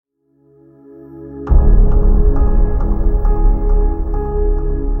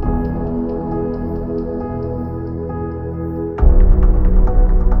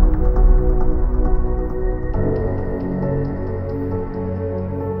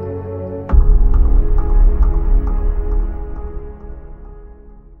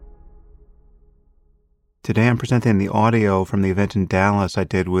Today I'm presenting the audio from the event in Dallas I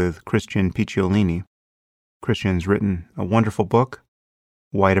did with Christian Picciolini. Christian's written a wonderful book,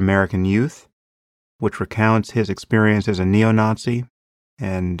 White American Youth, which recounts his experience as a neo-Nazi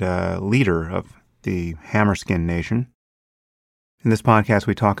and leader of the Hammerskin Nation. In this podcast,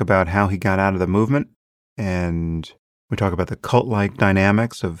 we talk about how he got out of the movement, and we talk about the cult-like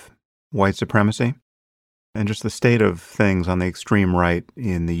dynamics of white supremacy, and just the state of things on the extreme right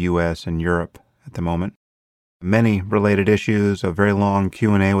in the U.S. and Europe at the moment. Many related issues, a very long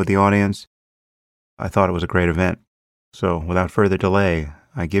Q&A with the audience. I thought it was a great event. So without further delay,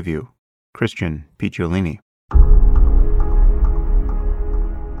 I give you Christian Picciolini.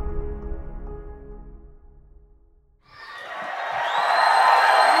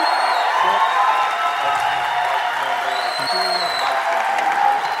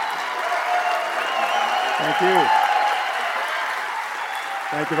 Thank you.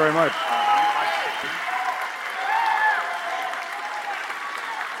 Thank you very much.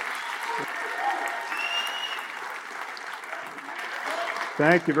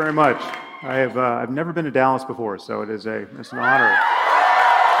 Thank you very much. I've never been to Dallas before, so it's an honor.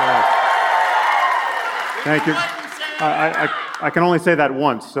 Thank you. I can only say that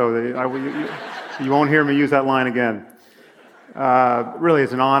once, so you won't hear me use that line again. Really,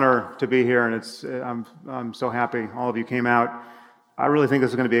 it's an honor to be here, and I'm so happy all of you came out. I really think this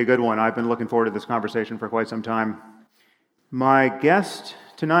is going to be a good one. I've been looking forward to this conversation for quite some time. My guest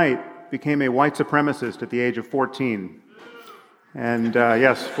tonight became a white supremacist at the age of 14. And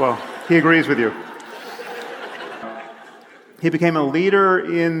yes, well, he agrees with you. He became a leader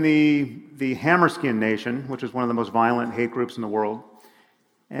in the Hammerskin Nation, which is one of the most violent hate groups in the world.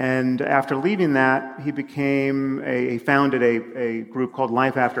 And after leaving that, he founded a group called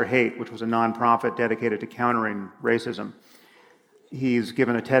Life After Hate, which was a nonprofit dedicated to countering racism. He's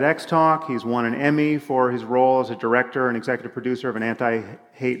given a TEDx talk. He's won an Emmy for his role as a director and executive producer of an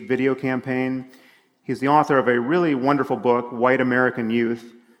anti-hate video campaign. He's the author of a really wonderful book, White American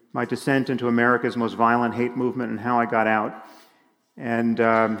Youth, My Descent into America's Most Violent Hate Movement and How I Got Out. And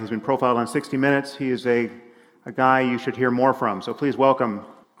he's been profiled on 60 Minutes. He is a guy you should hear more from. So please welcome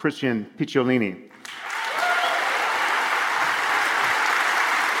Christian Picciolini.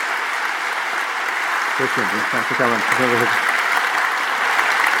 Christian, thanks for coming.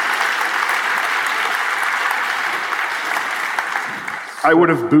 I would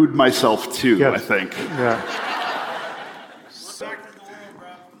have booed myself too, yes. I think. Yeah. It's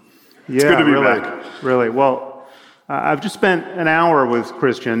good to be back. Really. Well, I've just spent an hour with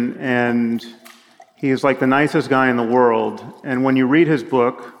Christian, and he's like the nicest guy in the world. And when you read his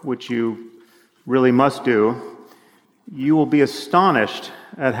book, which you really must do, you will be astonished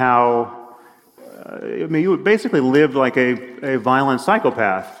at how, you basically lived like a violent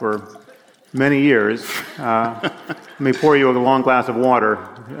psychopath for many years. Let me pour you a long glass of water.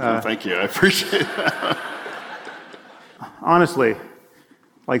 Thank you. I appreciate that. Honestly,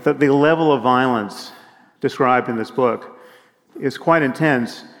 like the level of violence described in this book is quite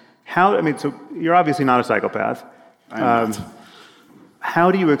intense. So you're obviously not a psychopath. I'm not.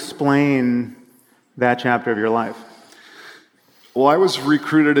 How do you explain that chapter of your life? Well, I was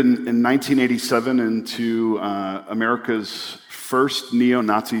recruited in 1987 into America's first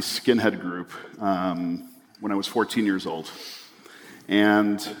neo-Nazi skinhead group when I was 14 years old.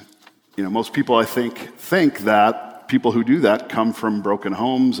 And most people, I think that people who do that come from broken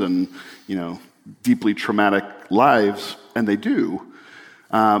homes and deeply traumatic lives, and they do.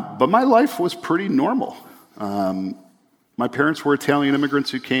 But my life was pretty normal. My parents were Italian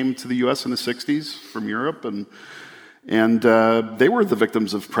immigrants who came to the U.S. in the 60s from Europe, and they were the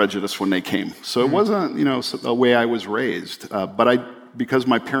victims of prejudice when they came. So it wasn't, the way I was raised. But because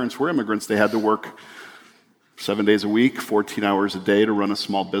my parents were immigrants, they had to work 7 days a week, 14 hours a day to run a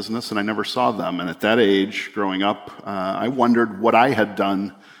small business, and I never saw them. And at that age, growing up, I wondered what I had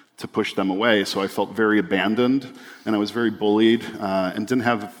done to push them away. So I felt very abandoned, and I was very bullied, and didn't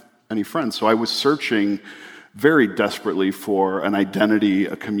have any friends. So I was searching very desperately for an identity,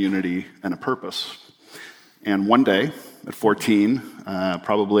 a community, and a purpose. And one day, at 14,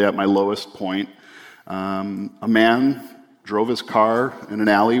 probably at my lowest point, a man drove his car in an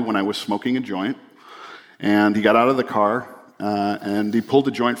alley when I was smoking a joint, and he got out of the car, and he pulled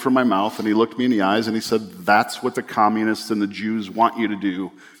a joint from my mouth, and he looked me in the eyes, and he said, "That's what the communists and the Jews want you to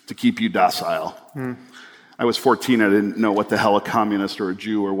do to keep you docile." I was 14, I didn't know what the hell a communist or a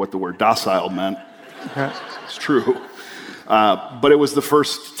Jew or what the word docile meant. It's true. But it was the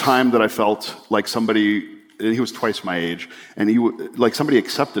first time that I felt like somebody, and he was twice my age, and like somebody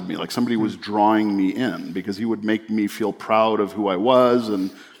accepted me, like somebody was drawing me in, because he would make me feel proud of who I was, and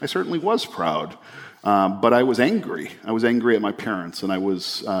I certainly was proud. But I was angry. I was angry at my parents, and I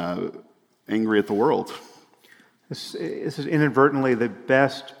was angry at the world. This is inadvertently the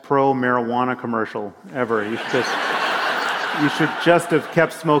best pro-marijuana commercial ever. You should just have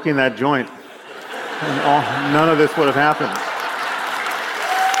kept smoking that joint, and none of this would have happened.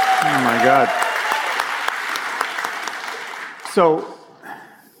 Oh my God.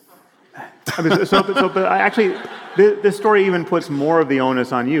 But actually, this story even puts more of the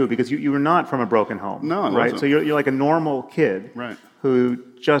onus on you because you were not from a broken home. No, I right? wasn't. So you're like a normal kid, Right. who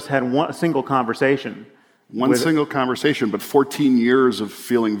just had a single conversation. One single conversation, but 14 years of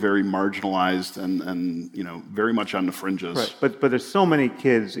feeling very marginalized and very much on the fringes. Right. But there's so many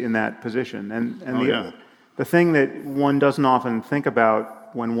kids in that position, and yeah. the thing that one doesn't often think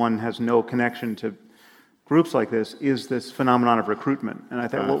about when one has no connection to groups like this is this phenomenon of recruitment. And I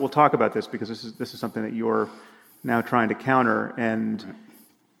think we'll talk about this because this is something that you're now trying to counter. And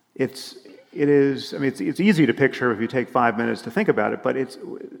it's easy to picture if you take 5 minutes to think about it. But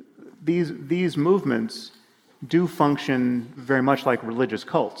these movements do function very much like religious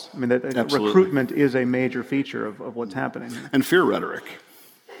cults. I mean, recruitment is a major feature of what's happening. And fear rhetoric,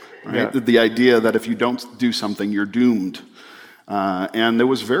 right? Yeah. The idea that if you don't do something, you're doomed. And there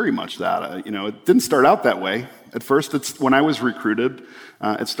was very much that. It didn't start out that way. At first, when I was recruited,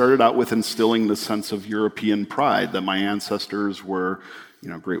 it started out with instilling the sense of European pride that my ancestors were,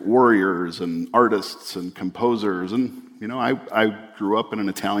 great warriors and artists and composers. And, I grew up in an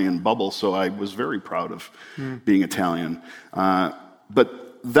Italian bubble, so I was very proud of being Italian.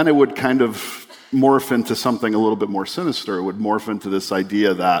 But then it would kind of morph into something a little bit more sinister. It would morph into this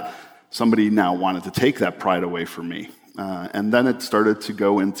idea that somebody now wanted to take that pride away from me. And then it started to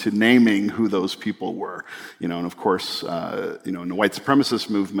go into naming who those people were. And of course, in the white supremacist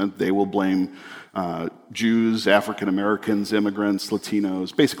movement, they will blame Jews, African Americans, immigrants,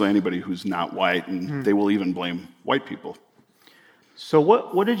 Latinos, basically anybody who's not white, and they will even blame white people. So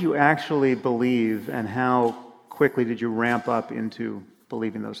what did you actually believe, and how quickly did you ramp up into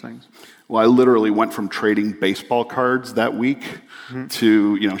believing those things? Well, I literally went from trading baseball cards that week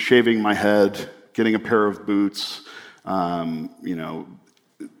to, shaving my head, getting a pair of boots,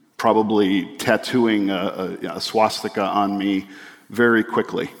 probably tattooing a swastika on me very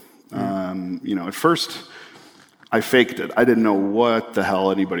quickly. At first, I faked it. I didn't know what the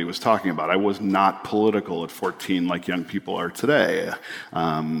hell anybody was talking about. I was not political at 14 like young people are today.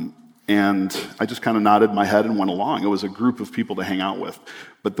 And I just kind of nodded my head and went along. It was a group of people to hang out with.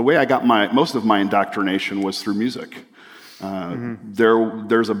 But the way I got most of my indoctrination was through music.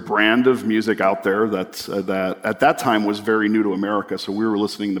 There's a brand of music out there that at that time was very new to America. So we were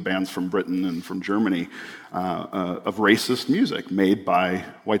listening to bands from Britain and from Germany of racist music made by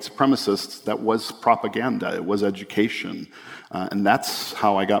white supremacists. That was propaganda. It was education. And that's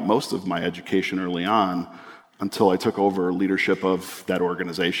how I got most of my education early on until I took over leadership of that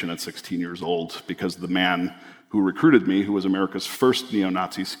organization at 16 years old, because the man who recruited me, who was America's first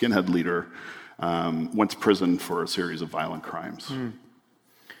neo-Nazi skinhead leader, went to prison for a series of violent crimes.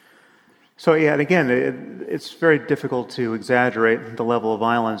 So yeah, and again, it's very difficult to exaggerate the level of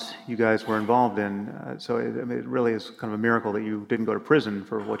violence you guys were involved in. It really is kind of a miracle that you didn't go to prison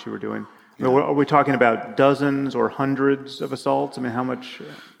for what you were doing. Yeah. Are we talking about dozens or hundreds of assaults? I mean, how much?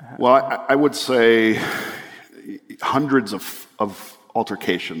 Well, I would say hundreds of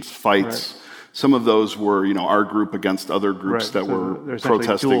altercations, fights. Right. Some of those were, our group against other groups that were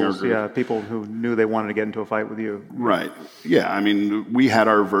protesting duels, our group. Yeah, people who knew they wanted to get into a fight with you. Right. Yeah, I mean, we had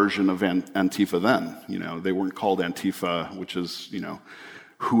our version of Antifa then. They weren't called Antifa, which is,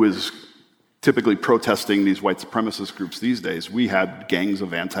 who is typically protesting these white supremacist groups these days. We had gangs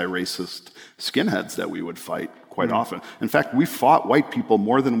of anti-racist skinheads that we would fight quite often. In fact, we fought white people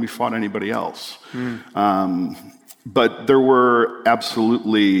more than we fought anybody else. But there were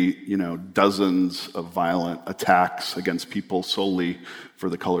absolutely, dozens of violent attacks against people solely for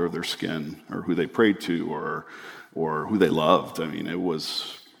the color of their skin, or who they prayed to, or who they loved. I mean,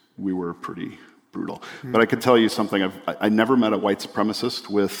 we were pretty brutal. But I could tell you something. I never met a white supremacist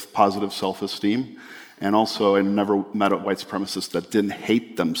with positive self-esteem, and also I never met a white supremacist that didn't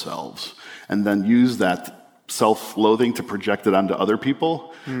hate themselves and then use that self-loathing to project it onto other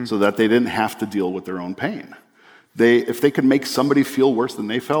people so that they didn't have to deal with their own pain. If they could make somebody feel worse than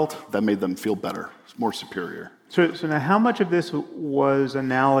they felt, that made them feel better, more superior. So now how much of this was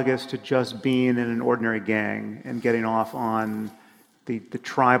analogous to just being in an ordinary gang and getting off on the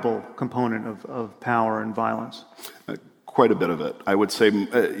tribal component of power and violence? Quite a bit of it. I would say, during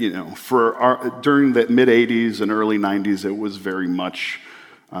the mid-'80s and early '90s, it was very much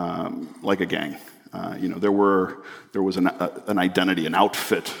like a gang. There was an identity, an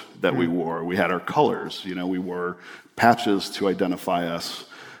outfit that we wore. We had our colors. We wore patches to identify us.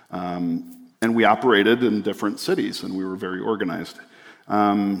 And we operated in different cities, and we were very organized.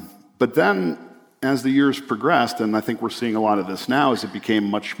 But then, as the years progressed, and I think we're seeing a lot of this now, as it became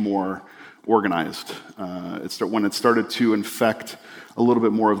much more organized. When it started to infect a little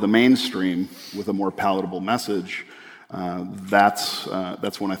bit more of the mainstream with a more palatable message, that's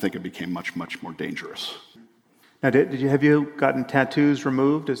when I think it became much, much more dangerous. Now, have you gotten tattoos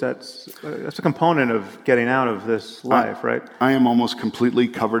removed? That's a component of getting out of this life, right? I am almost completely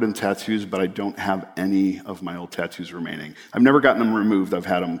covered in tattoos, but I don't have any of my old tattoos remaining. I've never gotten them removed. I've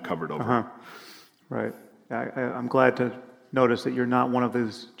had them covered over. Right. I'm glad to notice that you're not one of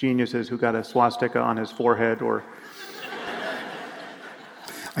those geniuses who got a swastika on his forehead or...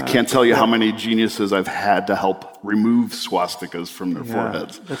 I can't tell you how many geniuses I've had to help remove swastikas from their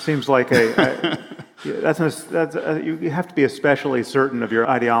foreheads. That seems like you have to be especially certain of your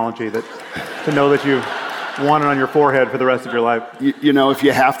ideology to know that you want it on your forehead for the rest of your life. If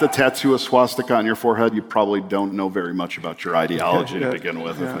you have to tattoo a swastika on your forehead, you probably don't know very much about your ideology to begin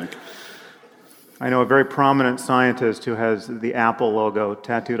with, I think. I know a very prominent scientist who has the Apple logo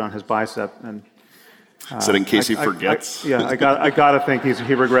tattooed on his bicep, and is that in case he forgets? I got to think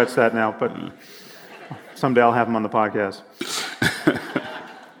he regrets that now, but someday I'll have him on the podcast.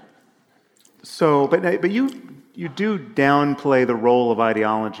 So, but you do downplay the role of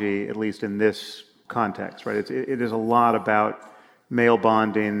ideology, at least in this context, right? It is a lot about male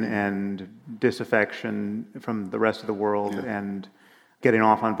bonding and disaffection from the rest of the world and getting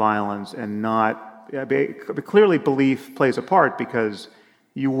off on violence and not... Clearly belief plays a part because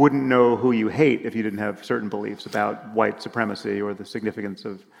you wouldn't know who you hate if you didn't have certain beliefs about white supremacy or the significance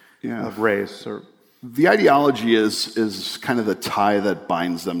of race. Or the ideology is kind of the tie that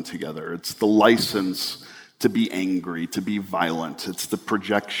binds them together. It's the license to be angry, to be violent. It's the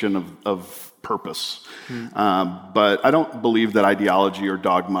projection of purpose. But I don't believe that ideology or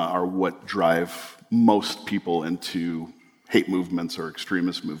dogma are what drive most people into hate movements or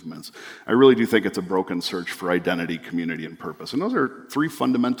extremist movements. I really do think it's a broken search for identity, community, and purpose. And those are three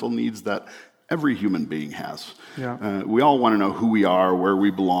fundamental needs that every human being has. We all want to know who we are, where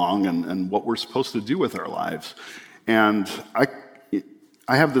we belong, and what we're supposed to do with our lives. And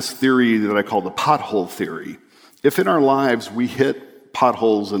I have this theory that I call the pothole theory. If in our lives we hit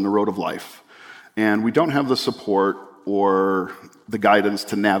potholes in the road of life, and we don't have the support or the guidance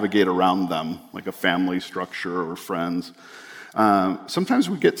to navigate around them, like a family structure or friends, sometimes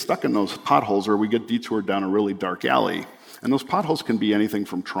we get stuck in those potholes or we get detoured down a really dark alley. And those potholes can be anything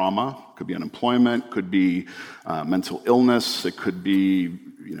from trauma, could be unemployment, could be mental illness, it could be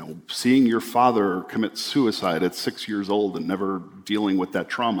seeing your father commit suicide at 6 years old and never dealing with that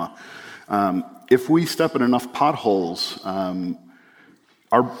trauma. If we step in enough potholes,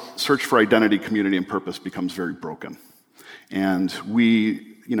 our search for identity, community, and purpose becomes very broken. And we,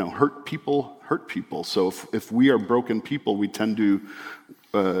 hurt people. So if we are broken people, we tend to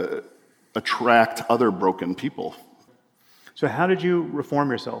attract other broken people. So how did you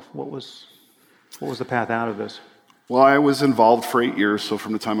reform yourself? What was the path out of this? Well, I was involved for 8 years, so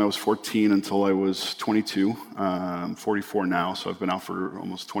from the time I was 14 until I was 22. I'm 44 now, so I've been out for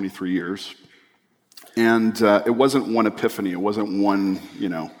almost 23 years. And it wasn't one epiphany. It wasn't one,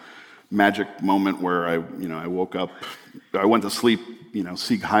 magic moment where I woke up. I went to sleep,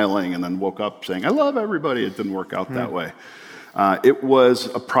 Sieg Heiling, and then woke up saying, I love everybody. It didn't work out that way. It was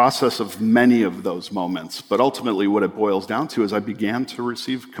a process of many of those moments, but ultimately what it boils down to is I began to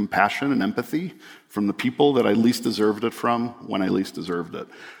receive compassion and empathy from the people that I least deserved it from when I least deserved it.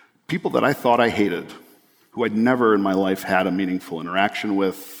 People that I thought I hated, who I'd never in my life had a meaningful interaction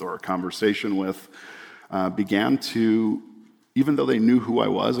with or a conversation with, began to, even though they knew who I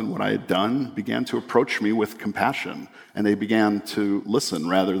was and what I had done, began to approach me with compassion, and they began to listen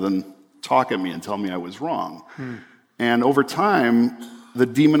rather than talk at me and tell me I was wrong. And over time, the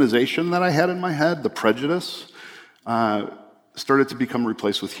demonization that I had in my head, the prejudice, started to become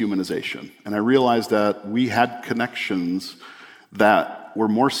replaced with humanization. And I realized that we had connections that were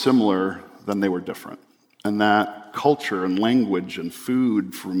more similar than they were different. And that culture and language and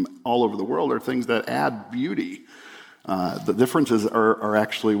food from all over the world are things that add beauty. The differences are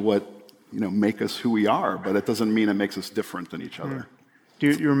actually what make us who we are, but it doesn't mean it makes us different than each other.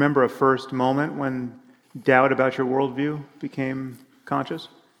 Do you remember a first moment when doubt about your worldview became conscious?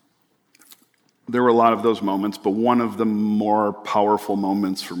 There were a lot of those moments, but one of the more powerful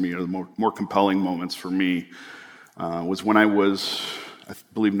moments for me, or the more compelling moments for me, was when I was, I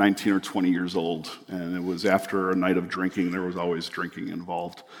believe, 19 or 20 years old, and it was after a night of drinking. There was always drinking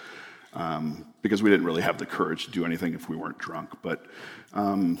involved. because we didn't really have the courage to do anything if we weren't drunk. But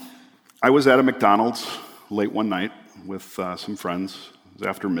I was at a McDonald's late one night with some friends. It was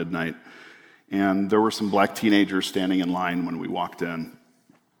after midnight, and there were some black teenagers standing in line when we walked in.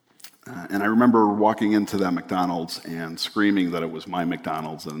 And I remember walking into that McDonald's and screaming that it was my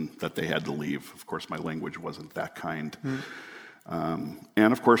McDonald's and that they had to leave. Of course, my language wasn't that kind. And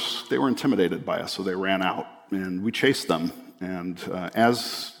of course, they were intimidated by us, so they ran out. And we chased them. And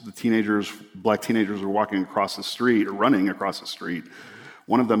as the black teenagers were walking across the street, or running across the street,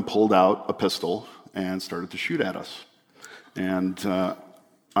 one of them pulled out a pistol and started to shoot at us. And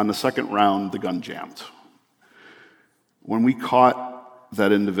on the second round, the gun jammed. When we caught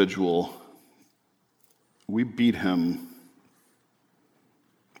that individual, we beat him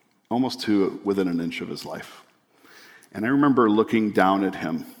almost to within an inch of his life. And I remember looking down at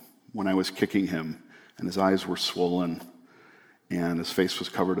him when I was kicking him, and his eyes were swollen, and his face was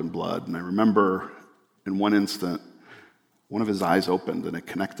covered in blood. And I remember in one instant, one of his eyes opened, and it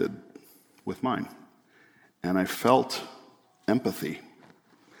connected with mine. And I felt empathy.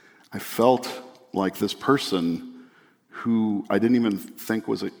 I felt like this person who I didn't even think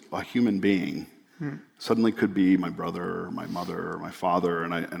was a human being suddenly could be my brother, or my mother, or my father.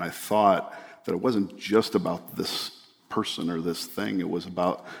 And I thought that it wasn't just about this person or this thing. It was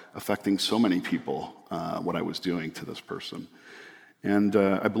about affecting so many people, what I was doing to this person. And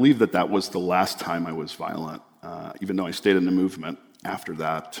I believe that was the last time I was violent. Even though I stayed in the movement after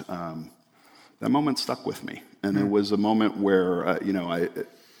that, that moment stuck with me. And it was a moment where, I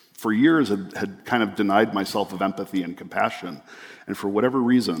for years had kind of denied myself of empathy and compassion. And for whatever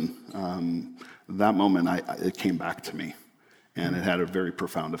reason, that moment, it came back to me. And it had a very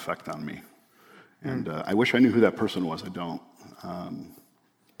profound effect on me. And I wish I knew who that person was. I don't.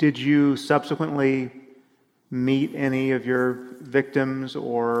 Did you subsequently meet any of your victims,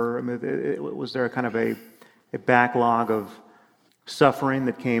 or was there a kind of a backlog of suffering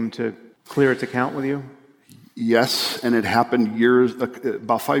that came to clear its account with you? Yes, and it happened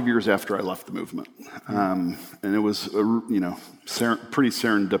about 5 years after I left the movement, and it was pretty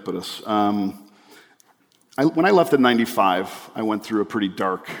serendipitous. When I left in '95, I went through a pretty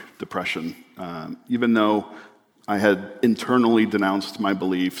dark depression. Even though I had internally denounced my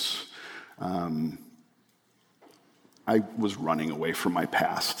beliefs, I was running away from my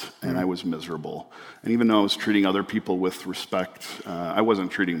past, and I was miserable. And even though I was treating other people with respect, I wasn't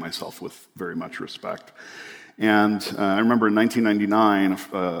treating myself with very much respect. And I remember in 1999,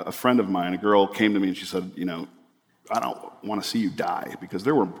 a friend of mine, a girl, came to me and she said, I don't want to see you die, because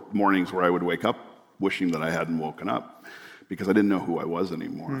there were mornings where I would wake up wishing that I hadn't woken up because I didn't know who I was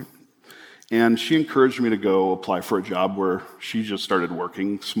anymore. And she encouraged me to go apply for a job where she just started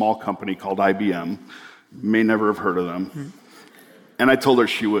working, small company called IBM. May never have heard of them. And I told her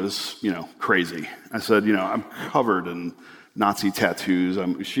she was, crazy. I said, I'm covered in Nazi tattoos.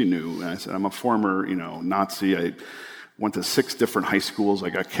 She knew. And I said, I'm a former, Nazi. I went to 6 different high schools. I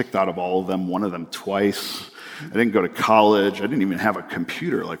got kicked out of all of them, one of them twice. I didn't go to college. I didn't even have a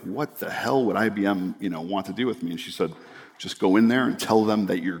computer. Like, what the hell would IBM, want to do with me? And she said, just go in there and tell them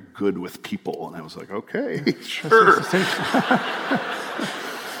that you're good with people. And I was like, okay, sure.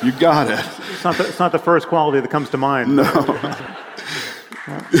 You got it. It's not the first quality that comes to mind. No.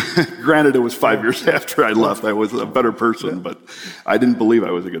 Granted, it was 5 years after I left. I was a better person, but I didn't believe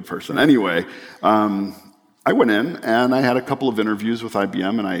I was a good person. Anyway, I went in and I had a couple of interviews with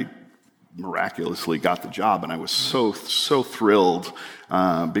IBM, and I miraculously got the job. And I was so thrilled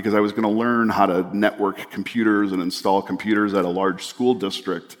because I was going to learn how to network computers and install computers at a large school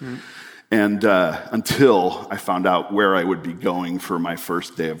district. And until I found out where I would be going for my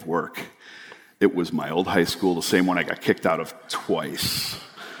first day of work. It was my old high school, the same one I got kicked out of twice.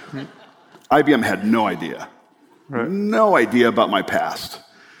 IBM had no idea. No idea about my past.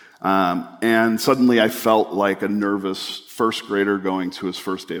 And suddenly I felt like a nervous first grader going to his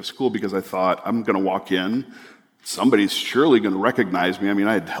first day of school, because I thought, I'm going to walk in, somebody's surely going to recognize me. I mean,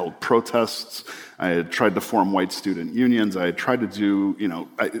 I had held protests. I had tried to form white student unions. I had tried to do,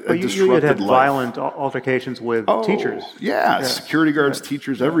 I disrupted you had life. Violent altercations with teachers. Yeah, security guards,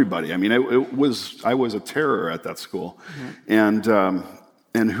 teachers, everybody. I mean, I was a terror at that school. And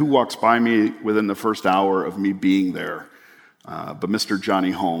who walks by me within the first hour of me being there? But Mr.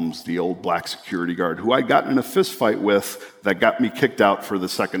 Johnny Holmes, the old black security guard, who I'd gotten in a fist fight with that got me kicked out for the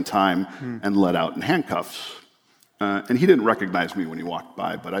second time and let out in handcuffs. And he didn't recognize me when he walked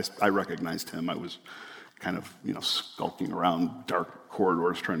by, but I recognized him. I was kind of, skulking around dark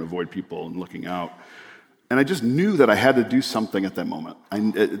corridors trying to avoid people and looking out. And I just knew that I had to do something at that moment.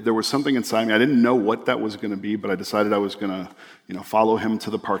 There was something inside me. I didn't know what that was going to be, but I decided I was going to, follow him to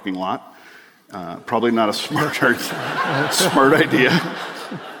the parking lot. Probably not a smart idea.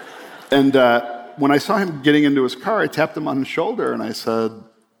 And when I saw him getting into his car, I tapped him on the shoulder and I said,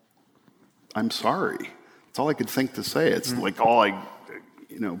 "I'm sorry." That's all I could think to say. It's like all I,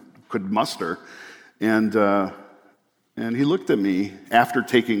 could muster. And he looked at me after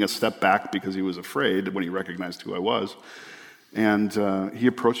taking a step back because he was afraid when he recognized who I was. And he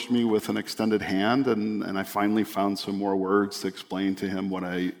approached me with an extended hand, and I finally found some more words to explain to him what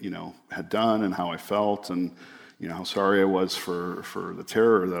I, had done and how I felt, and how sorry I was for the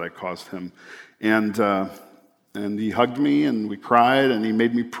terror that I caused him. And he hugged me, and we cried, and he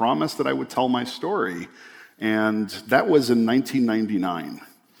made me promise that I would tell my story. And that was in 1999.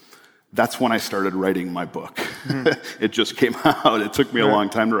 That's when I started writing my book. It just came out. It took me a long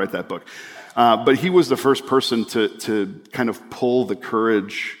time to write that book. But he was the first person to kind of pull the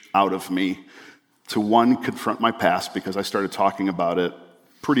courage out of me to, one, confront my past, because I started talking about it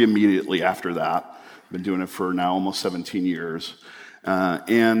pretty immediately after that. I've been doing it for now almost 17 years.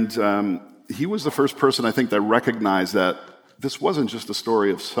 He was the first person, I think, that recognized that this wasn't just a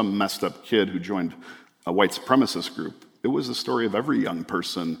story of some messed up kid who joined a white supremacist group. It was the story of every young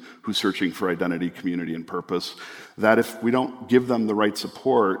person who's searching for identity, community, and purpose, that if we don't give them the right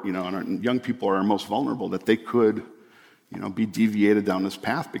support, and young people are our most vulnerable, that they could, be deviated down this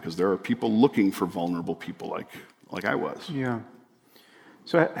path, because there are people looking for vulnerable people like I was. Yeah.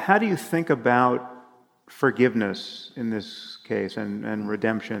 So how do you think about forgiveness in this case and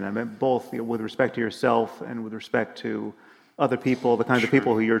redemption? I mean, both with respect to yourself and with respect to other people, the kinds of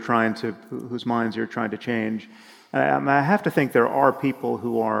people whose minds you're trying to change. I have to think there are people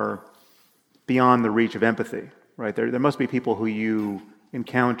who are beyond the reach of empathy, right? There must be people who you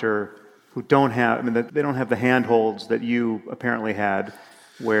encounter who don't have, they don't have the handholds that you apparently had,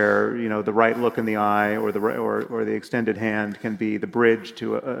 where the right look in the eye or the extended hand can be the bridge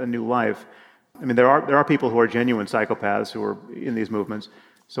to a new life. I mean, there are people who are genuine psychopaths who are in these movements.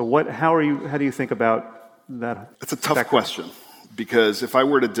 So how do you think about that? It's a tough question, because if I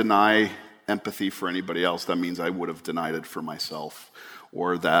were to deny empathy for anybody else, that means I would have denied it for myself,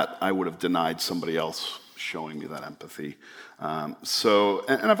 or that I would have denied somebody else showing me that empathy. And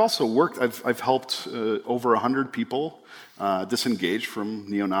I've also I've helped over 100 people disengage from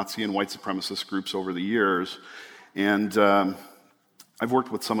neo-Nazi and white supremacist groups over the years. And I've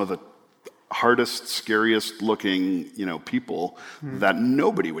worked with some of the hardest, scariest looking, people that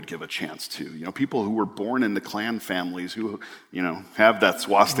nobody would give a chance to. People who were born into Klan families who, have that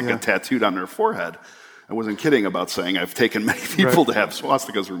swastika tattooed on their forehead. I wasn't kidding about saying I've taken many people to have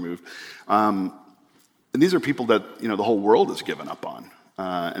swastikas removed. And these are people that, the whole world has given up on.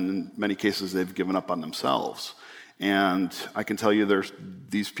 And in many cases, they've given up on themselves. And I can tell you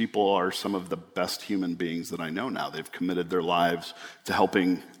these people are some of the best human beings that I know now. They've committed their lives to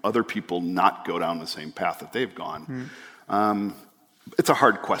helping other people not go down the same path that they've gone. It's a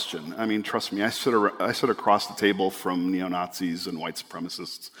hard question. I mean, trust me, I sit across the table from neo-Nazis and white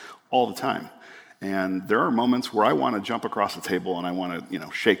supremacists all the time. And there are moments where I want to jump across the table and I want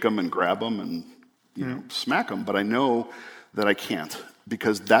to, shake them and grab them and, smack them. But I know that I can't,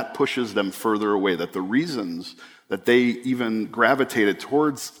 because that pushes them further away, that the reasons that they even gravitated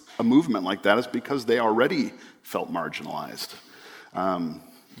towards a movement like that is because they already felt marginalized.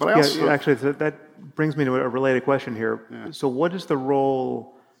 But I also... Actually, that brings me to a related question here. Yeah. So what is the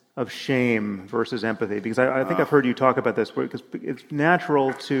role of shame versus empathy? Because I think I've heard you talk about this, because it's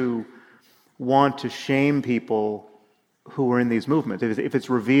natural to want to shame people who are in these movements. If it's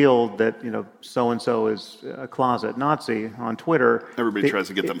revealed that, so-and-so is a closet Nazi on Twitter... Everybody tries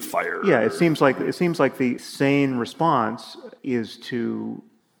to get them fired. Yeah, it seems like the sane response is to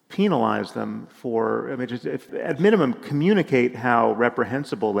penalize them for, at minimum, communicate how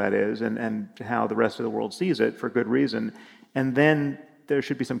reprehensible that is and how the rest of the world sees it for good reason. And then there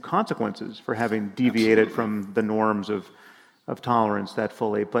should be some consequences for having deviated from the norms of tolerance that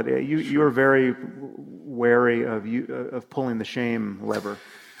fully. But you're very wary of pulling the shame lever.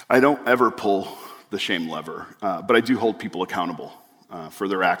 I don't ever pull the shame lever, but I do hold people accountable for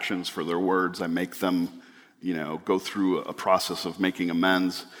their actions, for their words. I make them, go through a process of making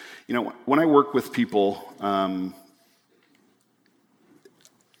amends. When I work with people,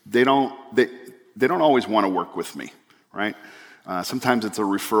 they don't always want to work with me, right? Sometimes it's a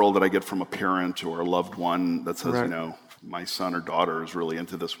referral that I get from a parent or a loved one that says, right, my son or daughter is really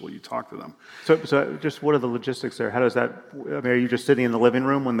into this. Will you talk to them? So just what are the logistics there? How does that? Are you just sitting in the living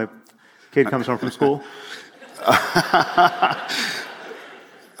room when the kid comes home from school?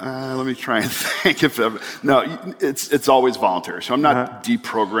 Let me try and think if ever. No, it's always voluntary. So I'm not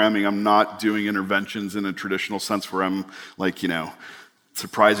deprogramming. I'm not doing interventions in a traditional sense where I'm like,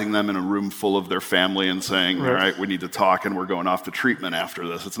 surprising them in a room full of their family and saying, all right, we need to talk and we're going off to treatment after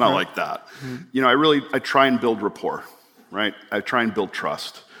this. It's not like that. I try and build rapport, right? I try and build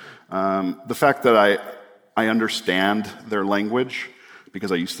trust. The fact that I understand their language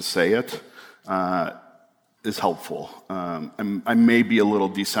because I used to say it, is helpful. I may be a little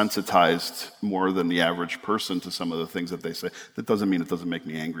desensitized more than the average person to some of the things that they say. That doesn't mean it doesn't make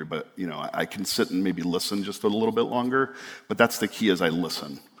me angry, but I can sit and maybe listen just a little bit longer. But that's the key, is I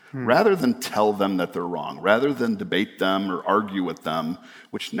listen. Rather than tell them that they're wrong, rather than debate them or argue with them,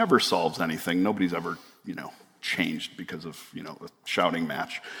 which never solves anything. Nobody's ever, changed because of, a shouting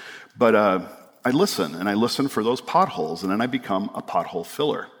match. But I listen, and I listen for those potholes, and then I become a pothole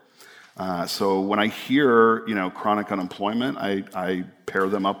filler. So when I hear, chronic unemployment, I pair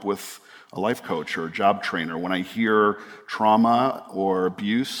them up with a life coach or a job trainer. When I hear trauma or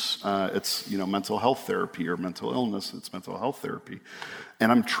abuse, it's, mental health therapy, or mental illness, it's mental health therapy.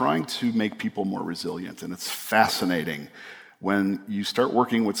 And I'm trying to make people more resilient. And it's fascinating when you start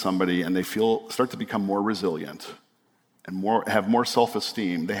working with somebody and they start to become more resilient and have more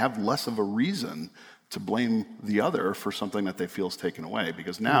self-esteem, they have less of a reason to blame the other for something that they feel is taken away,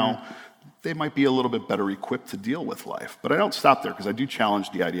 because now they might be a little bit better equipped to deal with life. But I don't stop there, because I do challenge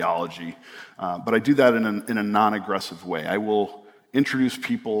the ideology, but I do that in a non-aggressive way. I will introduce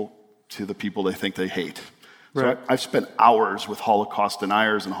people to the people they think they hate. Right. So I've spent hours with Holocaust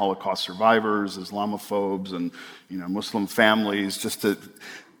deniers and Holocaust survivors, Islamophobes, and Muslim families, just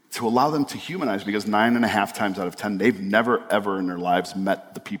to allow them to humanize, because 9.5 times out of 10, they've never, ever in their lives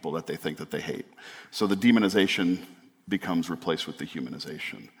met the people that they think that they hate. So the demonization becomes replaced with the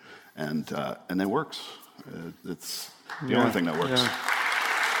humanization. And it works. It's the only thing that works.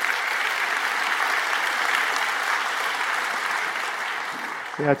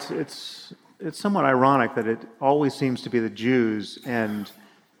 Yeah, it's somewhat ironic that it always seems to be the Jews, and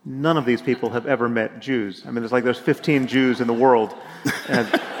none of these people have ever met Jews. I mean, there's 15 Jews in the world, and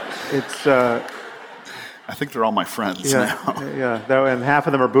it's... I think they're all my friends now. Yeah, and half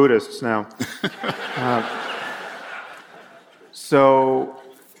of them are Buddhists now. So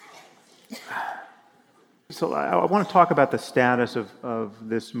I want to talk about the status of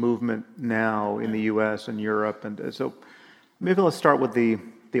this movement now in the U.S. and Europe, and so maybe let's start with the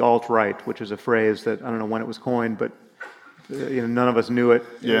alt-right, which is a phrase that I don't know when it was coined, but none of us knew it.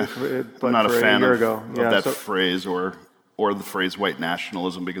 Yeah, but I'm not a fan of that so, phrase or the phrase white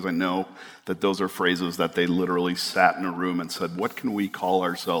nationalism, because I know that those are phrases that they literally sat in a room and said, what can we call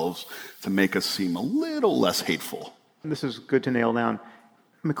ourselves to make us seem a little less hateful? This is good to nail down.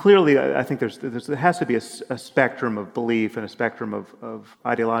 I mean, clearly, I think there has to be a spectrum of belief and a spectrum of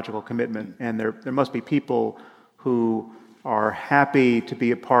ideological commitment, and there must be people who are happy to be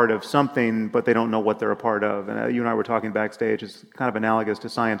a part of something, but they don't know what they're a part of. And you and I were talking backstage, it's kind of analogous to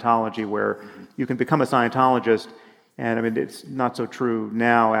Scientology, where you can become a Scientologist, and I mean, it's not so true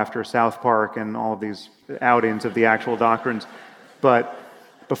now after South Park and all of these outings of the actual doctrines, but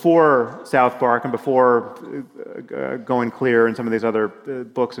before South Park and before Going Clear and some of these other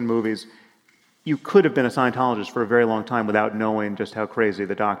books and movies, you could have been a Scientologist for a very long time without knowing just how crazy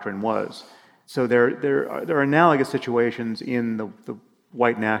the doctrine was. So there are analogous situations in the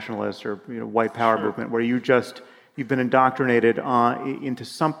white nationalist or white power movement where you've been indoctrinated into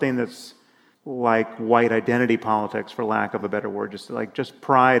something that's like white identity politics, for lack of a better word, just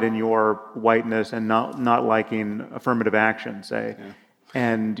pride in your whiteness and not liking affirmative action, say. Yeah.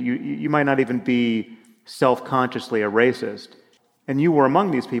 And you might not even be self-consciously a racist. And you were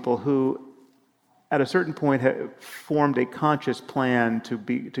among these people who, at a certain point, formed a conscious plan to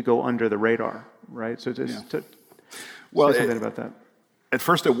go under the radar, right? So say something about that. At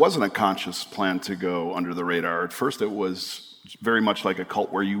first, it wasn't a conscious plan to go under the radar. At first, it was very much like a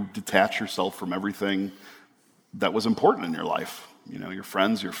cult where you detach yourself from everything that was important in your life. Your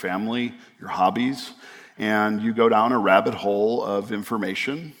friends, your family, your hobbies. And you go down a rabbit hole of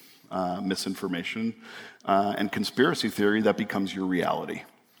information, misinformation, and conspiracy theory that becomes your reality.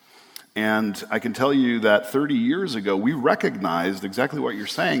 And I can tell you that 30 years ago, we recognized exactly what you're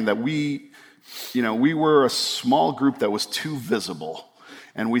saying, that we were a small group that was too visible.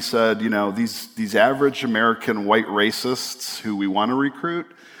 And we said, these average American white racists who we want to recruit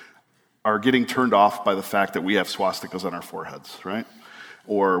are getting turned off by the fact that we have swastikas on our foreheads, right?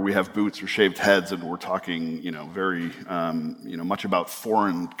 Or we have boots or shaved heads, and we're talking, very, much about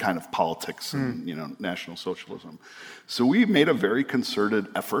foreign kind of politics and, National Socialism. So we made a very concerted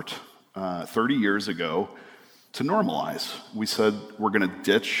effort 30 years ago to normalize. We said we're going to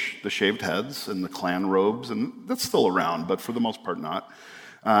ditch the shaved heads and the Klan robes, and that's still around, but for the most part not.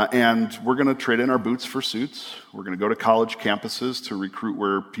 And we're going to trade in our boots for suits. We're going to go to college campuses to recruit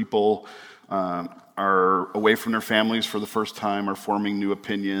where people are away from their families for the first time, are forming new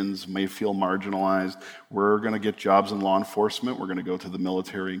opinions, may feel marginalized. We're going to get jobs in law enforcement. We're going to go to the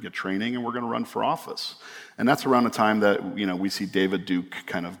military and get training, and we're going to run for office. And that's around the time that we see David Duke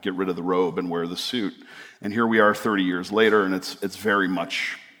kind of get rid of the robe and wear the suit. And here we are 30 years later, and it's very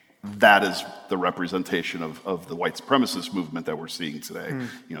much that is the representation of the white supremacist movement that we're seeing today.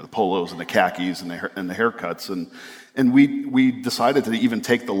 The polos and the khakis and the haircuts. And we decided to even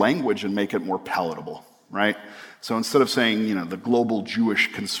take the language and make it more palatable, right? So instead of saying, the global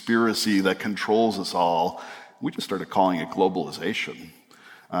Jewish conspiracy that controls us all, we just started calling it globalization.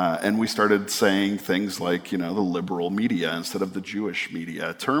 And we started saying things like, the liberal media instead of the Jewish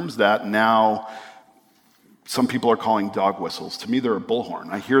media, terms that now some people are calling dog whistles. To me, they're a bullhorn.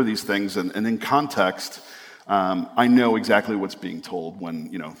 I hear these things, and in context, I know exactly what's being told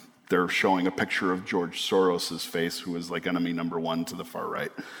when, they're showing a picture of George Soros's face, who is like enemy number one to the far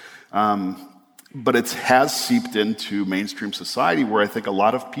right. But it has seeped into mainstream society where I think a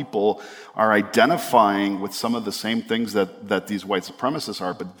lot of people are identifying with some of the same things that these white supremacists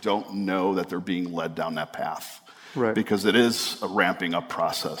are, but don't know that they're being led down that path. Right. Because it is a ramping up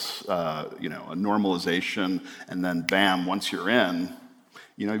process, a normalization, and then bam, once you're in,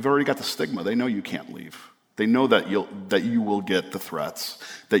 you've already got the stigma. They know you can't leave. They know that you will get the threats,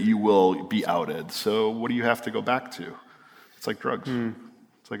 that you will be outed. So what do you have to go back to? It's like drugs.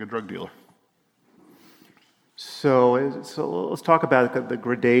 It's like a drug dealer. So let's talk about the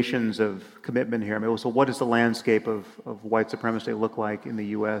gradations of commitment here. So what does the landscape of white supremacy look like in the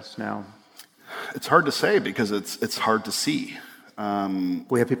U.S. now? It's hard to say because it's hard to see.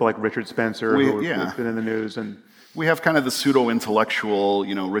 We have people like Richard Spencer who've been in the news, and we have kind of the pseudo-intellectual,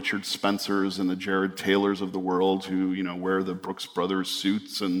 Richard Spencers and the Jared Taylors of the world who, wear the Brooks Brothers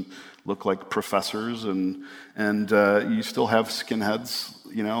suits and look like professors, and you still have skinheads,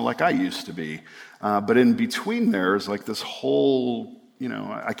 like I used to be. But in between there's like this whole,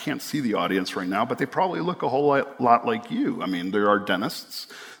 I can't see the audience right now, but they probably look a whole lot like you. I mean, there are dentists.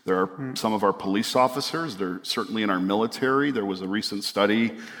 There are some of our police officers. They're certainly in our military. There was a recent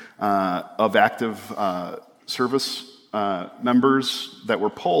study of active service members that were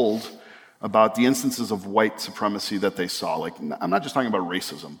polled about the instances of white supremacy that they saw. Like, I'm not just talking about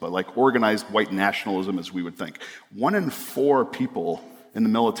racism, but like organized white nationalism as we would think. 1 in 4 people in the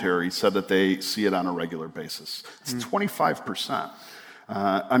military said that they see it on a regular basis. It's 25%.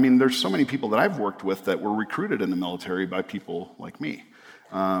 There's so many people that I've worked with that were recruited in the military by people like me.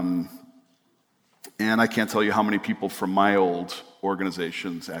 And I can't tell you how many people from my old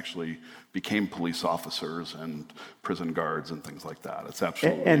organizations actually became police officers and prison guards and things like that. It's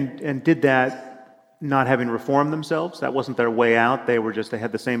absolutely... And did that not having reformed themselves? That wasn't their way out? They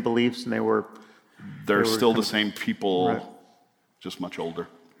had the same beliefs and They're still the same people, right. Just much older.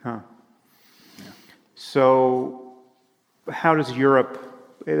 Huh. Yeah. So how does Europe...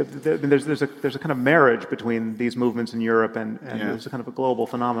 There's a kind of marriage between these movements in Europe and there's a kind of a global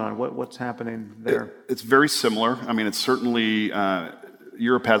phenomenon. What's happening there? It's very similar. It's certainly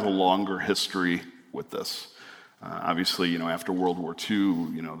Europe has a longer history with this. Obviously, after World War II,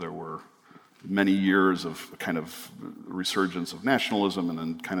 there were many years of kind of resurgence of nationalism and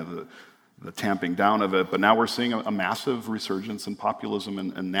then kind of the tamping down of it. But now we're seeing a massive resurgence in populism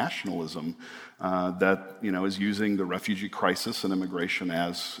and nationalism that is using the refugee crisis and immigration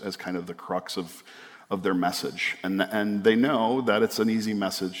as kind of the crux of their message. And they know that it's an easy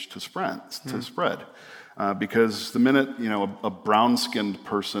message to spread. Because the minute a brown-skinned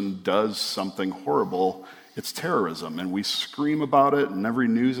person does something horrible, it's terrorism, and we scream about it, and every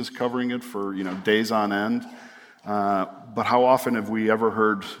news is covering it for days on end. But how often have we ever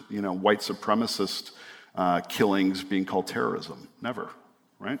heard white supremacist killings being called terrorism? Never,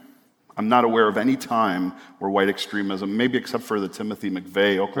 right? I'm not aware of any time where white extremism, maybe except for the Timothy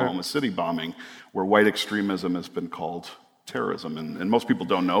McVeigh Oklahoma City bombing, where white extremism has been called terrorism. And most people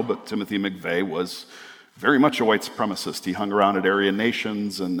don't know, but Timothy McVeigh was very much a white supremacist. He hung around at Aryan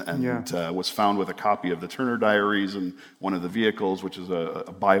Nations and was found with a copy of the Turner Diaries in one of the vehicles, which is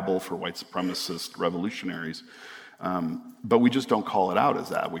a Bible for white supremacist revolutionaries. But we just don't call it out as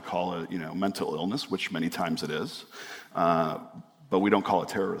that. We call it, mental illness, which many times it is. But we don't call it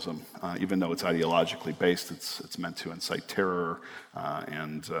terrorism, even though it's ideologically based. It's meant to incite terror,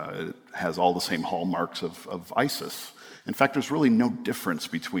 and it has all the same hallmarks of ISIS. In fact, there's really no difference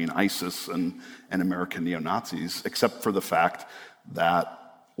between ISIS and American neo-Nazis, except for the fact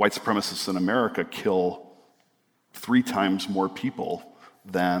that white supremacists in America kill 3 times more people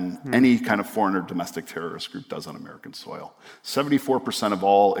than any kind of foreign or domestic terrorist group does on American soil. 74% of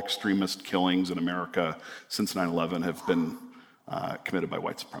all extremist killings in America since 9/11 have been committed by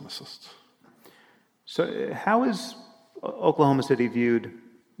white supremacists. So how is Oklahoma City viewed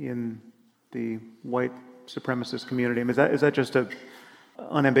in the white supremacist community? I mean, is that just a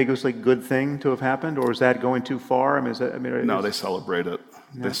unambiguously good thing to have happened, or is that going too far? No, they celebrate it.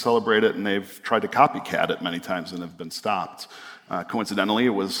 Yeah. They celebrate it, and they've tried to copycat it many times and have been stopped. Coincidentally, it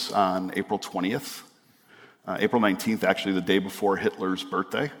was on April 20th. April 19th, actually the day before Hitler's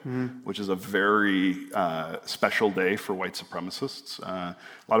birthday, which is a very special day for white supremacists. A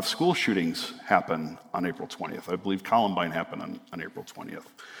lot of school shootings happen on April 20th. I believe Columbine happened on April 20th.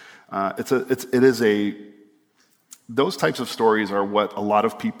 Those types of stories are what a lot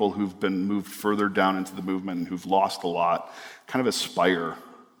of people who've been moved further down into the movement and who've lost a lot kind of aspire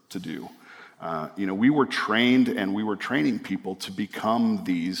to do. We were trained and we were training people to become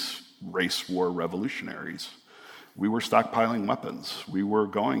these race war revolutionaries. We were stockpiling weapons. We were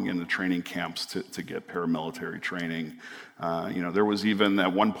going into training camps to get paramilitary training. There was even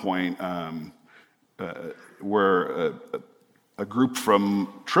at one point where a group from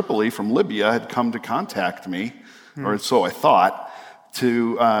Tripoli, from Libya, had come to contact me, or so I thought,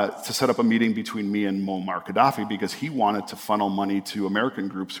 to set up a meeting between me and Muammar Gaddafi because he wanted to funnel money to American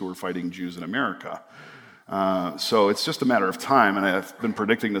groups who were fighting Jews in America. So it's just a matter of time, and I've been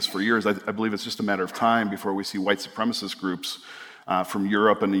predicting this for years. I believe it's just a matter of time before we see white supremacist groups from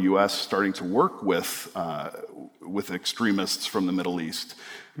Europe and the U.S. starting to work with extremists from the Middle East.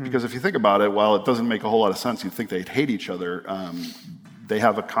 Because if you think about it, while it doesn't make a whole lot of sense, you'd think they'd hate each other. They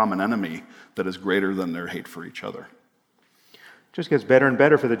have a common enemy that is greater than their hate for each other. Just gets better and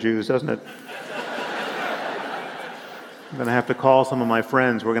better for the Jews, doesn't it? I'm going to have to call some of my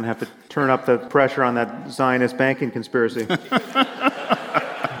friends. We're going to have to turn up the pressure on that Zionist banking conspiracy.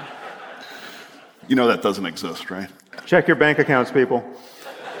 You know that doesn't exist, right? Check your bank accounts, people.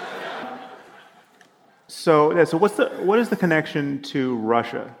 So what is the connection to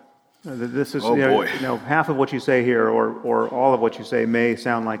Russia? This is boy. Half of what you say here, or all of what you say, may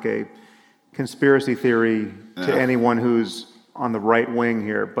sound like a conspiracy theory to anyone who's on the right wing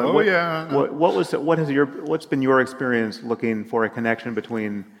here. But what's been your experience looking for a connection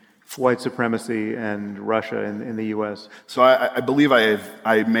between white supremacy and Russia in the U.S.? So I believe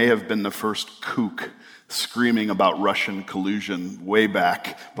I may have been the first kook screaming about Russian collusion way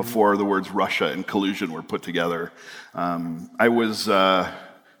back before the words Russia and collusion were put together. I was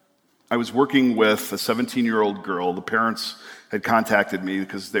working with a 17-year-old girl. The parents had contacted me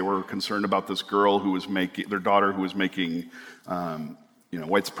because they were concerned about this girl their daughter who was making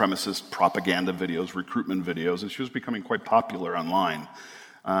white supremacist propaganda videos, recruitment videos, and she was becoming quite popular online.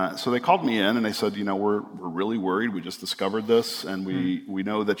 So they called me in and they said, we're really worried. We just discovered this, and we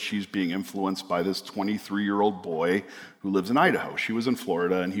know that she's being influenced by this 23-year-old boy who lives in Idaho. She was in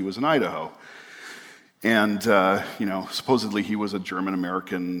Florida and he was in Idaho. And, supposedly he was a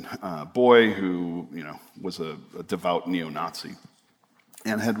German-American boy who, was a devout neo-Nazi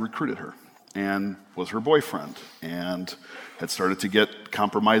and had recruited her and was her boyfriend and had started to get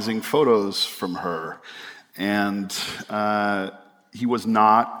compromising photos from her. And he was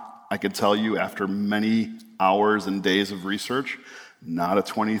not, I could tell you after many hours and days of research, not a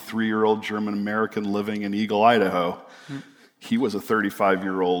 23-year-old German-American living in Eagle, Idaho. He was a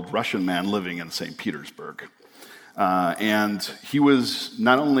 35-year-old Russian man living in St. Petersburg. And he was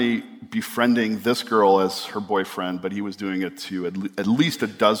not only befriending this girl as her boyfriend, but he was doing it to at least a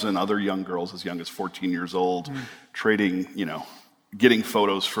dozen other young girls as young as 14 years old, trading, getting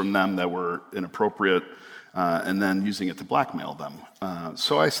photos from them that were inappropriate, and then using it to blackmail them.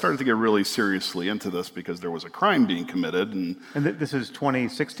 So I started to get really seriously into this because there was a crime being committed. And this is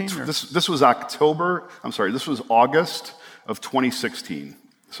 2016? This was August of 2016,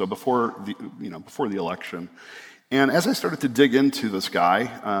 so before the election. And as I started to dig into this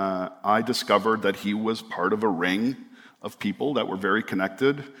guy, I discovered that he was part of a ring of people that were very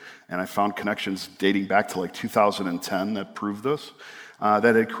connected, and I found connections dating back to like 2010 that proved this,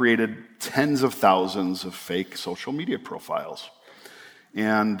 that had created tens of thousands of fake social media profiles.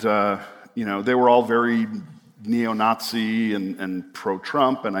 And, they were all very neo-Nazi and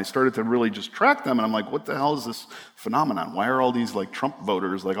pro-Trump, and I started to really just track them, and I'm like, what the hell is this phenomenon? Why are all these Trump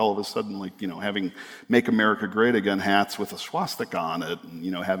voters all of a sudden having Make America Great Again hats with a swastika on it, and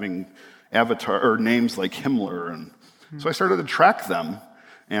having avatar or names like Himmler, and so I started to track them,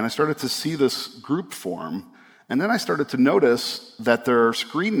 and I started to see this group form, and then I started to notice that their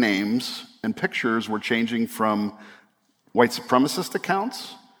screen names and pictures were changing from white supremacist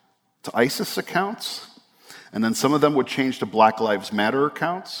accounts to ISIS accounts. And then some of them would change to Black Lives Matter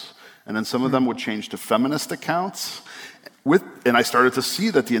accounts. And then some of them would change to feminist accounts. And I started to see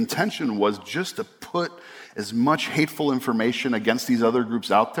that the intention was just to put as much hateful information against these other groups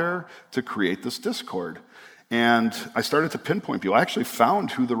out there to create this discord. And I started to pinpoint people. I actually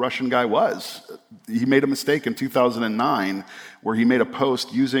found who the Russian guy was. He made a mistake in 2009 where he made a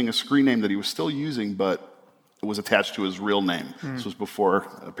post using a screen name that he was still using, but it was attached to his real name. This was before,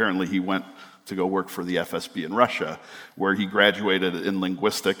 apparently, he went to go work for the FSB in Russia, where he graduated in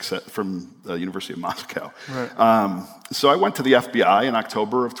linguistics from the University of Moscow. Right. So I went to the FBI in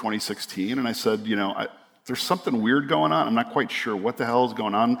October of 2016, and I said, there's something weird going on. I'm not quite sure what the hell is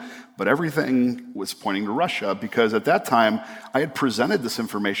going on, but everything was pointing to Russia because at that time, I had presented this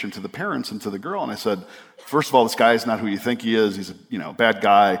information to the parents and to the girl, and I said, first of all, this guy is not who you think he is. He's a bad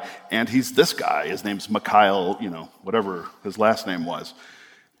guy, and he's this guy. His name's Mikhail, whatever his last name was.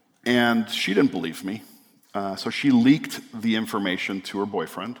 And she didn't believe me, so she leaked the information to her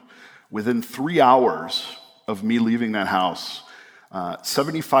boyfriend. Within 3 hours of me leaving that house,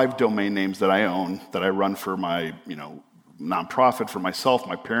 75 domain names that I own, that I run for my, nonprofit, for myself,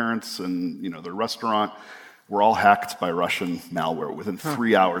 my parents, and, the restaurant, were all hacked by Russian malware within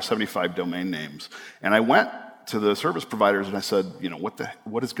 3 hours, 75 domain names. And I went to the service providers and I said,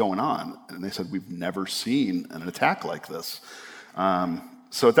 what is going on? And they said, we've never seen an attack like this.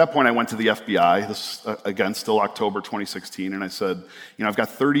 So at that point, I went to the FBI, this, again, still October 2016, and I said, I've got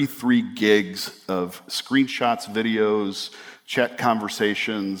 33 gigs of screenshots, videos, chat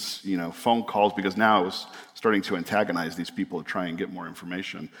conversations, phone calls, because now I was starting to antagonize these people to try and get more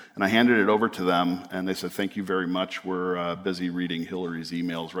information. And I handed it over to them, and they said, thank you very much. We're busy reading Hillary's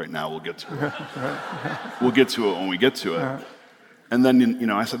emails right now. We'll get to it. We'll get to it when we get to it. And then,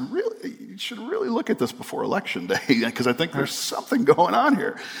 I said, really, you should really look at this before Election Day, because I think there's something going on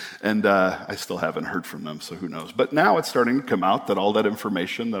here. And I still haven't heard from them, so who knows. But now it's starting to come out that all that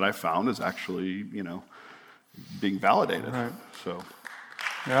information that I found is actually, being validated. Right. So,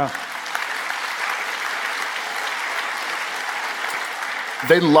 yeah.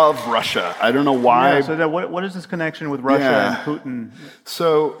 They love Russia. I don't know why. Yeah, so what is this connection with Russia and Putin?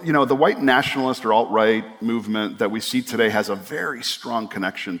 So, the white nationalist or alt-right movement that we see today has a very strong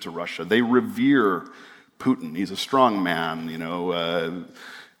connection to Russia. They revere Putin. He's a strong man,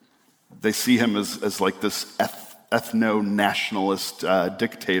 They see him as like this ethno-nationalist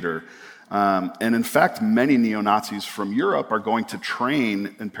dictator. And in fact, many neo-Nazis from Europe are going to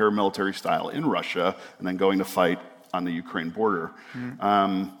train in paramilitary style in Russia and then going to fight on the Ukraine border.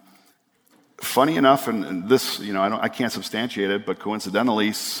 Funny enough, and this, I can't substantiate it, but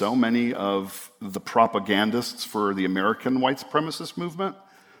coincidentally, so many of the propagandists for the American white supremacist movement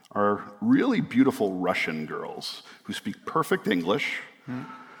are really beautiful Russian girls who speak perfect English,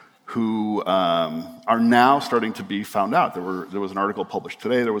 who are now starting to be found out. There was an article published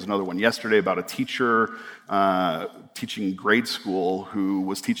today, there was another one yesterday about a teacher teaching grade school who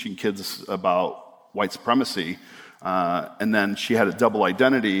was teaching kids about white supremacy. And then she had a double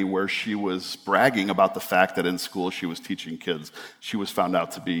identity where she was bragging about the fact that in school she was teaching kids. She was found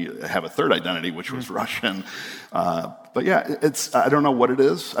out to have a third identity, which was Russian. But yeah, I don't know what it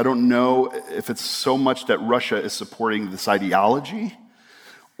is. I don't know if it's so much that Russia is supporting this ideology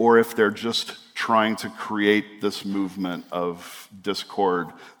or if they're just trying to create this movement of discord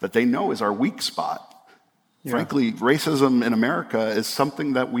that they know is our weak spot. Yeah. Frankly, racism in America is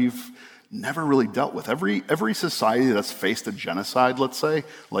something that we've never really dealt with. Every society that's faced a genocide, let's say,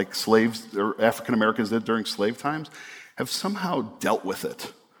 like slaves or African Americans did during slave times, have somehow dealt with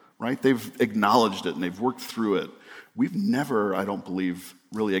it, right? They've acknowledged it and they've worked through it. We've never, I don't believe,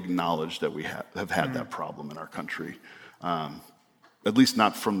 really acknowledged that we have had that problem in our country, at least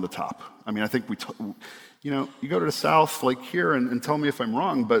not from the top. I mean, I think you go to the South, like here, and tell me if I'm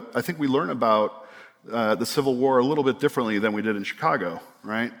wrong, but I think we learn about the Civil War a little bit differently than we did in Chicago,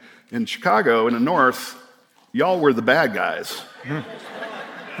 right? In Chicago, in the North, y'all were the bad guys,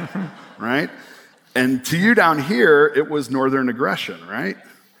 right? And to you down here, it was Northern aggression, right?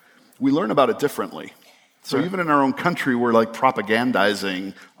 We learn about it differently. So even in our own country, we're like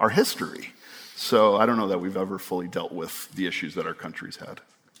propagandizing our history. So I don't know that we've ever fully dealt with the issues that our country's had.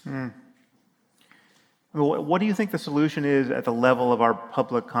 What do you think the solution is at the level of our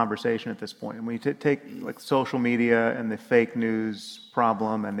public conversation at this point? And when you take like social media and the fake news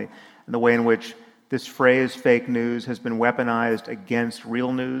problem and the way in which this phrase "fake news" has been weaponized against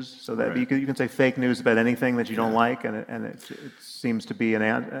real news, so that you can say fake news about anything that you don't like, and it seems to be an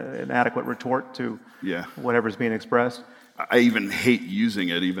adequate retort to whatever's being expressed. I even hate using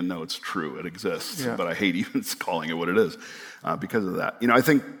it, even though it's true, it exists. But I hate even calling it what it is because of that. I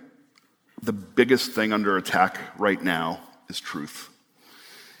think the biggest thing under attack right now is truth.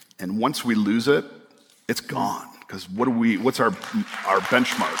 And once we lose it, it's gone. Because what's our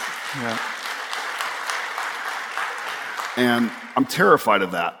benchmark? Yeah. And I'm terrified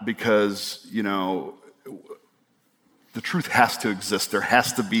of that because, the truth has to exist. There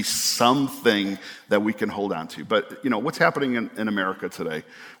has to be something that we can hold on to. But, what's happening in America today,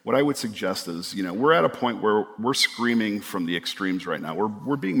 what I would suggest is, we're at a point where we're screaming from the extremes right now.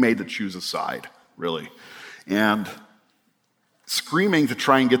 We're being made to choose a side, really. And screaming to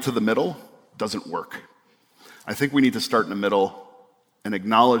try and get to the middle doesn't work. I think we need to start in the middle and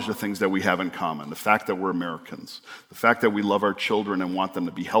acknowledge the things that we have in common. The fact that we're Americans, the fact that we love our children and want them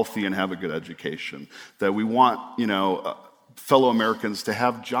to be healthy and have a good education, that we want, fellow Americans to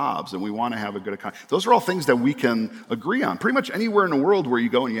have jobs and we want to have a good economy. Those are all things that we can agree on. Pretty much anywhere in the world where you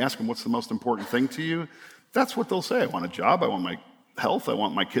go and you ask them what's the most important thing to you, that's what they'll say. I want a job, I want my health, I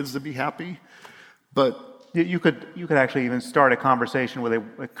want my kids to be happy. But you could actually even start a conversation with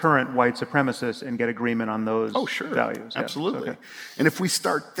a current white supremacist and get agreement on those values. Absolutely. Yeah, okay. And if we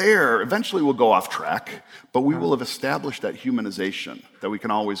start there, eventually we'll go off track, but we will have established that humanization that we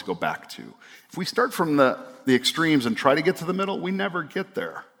can always go back to. If we start from the extremes and try to get to the middle, we never get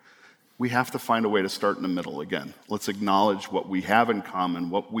there. We have to find a way to start in the middle again. Let's acknowledge what we have in common,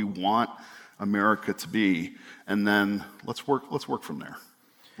 what we want America to be, and then let's work from there.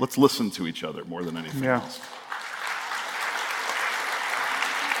 Let's listen to each other more than anything else.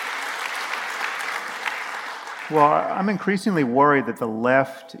 Well, I'm increasingly worried that the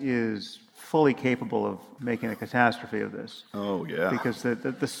left is fully capable of making a catastrophe of this. Oh, yeah. Because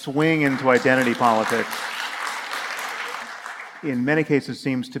the swing into identity politics, in many cases,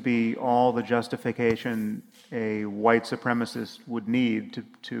 seems to be all the justification a white supremacist would need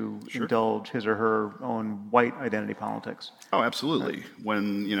to indulge his or her own white identity politics. Oh, absolutely.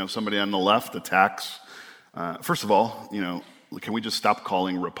 When, somebody on the left attacks, first of all, can we just stop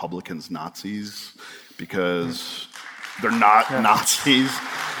calling Republicans Nazis? Because they're not Nazis.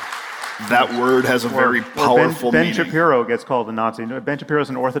 That word has a very powerful meaning. Ben Shapiro gets called a Nazi. Ben Shapiro's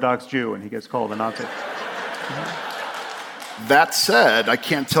an Orthodox Jew, and he gets called a Nazi. That said, I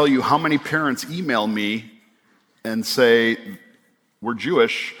can't tell you how many parents email me and say, we're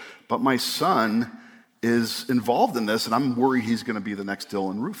Jewish, but my son is involved in this, and I'm worried he's going to be the next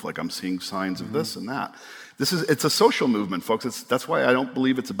Dylan Roof. Like, I'm seeing signs of this and that. It's a social movement, folks. That's why I don't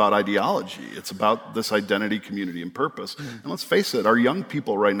believe it's about ideology. It's about this identity, community, and purpose. And let's face it, our young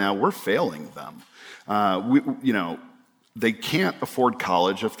people right now, we're failing them. They can't afford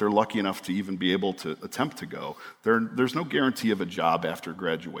college if they're lucky enough to even be able to attempt to go. There's no guarantee of a job after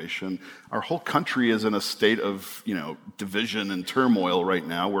graduation. Our whole country is in a state of, division and turmoil right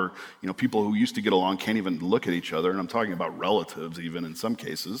now where, people who used to get along can't even look at each other, and I'm talking about relatives even in some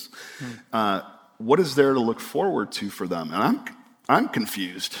cases. What is there to look forward to for them? And I'm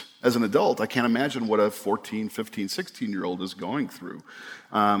confused. As an adult, I can't imagine what a 14, 15, 16-year-old is going through.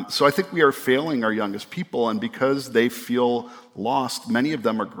 So I think we are failing our youngest people, and because they feel lost, many of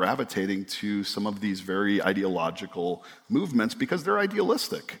them are gravitating to some of these very ideological movements because they're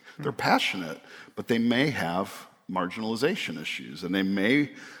idealistic, they're passionate, but they may have marginalization issues, and they may,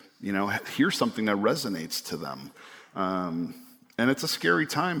 hear something that resonates to them. And it's a scary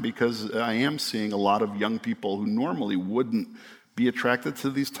time because I am seeing a lot of young people who normally wouldn't be attracted to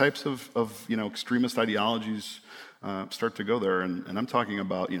these types of extremist ideologies start to go there. And I'm talking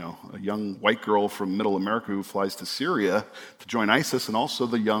about, a young white girl from middle America who flies to Syria to join ISIS, and also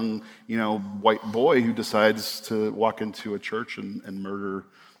the young, white boy who decides to walk into a church and murder,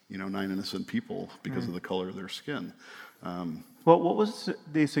 9 innocent people because of the color of their skin. Well, what was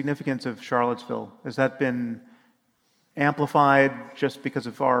the significance of Charlottesville? Has that been amplified just because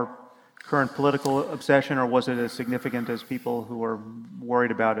of our current political obsession, or was it as significant as people who are worried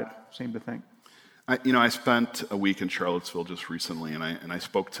about it seem to think? I spent a week in Charlottesville just recently, and I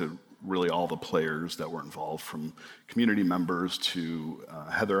spoke to really all the players that were involved, from community members to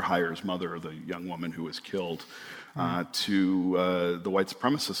Heather Heyer's mother, the young woman who was killed, to the white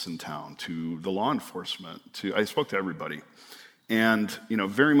supremacists in town, to the law enforcement. I spoke to everybody. And,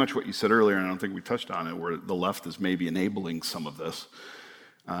 very much what you said earlier, and I don't think we touched on it, where the left is maybe enabling some of this.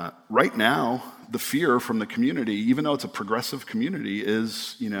 Right now, the fear from the community, even though it's a progressive community,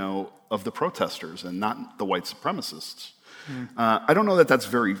 is, of the protesters and not the white supremacists. I don't know that that's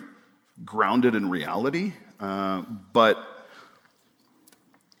very grounded in reality, but,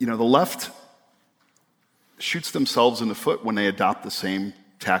 the left shoots themselves in the foot when they adopt the same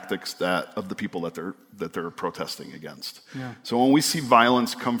tactics of the people that they're protesting against. Yeah. So when we see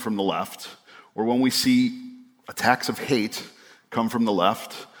violence come from the left, or when we see attacks of hate come from the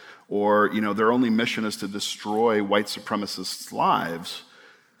left, or their only mission is to destroy white supremacists' lives,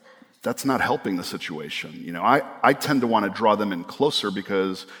 that's not helping the situation. I tend to want to draw them in closer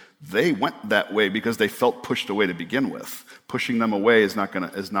because they went that way because they felt pushed away to begin with. Pushing them away is not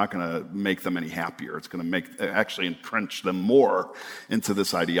gonna make them any happier. It's gonna actually entrench them more into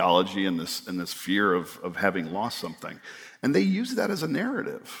this ideology and this fear of having lost something. And they use that as a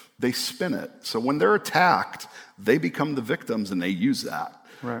narrative. They spin it. So when they're attacked, they become the victims and they use that.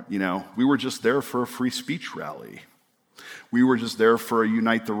 Right. We were just there for a free speech rally. We were just there for a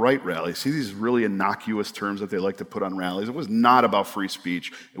Unite the Right rally. See these really innocuous terms that they like to put on rallies? It was not about free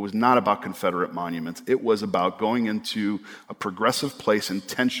speech. It was not about Confederate monuments. It was about going into a progressive place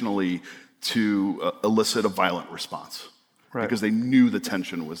intentionally to elicit a violent response. Right. Because they knew the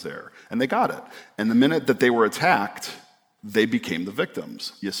tension was there. And they got it. And the minute that they were attacked, they became the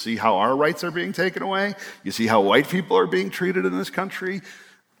victims. You see how our rights are being taken away? You see how white people are being treated in this country?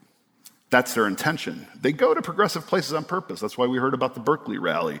 That's their intention. They go to progressive places on purpose. That's why we heard about the Berkeley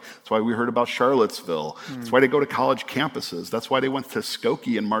rally. That's why we heard about Charlottesville. That's why they go to college campuses. That's why they went to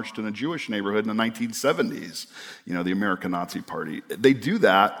Skokie and marched in a Jewish neighborhood in the 1970s, the American Nazi Party. They do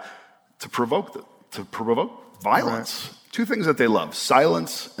that to provoke violence. Right. Two things that they love,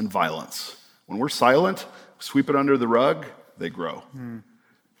 silence and violence. When we're silent, sweep it under the rug, they grow.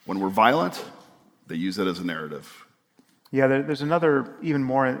 When we're violent, they use it as a narrative. Yeah, there's another even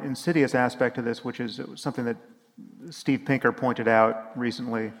more insidious aspect to this, which is something that Steve Pinker pointed out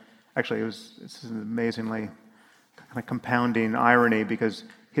recently. Actually, this is an amazingly kind of compounding irony, because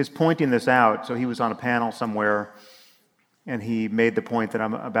his pointing this out, so he was on a panel somewhere, and he made the point that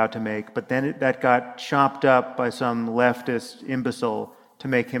I'm about to make, but then that got chopped up by some leftist imbecile to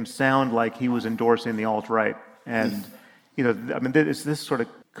make him sound like he was endorsing the alt-right. And, it's this sort of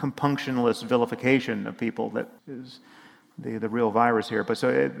compunctionless vilification of people that is the real virus here. But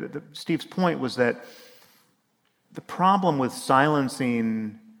so Steve's point was that the problem with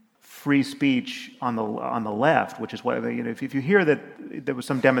silencing free speech on the left, which is what if you hear that there was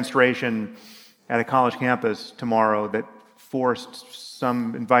some demonstration at a college campus tomorrow that forced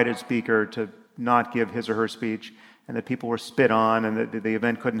some invited speaker to not give his or her speech, and that people were spit on, and that the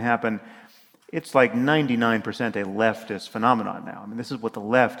event couldn't happen, it's like 99% a leftist phenomenon now. I mean, this is what the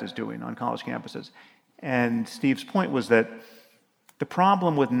left is doing on college campuses. And Steve's point was that the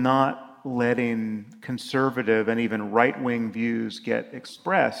problem with not letting conservative and even right-wing views get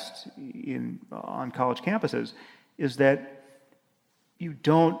expressed on college campuses is that you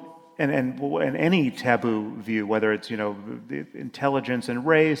don't, and any taboo view, whether it's the intelligence and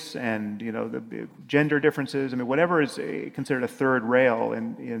race and the gender differences, whatever is considered a third rail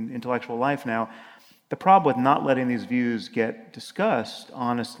in intellectual life now. The problem with not letting these views get discussed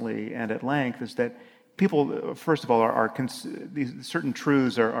honestly and at length is that people, first of all, these certain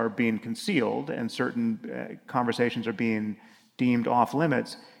truths are being concealed, and certain conversations are being deemed off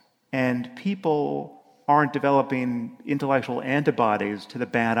limits, and people aren't developing intellectual antibodies to the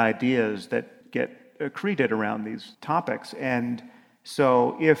bad ideas that get accreted around these topics. And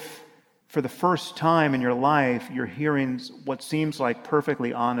so if for the first time in your life you're hearing what seems like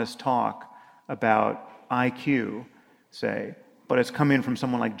perfectly honest talk about IQ, say, but it's coming from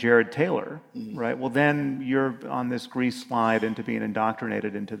someone like Jared Taylor, right? Well, then you're on this grease slide into being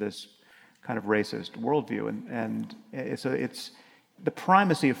indoctrinated into this kind of racist worldview. And it's the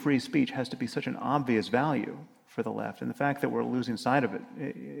primacy of free speech has to be such an obvious value for the left. And the fact that we're losing sight of it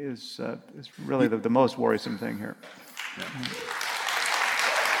is really the most worrisome thing here. Yeah.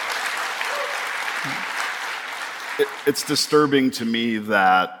 It's disturbing to me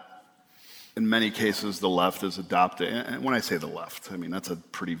that in many cases, the left is adopting, and when I say the left, that's a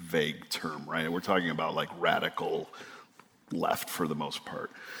pretty vague term, right? We're talking about like radical left for the most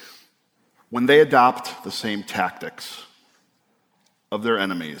part. When they adopt the same tactics of their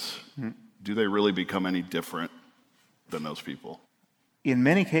enemies, do they really become any different than those people? In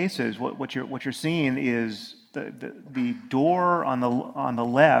many cases, what you're seeing is the door on the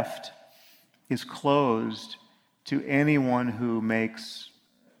left is closed to anyone who makes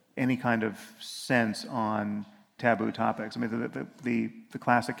any kind of sense on taboo topics. The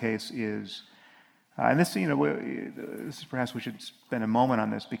classic case is, and this is perhaps we should spend a moment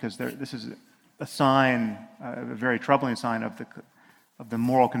on this, because this is a sign, a very troubling sign of the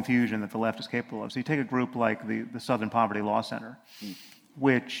moral confusion that the left is capable of. So you take a group like the Southern Poverty Law Center,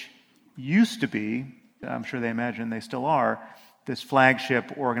 which used to be, I'm sure they imagine they still are, this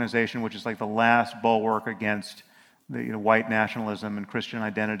flagship organization, which is like the last bulwark against the white nationalism and Christian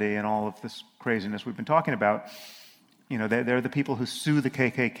identity and all of this craziness we've been talking about. They're the people who sue the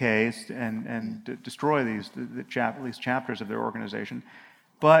KKK and destroy these chapters of their organization.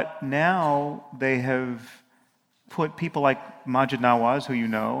 But now they have put people like Maajid Nawaz, who you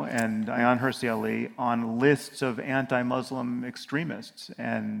know, and Ayaan Hirsi Ali on lists of anti-Muslim extremists.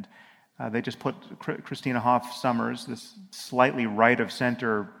 And they just put Christina Hoff Sommers, this slightly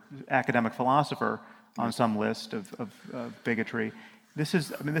right-of-center academic philosopher, on some list of bigotry. This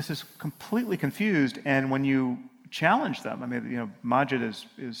is completely confused. And when you challenge them, Maajid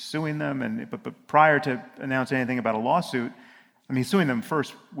is suing them, but prior to announcing anything about a lawsuit, he's suing them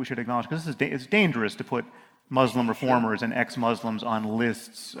first. We should acknowledge, because it's dangerous to put Muslim reformers and ex-Muslims on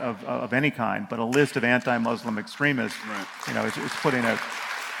lists of any kind, but a list of anti-Muslim extremists, right.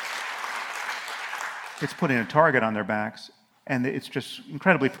 It's putting a target on their backs, and it's just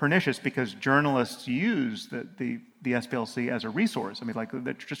incredibly pernicious because journalists use the SPLC as a resource.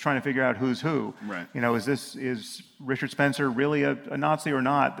 They're just trying to figure out who's who. Right. Is Richard Spencer really a Nazi or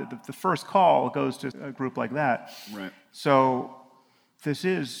not? The first call goes to a group like that. Right. So this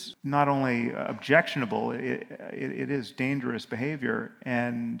is not only objectionable, it is dangerous behavior.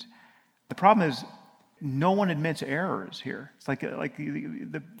 And the problem is no one admits errors here. It's like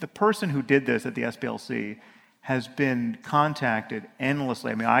the person who did this at the SPLC has been contacted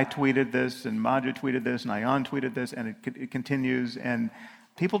endlessly. I tweeted this, and Maajid tweeted this, and Ayaan tweeted this, and it continues, and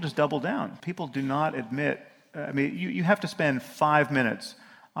people just double down. People do not admit. You have to spend 5 minutes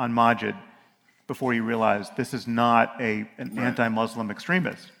on Maajid before you realize this is not an right. anti-Muslim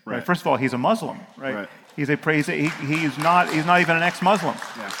extremist. Right. First of all, he's a Muslim. Right. He's not even an ex-Muslim.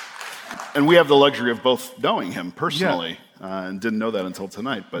 Yeah. And we have the luxury of both knowing him personally, and didn't know that until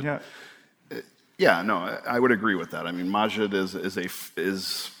tonight. But I would agree with that. Maajid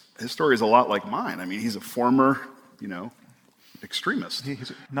his story is a lot like mine. He's a former, extremist.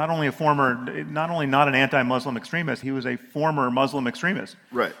 He's not only not an anti-Muslim extremist, he was a former Muslim extremist.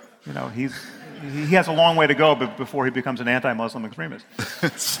 Right. He has a long way to go before he becomes an anti-Muslim extremist.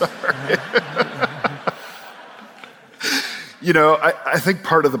 Sorry. I think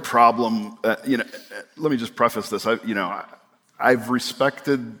part of the problem, let me just preface this. I've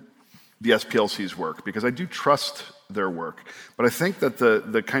respected the SPLC's work because I do trust their work, but I think that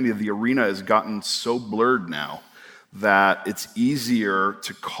the arena has gotten so blurred now that it's easier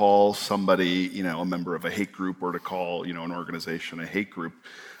to call somebody, a member of a hate group, or to call, an organization a hate group,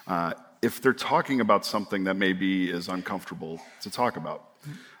 if they're talking about something that maybe is uncomfortable to talk about.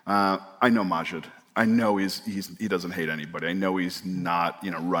 I know Maajid. I know he doesn't hate anybody. I know he's not,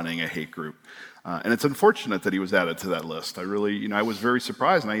 running a hate group. And it's unfortunate that he was added to that list. I really, I was very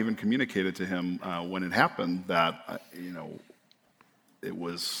surprised, and I even communicated to him when it happened that, it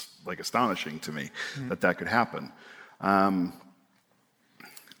was astonishing to me that could happen. I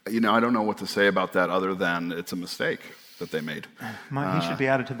don't know what to say about that other than it's a mistake that they made. He should be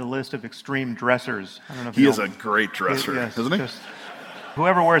added to the list of extreme dressers. I don't know if he is a great dresser, isn't he?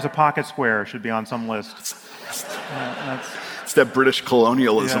 Whoever wears a pocket square should be on some list. It's that British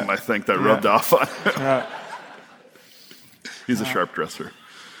colonialism, I think, that rubbed off on him. He's a sharp dresser.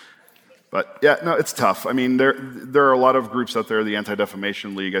 But it's tough. There are a lot of groups out there. The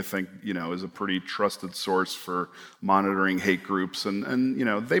Anti-Defamation League, I think, is a pretty trusted source for monitoring hate groups, and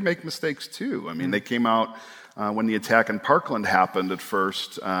they make mistakes too. They came out when the attack in Parkland happened at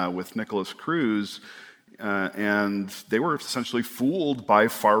first with Nicholas Cruz, and they were essentially fooled by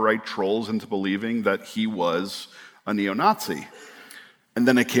far-right trolls into believing that he was a neo-Nazi. And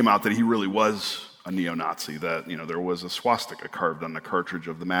then it came out that he really was a neo-Nazi, that there was a swastika carved on the cartridge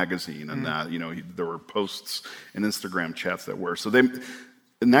of the magazine, and that there were posts and Instagram chats that were. So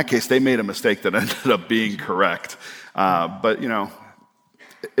in that case, they made a mistake that ended up being correct. But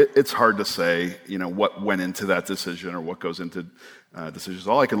it's hard to say what went into that decision or what goes into decisions.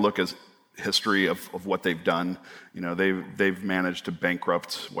 All I can look is history of what they've done. They've managed to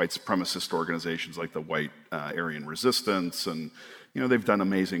bankrupt white supremacist organizations like the White Aryan Resistance, and they've done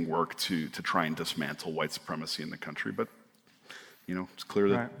amazing work to try and dismantle white supremacy in the country. But it's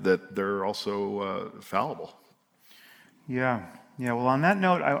clear that they're also fallible. Yeah. Well, on that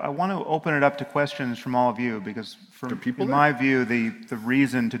note, I want to open it up to questions from all of you, because in my view, the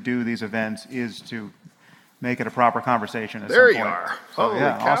reason to do these events is to make it a proper conversation. There you are. So,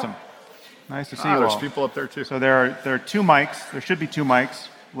 awesome. Nice to see you all. There's people up there too. So there are 2 mics. There should be 2 mics,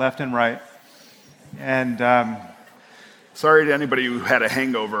 left and right. And sorry to anybody who had a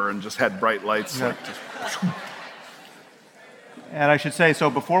hangover and just had bright lights. And I should say, so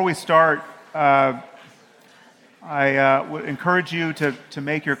before we start, I would encourage you to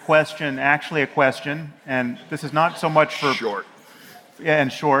make your question actually a question. And this is not so much for short. Yeah, and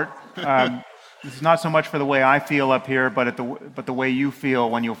short. This is not so much for the way I feel up here, but the way you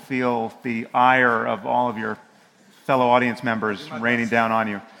feel when you feel the ire of all of your fellow audience members raining down on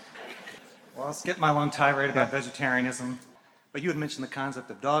you. Well, I'll skip my long tirade about vegetarianism, but you had mentioned the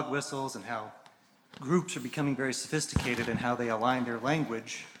concept of dog whistles and how groups are becoming very sophisticated in how they align their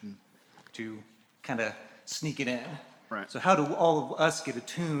language to kind of sneak it in. Right. So how do all of us get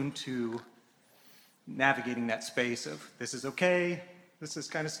attuned to navigating that space of this is okay, this is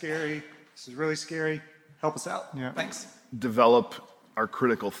kind of scary, this is really scary, help us out. Yeah. Thanks. Develop our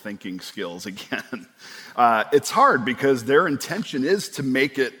critical thinking skills again. It's hard because their intention is to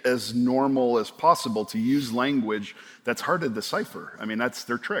make it as normal as possible, to use language that's hard to decipher. I mean, that's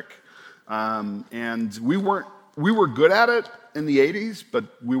their trick. And we were good at it in the 80s, but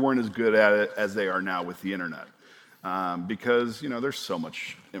we weren't as good at it as they are now with the internet. Because, there's so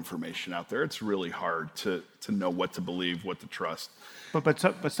much information out there. It's really hard to know what to believe, what to trust.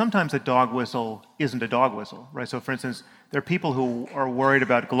 But sometimes a dog whistle isn't a dog whistle, right? So, for instance, there are people who are worried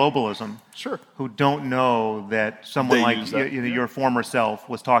about globalism, Sure. who don't know that someone They like use that, your former self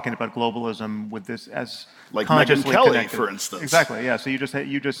was talking about globalism with this as Like consciously Megyn Kelly, connected. for instance. Exactly. Yeah. So you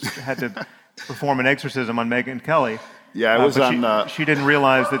just had to perform an exorcism on Megyn Kelly. Yeah, I was but on. She didn't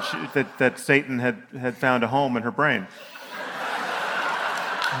realize that Satan had found a home in her brain.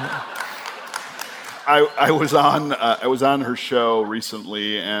 I was on her show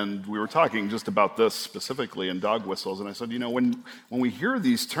recently, and we were talking just about this specifically in dog whistles. And I said, when we hear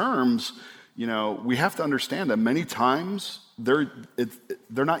these terms, we have to understand that many times they're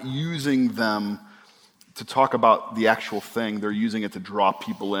not using them to talk about the actual thing. They're using it to draw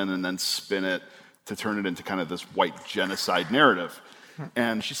people in and then spin it to turn it into kind of this white genocide narrative.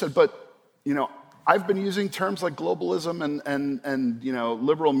 And she said, but I've been using terms like globalism and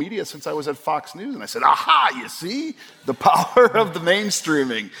liberal media since I was at Fox News. And I said, aha, you see? The power of the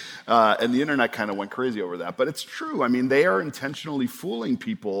mainstreaming. And the internet kind of went crazy over that. But it's true. I mean, they are intentionally fooling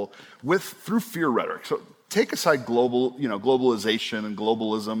people through fear rhetoric. So take aside globalization and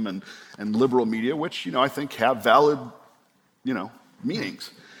globalism and liberal media, which, I think have valid,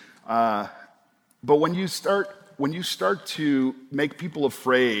 meanings. But when you start to make people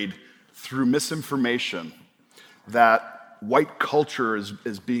afraid through misinformation that white culture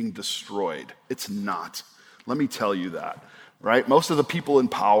is being destroyed. It's not. Let me tell you that, right? Most of the people in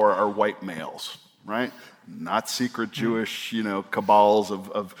power are white males, right? Not secret Jewish, cabals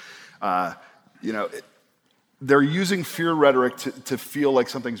of they're using fear rhetoric to feel like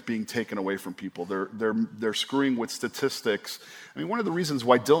something's being taken away from people. They're screwing with statistics. I mean, one of the reasons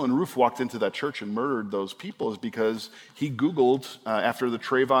why Dylan Roof walked into that church and murdered those people is because he Googled, after the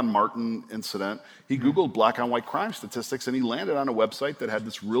Trayvon Martin incident, he Googled black on white crime statistics, and he landed on a website that had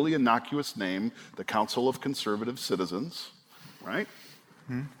this really innocuous name, the Council of Conservative Citizens, right?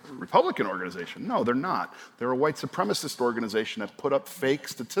 Republican organization. No, they're not. They're a white supremacist organization that put up fake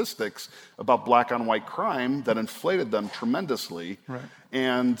statistics about black on white crime that inflated them tremendously. Right.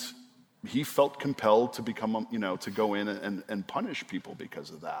 And he felt compelled to become, to go in and punish people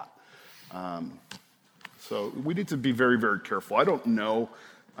because of that. So we need to be very, very careful. I don't know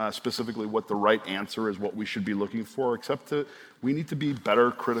specifically what the right answer is, what we should be looking for, except we need to be better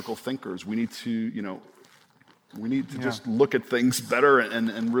critical thinkers. We need to, just look at things better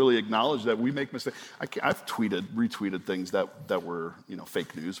and really acknowledge that we make mistakes. I've retweeted things that were,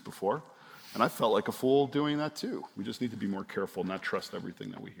 fake news before, and I felt like a fool doing that too. We just need to be more careful, not trust everything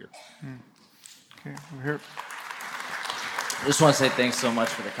that we hear. Okay, we're here. I just want to say thanks so much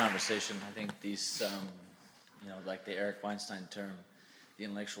for the conversation. I think these, like the Eric Weinstein term, the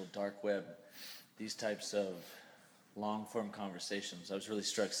intellectual dark web, these types of long-form conversations. I was really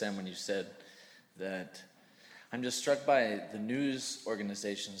struck, Sam, when you said that. I'm just struck by the news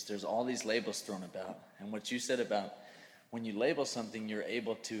organizations. There's all these labels thrown about. And what you said about when you label something, you're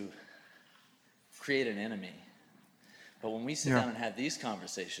able to create an enemy. But when we sit down and have these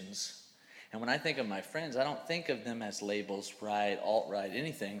conversations, and when I think of my friends, I don't think of them as labels, right, alt-right,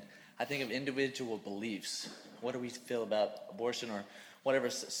 anything. I think of individual beliefs. What do we feel about abortion or whatever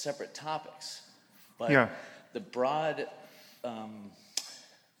separate topics? But the broad...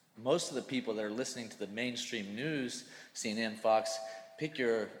 most of the people that are listening to the mainstream news, CNN, Fox, pick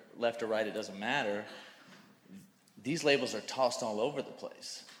your left or right, it doesn't matter. These labels are tossed all over the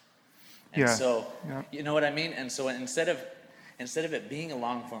place. And you know what I mean? And so instead of it being a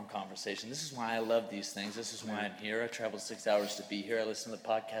long-form conversation, this is why I love these things. This is why I'm here. I traveled 6 hours to be here. I listen to the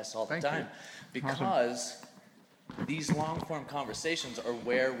podcasts all the time. Because these long-form conversations are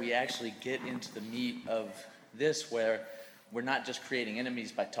where we actually get into the meat of this, where we're not just creating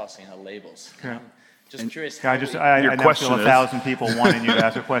enemies by tossing out labels. Okay. I'm just curious. I now feel 1,000 people wanting you to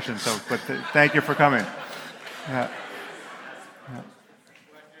ask a question. But thank you for coming.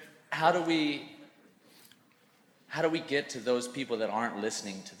 How do we how do we get to those people that aren't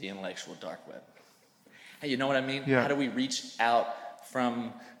listening to the intellectual dark web? Hey, you know what I mean? Yeah. How do we reach out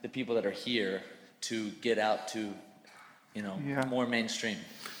from the people that are here to get out to, more mainstream?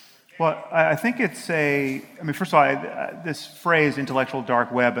 Well, I think it's first of all, this phrase "intellectual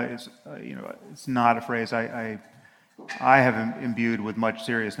dark web" is, it's not a phrase I have imbued with much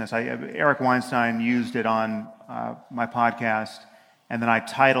seriousness. Eric Weinstein used it on my podcast, and then I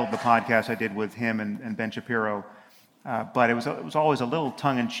titled the podcast I did with him and Ben Shapiro. But it was always a little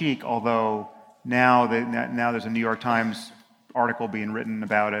tongue-in-cheek, although now there's a New York Times article being written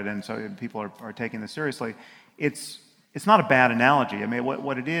about it, and so people are taking this seriously. It's not a bad analogy. I mean,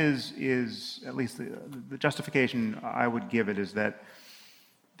 what it is at least the justification I would give it is that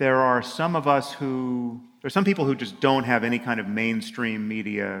there are some people who just don't have any kind of mainstream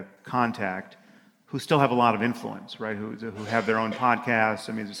media contact, who still have a lot of influence, right? Who have their own podcasts.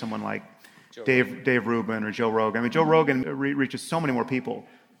 I mean, there's someone like Dave Rubin or Joe Rogan. I mean, Joe Rogan reaches so many more people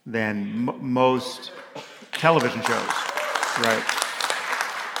than most television shows, right?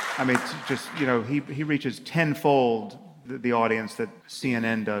 I mean, he reaches tenfold the audience that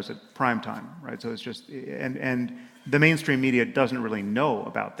CNN does at prime time, right? So it's just, and the mainstream media doesn't really know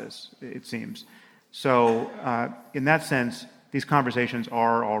about this, it seems. So in that sense, these conversations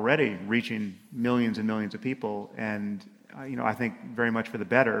are already reaching millions and millions of people, and I think very much for the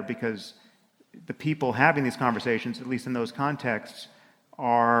better, because the people having these conversations, at least in those contexts,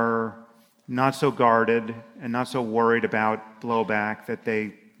 are not so guarded and not so worried about blowback that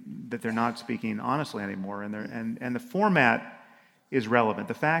they're not speaking honestly anymore, and the format is relevant.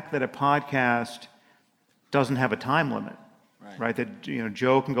 The fact that a podcast doesn't have a time limit, right? That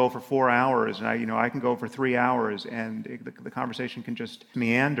Joe can go for 4 hours, and I can go for 3 hours, and the conversation can just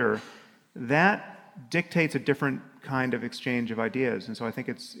meander. That dictates a different kind of exchange of ideas, and so I think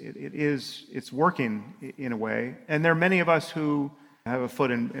it's working in a way. And there are many of us who have a foot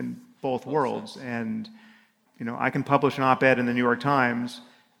in both worlds, and I can publish an op-ed in the New York Times,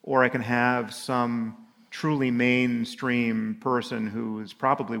 or I can have some truly mainstream person who is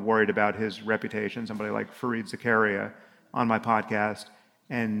probably worried about his reputation, somebody like Fareed Zakaria, on my podcast,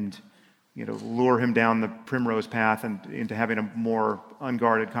 and lure him down the primrose path and into having a more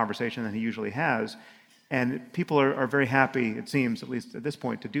unguarded conversation than he usually has. And people are very happy, it seems, at least at this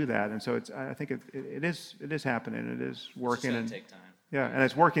point, to do that. And so I think it is happening. It is working. It's just gonna take time. Yeah, and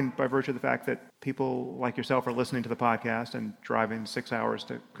it's working by virtue of the fact that people like yourself are listening to the podcast and driving 6 hours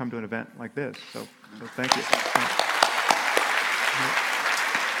to come to an event like this. So thank you.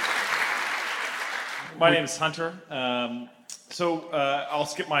 My name is Hunter. I'll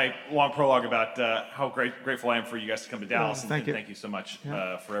skip my long prologue about how grateful I am for you guys to come to Dallas. Thank you. Thank you so much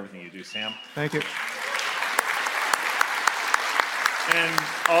for everything you do, Sam. Thank you. And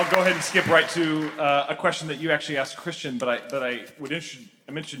I'll go ahead and skip right to a question that you actually asked Christian, but I would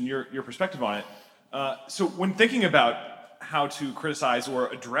mention your perspective on it. So when thinking about how to criticize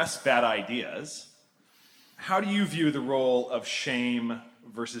or address bad ideas, how do you view the role of shame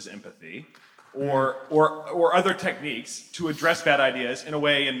versus empathy, or other techniques to address bad ideas in a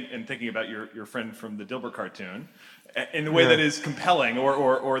way, and thinking about your friend from the Dilbert cartoon, in a way that is compelling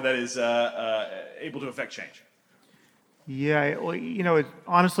or that is able to affect change? Yeah, well,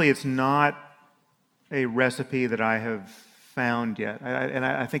 honestly, it's not a recipe that I have found yet, and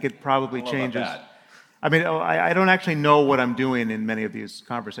I think it probably changes. I mean, I don't actually know what I'm doing in many of these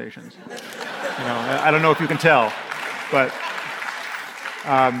conversations. I don't know if you can tell, but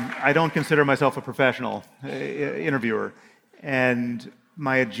I don't consider myself a professional interviewer, and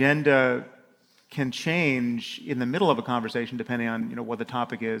my agenda can change in the middle of a conversation depending on what the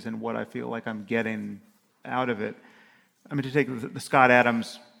topic is and what I feel like I'm getting out of it. I mean, to take the Scott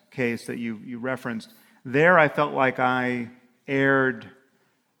Adams case that you referenced, there I felt like I erred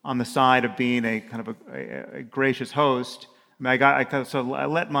on the side of being a kind of a gracious host. I mean, I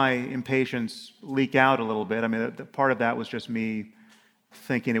let my impatience leak out a little bit. I mean, the part of that was just me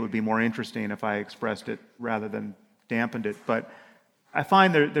thinking it would be more interesting if I expressed it rather than dampened it. But I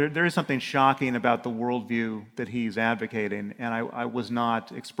find there is something shocking about the worldview that he's advocating, and I was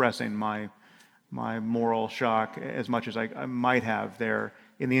not expressing my moral shock as much as I might have there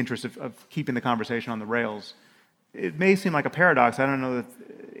in the interest of keeping the conversation on the rails. It may seem like a paradox. I don't know that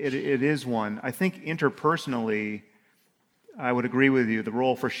it is one. I think interpersonally, I would agree with you. The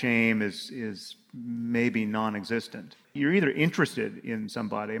role for shame is maybe non-existent. You're either interested in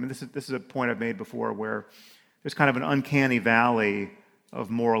somebody. I mean, this is a point I've made before, where there's kind of an uncanny valley of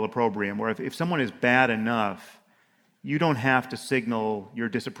moral opprobrium, where if someone is bad enough, you don't have to signal your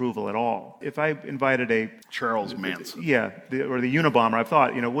disapproval at all. If I invited Charles Manson. or the Unabomber, I've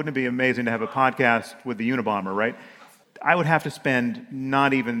thought, wouldn't it be amazing to have a podcast with the Unabomber, right? I would have to spend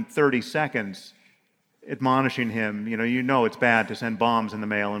not even 30 seconds admonishing him, it's bad to send bombs in the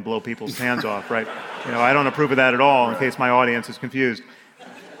mail and blow people's hands off, right? I don't approve of that at all, in case my audience is confused.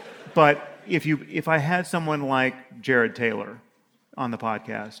 But if I had someone like Jared Taylor on the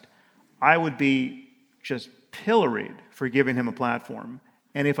podcast, I would be just pilloried for giving him a platform.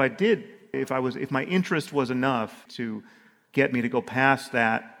 And if my interest was enough to get me to go past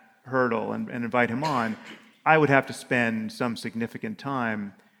that hurdle and invite him on, I would have to spend some significant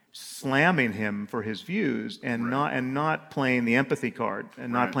time slamming him for his views and not playing the empathy card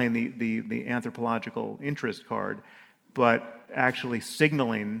and not playing the anthropological interest card, but actually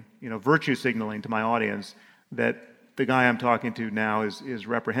signaling, virtue signaling to my audience that the guy I'm talking to now is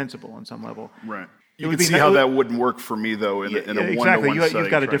reprehensible on some level. Right. You can see how that wouldn't work for me, though, in a exactly. one-to-one setting.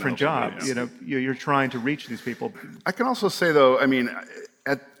 You've got a different job. You're trying to reach these people. I can also say, though,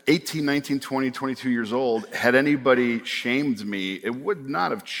 at 18, 19, 20, 22 years old, had anybody shamed me, it would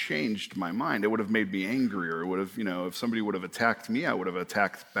not have changed my mind. It would have made me angrier. It would have, if somebody would have attacked me, I would have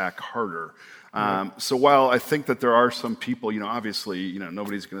attacked back harder. So while I think that there are some people, obviously,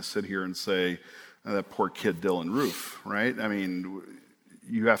 nobody's going to sit here and say, that poor kid Dylan Roof, right?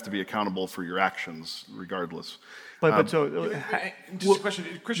 You have to be accountable for your actions regardless. Just a question,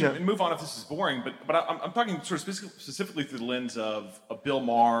 Christian, and move on if this is boring, but I'm talking sort of specifically through the lens of a Bill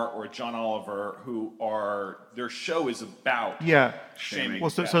Maher or a John Oliver, their show is about shaming.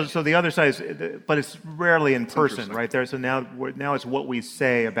 Well, so the other side is, but it's rarely in person, right there. So now it's what we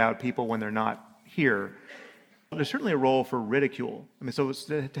say about people when they're not here. There's certainly a role for ridicule. So it's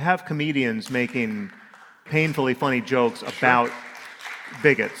to have comedians making painfully funny jokes about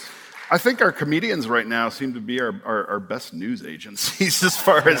bigots. I think our comedians right now seem to be our best news agencies as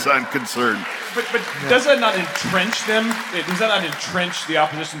far as I'm concerned. But does that not entrench them? Does that not entrench the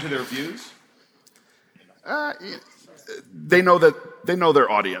opposition to their views? They know their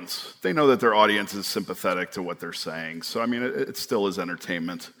audience. They know that their audience is sympathetic to what they're saying. So, it still is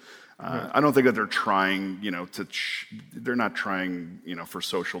entertainment. I don't think that they're trying, they're not trying, for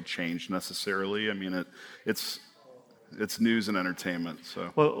social change necessarily. It's news and entertainment.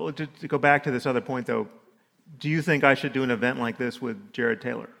 So. Well, to go back to this other point, though, do you think I should do an event like this with Jared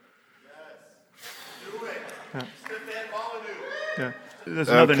Taylor? Yes. Do it. Stefan Molyneux. Yeah. There's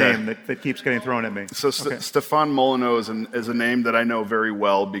another name that keeps getting thrown at me. So Stefan Molyneux is a name that I know very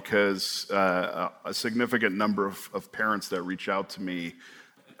well because a significant number of parents that reach out to me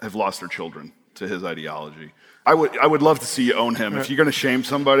have lost their children to his ideology. I would love to see you own him. If you're going to shame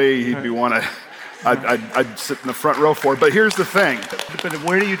somebody, he'd be one I'd sit in the front row for. But here's the thing. But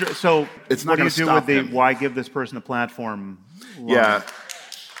where do you? So it's what not do you do with the why give this person a platform? Line?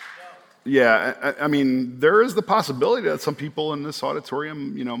 Yeah. There is the possibility that some people in this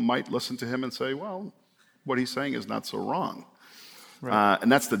auditorium, might listen to him and say, well, what he's saying is not so wrong. Right.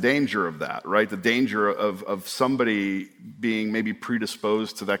 And that's the danger of that, right? The danger of somebody being maybe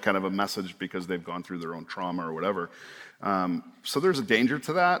predisposed to that kind of a message because they've gone through their own trauma or whatever. So there's a danger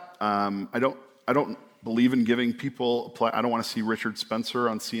to that. I don't believe in giving people. I don't want to see Richard Spencer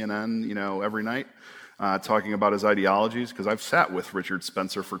on CNN, every night talking about his ideologies, because I've sat with Richard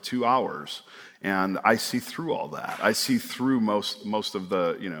Spencer for 2 hours, and I see through all that. I see through most of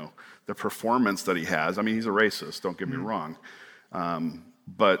the the performance that he has. He's a racist. Don't get me wrong.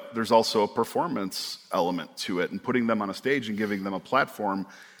 But there's also a performance element to it, and putting them on a stage and giving them a platform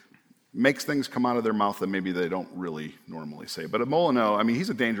makes things come out of their mouth that maybe they don't really normally say. But at Molyneux, he's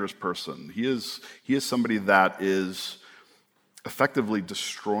a dangerous person. He is somebody that is effectively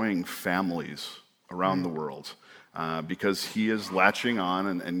destroying families around the world because he is latching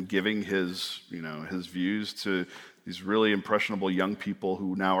on and giving his views to these really impressionable young people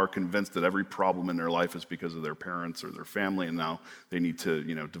who now are convinced that every problem in their life is because of their parents or their family, and now they need to,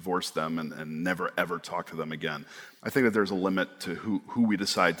 divorce them and never ever talk to them again. I think that there's a limit to who we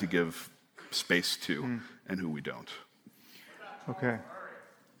decide to give space to and who we don't. Okay.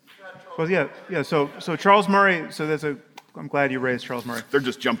 Well, yeah. So Charles Murray. I'm glad you raised Charles Murray. They're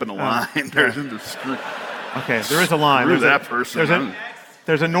just jumping a line. Okay, there is a line. There's that person.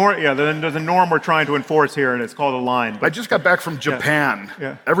 There's a norm we're trying to enforce here, and it's called a line. I just got back from Japan.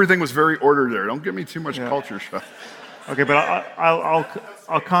 Yeah. Everything was very ordered there. Don't give me too much culture shock. Okay, but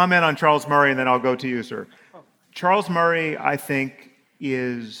I'll comment on Charles Murray, and then I'll go to you, sir. Charles Murray, I think,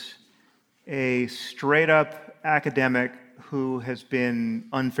 is a straight-up academic who has been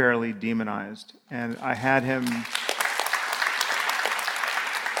unfairly demonized, and I had him.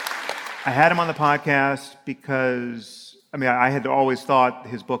 I had him on the podcast because, I had always thought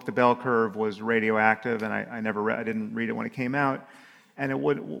his book, The Bell Curve, was radioactive, and I didn't read it when it came out. And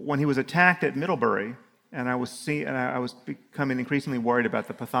when he was attacked at Middlebury, and I was becoming increasingly worried about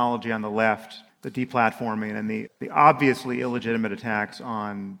the pathology on the left, the deplatforming, and the obviously illegitimate attacks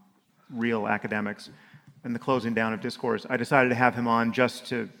on real academics, and the closing down of discourse. I decided to have him on just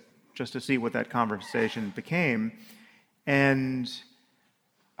to see what that conversation became. And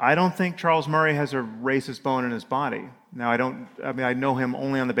I don't think Charles Murray has a racist bone in his body. Now, I know him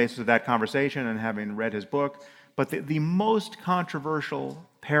only on the basis of that conversation and having read his book, but the most controversial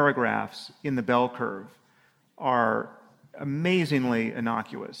paragraphs in The Bell Curve are amazingly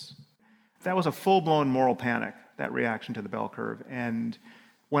innocuous. That was a full-blown moral panic, that reaction to The Bell Curve. And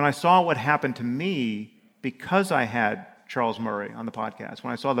when I saw what happened to me because I had Charles Murray on the podcast,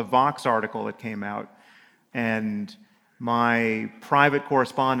 when I saw the Vox article that came out, and my private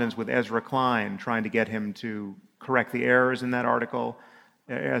correspondence with Ezra Klein trying to get him to correct the errors in that article.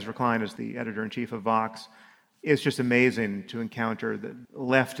 Ezra Klein is the editor-in-chief of Vox. It's just amazing to encounter the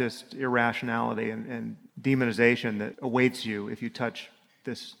leftist irrationality and demonization that awaits you if you touch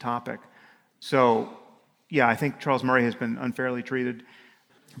this topic. So, yeah, I think Charles Murray has been unfairly treated,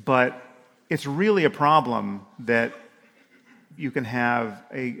 but it's really a problem that you can have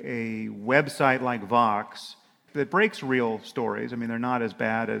a website like Vox that breaks real stories. They're not as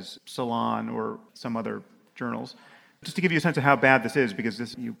bad as Salon or some other journals. Just to give you a sense of how bad this is,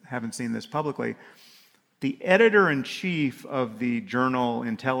 because you haven't seen this publicly, the editor-in-chief of the journal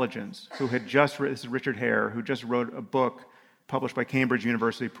Intelligence, this is Richard Hare, who just wrote a book published by Cambridge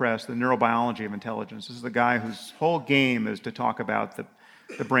University Press, The Neurobiology of Intelligence. This is the guy whose whole game is to talk about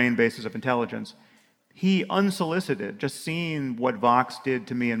the brain basis of intelligence. He unsolicited, just seeing what Vox did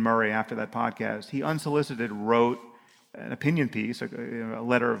to me and Murray after that podcast, he unsolicited wrote an opinion piece, a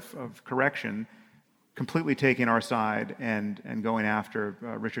letter of correction, completely taking our side and going after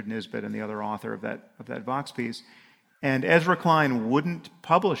Richard Nisbett and the other author of that Vox piece. And Ezra Klein wouldn't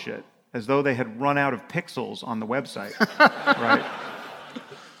publish it, as though they had run out of pixels on the website, right?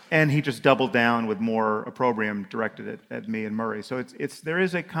 And he just doubled down with more opprobrium directed at me and Murray. So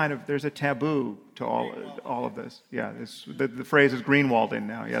there's a taboo to all of this. Yeah, the phrase is greenwalding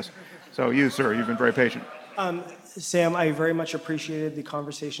now. Yes. So you, sir, you've been very patient. Sam, I very much appreciated the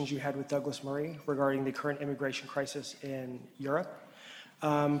conversations you had with Douglas Murray regarding the current immigration crisis in Europe.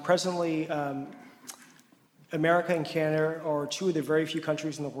 Presently, America and Canada are two of the very few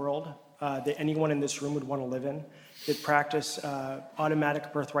countries in the world that anyone in this room would want to live in that practice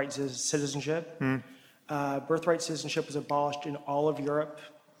automatic birthright citizenship. Birthright citizenship was abolished in all of Europe,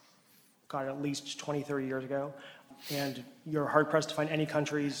 at least 20, 30 years ago. And you're hard-pressed to find any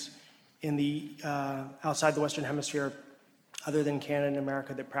countries in the outside the Western Hemisphere other than Canada and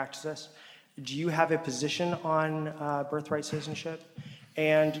America that practice this. Do you have a position on birthright citizenship?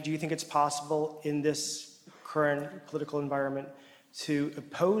 And do you think it's possible in this current political environment to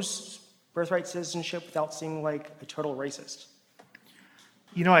oppose birthright citizenship without seeming like a total racist?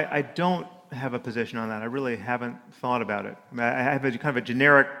 I don't have a position on that. I really haven't thought about it. I have a kind of a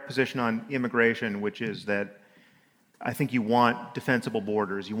generic position on immigration, which is that I think you want defensible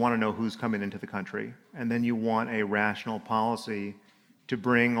borders. You want to know who's coming into the country. And then you want a rational policy to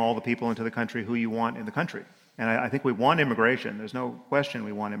bring all the people into the country who you want in the country. And I think we want immigration. There's no question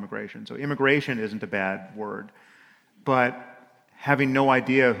we want immigration. So immigration isn't a bad word. But having no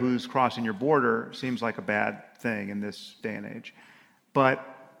idea who's crossing your border seems like a bad thing in this day and age. But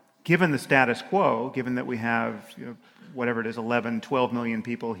given the status quo, given that we have, whatever it is, 11, 12 million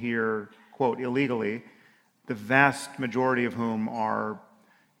people here, quote, illegally, the vast majority of whom are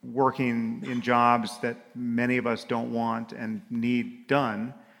working in jobs that many of us don't want and need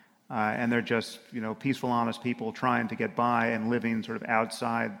done, and they're just, peaceful, honest people trying to get by and living sort of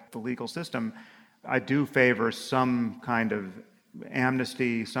outside the legal system, I do favor some kind of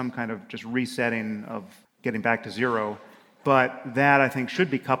amnesty, some kind of just resetting of getting back to zero. But that, I think, should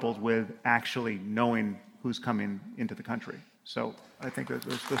be coupled with actually knowing who's coming into the country. So I think that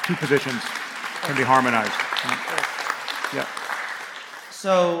those two positions can be harmonized. Yeah.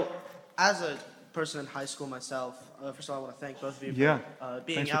 So as a person in high school myself, first of all, I want to thank both of you for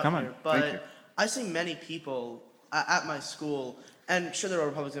being Thanks for out coming. here. Thank you. But I see many people at my school, and sure there are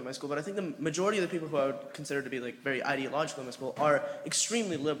Republicans at my school, but I think the majority of the people who I would consider to be very ideological in my school are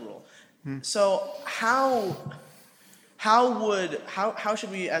extremely liberal. So how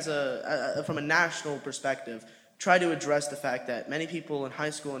should we, from a national perspective, try to address the fact that many people in high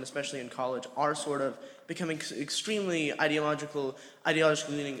school and especially in college are sort of becoming extremely ideologically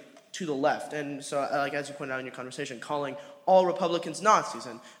leaning to the left. And so, like as you pointed out in your conversation, calling all Republicans Nazis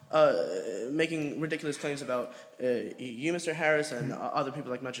and making ridiculous claims about you, Mr. Harris, and other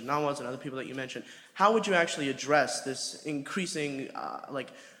people like Maajid Nawaz and other people that you mentioned. How would you actually address this increasing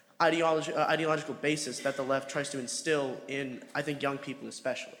ideological basis that the left tries to instill in, I think, young people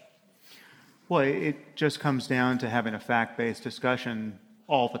especially? Well, it just comes down to having a fact-based discussion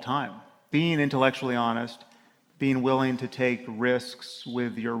all the time. Being intellectually honest, being willing to take risks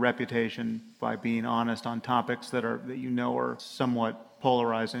with your reputation by being honest on topics that you know are somewhat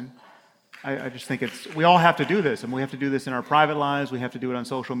polarizing. I just think we all have to do this, and we have to do this in our private lives. We have to do it on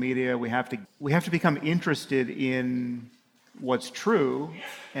social media. We have to become interested in what's true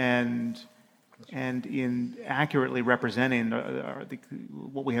and in accurately representing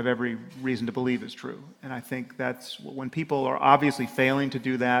what we have every reason to believe is true. And I think that's when people are obviously failing to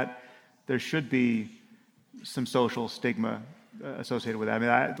do that, there should be some social stigma associated with that.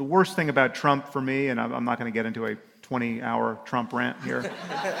 I mean, the worst thing about Trump for me, and I'm not going to get into a 20-hour Trump rant here.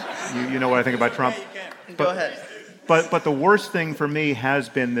 you know what I think about Trump. Go ahead. But the worst thing for me has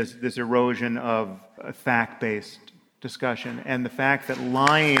been this erosion of a fact-based discussion, and the fact that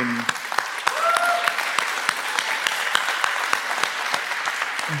lying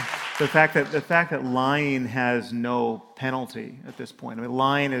the fact that lying has no penalty at this point. I mean,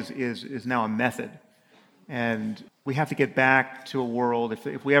 lying is now a method, and we have to get back to a world.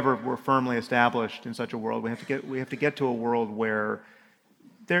 If we ever were firmly established in such a world, we have to get to a world where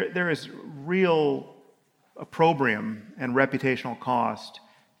there is real opprobrium and reputational cost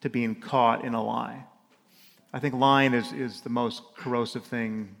to being caught in a lie. I think lying is the most corrosive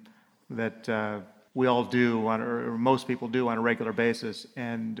thing that we all do, or most people do on a regular basis,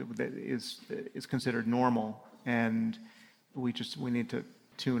 and is considered normal. And we need to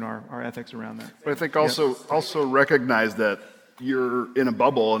tune our ethics around that. But I think also recognize that you're in a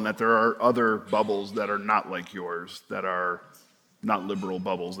bubble, and that there are other bubbles that are not like yours, that are not liberal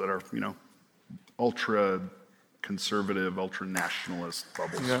bubbles, that are ultra conservative, ultra nationalist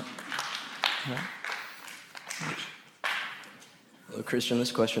bubbles. Yeah. Hello, Christian.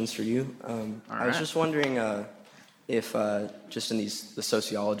 This question's for you. I was just wondering if, just in the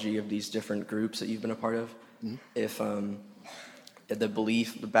sociology of these different groups that you've been a part of, if the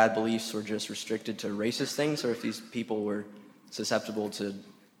bad beliefs were just restricted to racist things, or if these people were susceptible to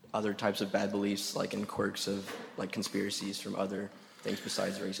other types of bad beliefs, like in quirks of like conspiracies from other things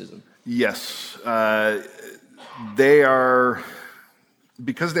besides racism. Yes, they are,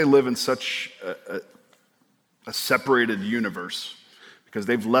 because they live in such a separated universe, because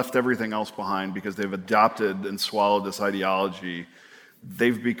they've left everything else behind, because they've adopted and swallowed this ideology,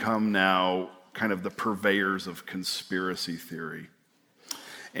 they've become now kind of the purveyors of conspiracy theory.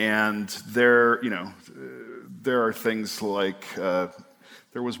 And there are things like, there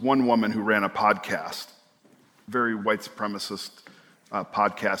was one woman who ran a podcast, very white supremacist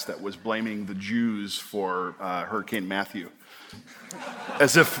podcast, that was blaming the Jews for Hurricane Matthew.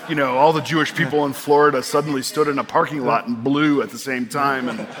 As if, all the Jewish people in Florida suddenly stood in a parking lot and blew at the same time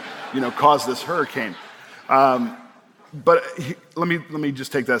and, caused this hurricane. But let me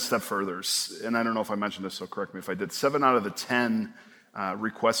just take that a step further. And I don't know if I mentioned this, so correct me if I did. 7 out of the 10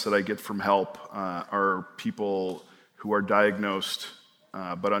 requests that I get from help are people who are diagnosed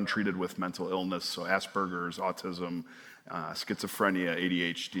but untreated with mental illness, so Asperger's, autism, schizophrenia,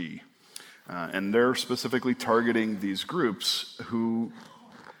 ADHD. And they're specifically targeting these groups who,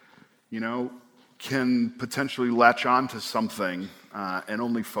 can potentially latch on to something and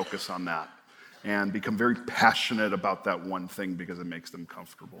only focus on that and become very passionate about that one thing because it makes them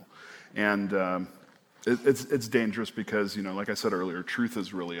comfortable. And it's dangerous because, like I said earlier, truth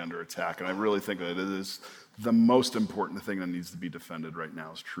is really under attack. And I really think that it is the most important thing that needs to be defended right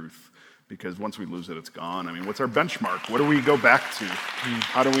now is truth. Because once we lose it, it's gone. I mean, what's our benchmark? What do we go back to?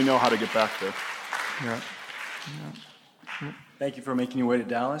 How do we know how to get back there? Yeah. Thank you for making your way to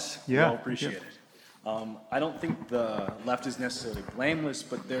Dallas. Yeah. Well, appreciate it. I don't think the left is necessarily blameless,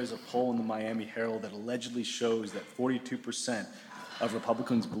 but there's a poll in the Miami Herald that allegedly shows that 42% of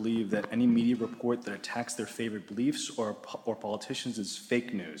Republicans believe that any media report that attacks their favorite beliefs or politicians is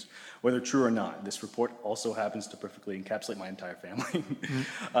fake news, whether true or not. This report also happens to perfectly encapsulate my entire family.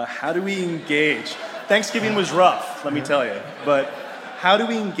 How do we engage? Thanksgiving was rough, let me tell you, but how do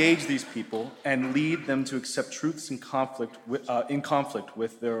we engage these people and lead them to accept truths in conflict with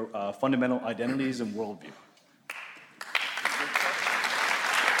their fundamental identities and worldview?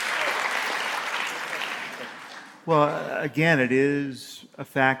 Well, again, it is a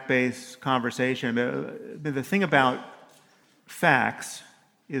fact-based conversation. The thing about facts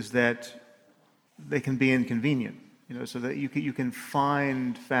is that they can be inconvenient. so that you can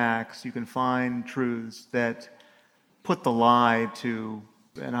find facts, you can find truths that put the lie to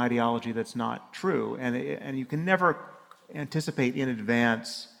an ideology that's not true, and you can never anticipate in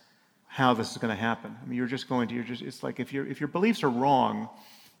advance how this is going to happen. I mean, it's like if your beliefs are wrong,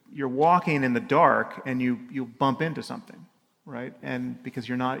 you're walking in the dark and you bump into something, right? And because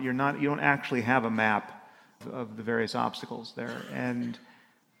you don't actually have a map of the various obstacles there. And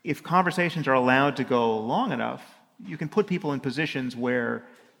if conversations are allowed to go long enough, you can put people in positions where,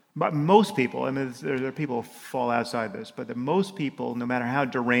 but most people, I mean, there are people who fall outside this, but most people, no matter how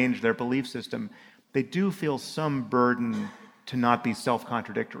deranged their belief system, they do feel some burden to not be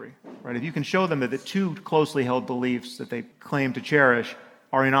self-contradictory, right? If you can show them that the two closely held beliefs that they claim to cherish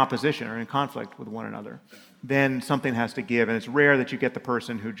are in opposition or in conflict with one another, then something has to give. And it's rare that you get the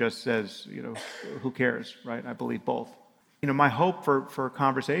person who just says, who cares, right? I believe both. My hope for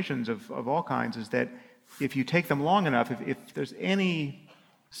conversations of all kinds is that if you take them long enough, if there's any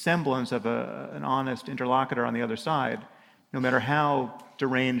semblance of an honest interlocutor on the other side, no matter how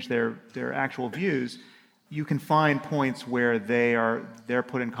deranged their actual views, you can find points where they're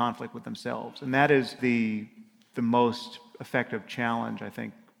put in conflict with themselves. And that is the most effective challenge, I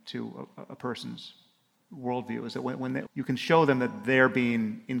think, to a person's worldview, is that when you can show them that they're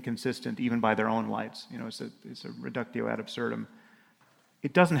being inconsistent even by their own lights. It's a reductio ad absurdum.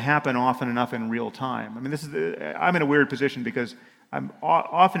 It doesn't happen often enough in real time. I mean, I'm in a weird position because I'm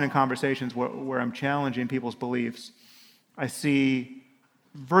often in conversations where I'm challenging people's beliefs. I see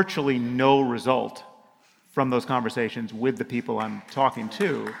virtually no result from those conversations with the people I'm talking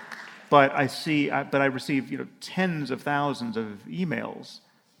to, but I receive tens of thousands of emails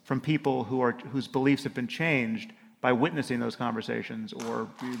from people whose beliefs have been changed by witnessing those conversations or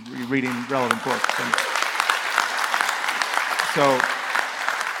reading relevant books. And so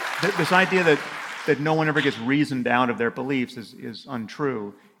this idea that no one ever gets reasoned out of their beliefs is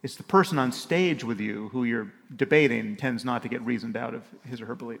untrue. It's the person on stage with you who you're debating tends not to get reasoned out of his or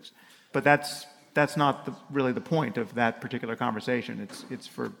her beliefs. But that's not really the point of that particular conversation. It's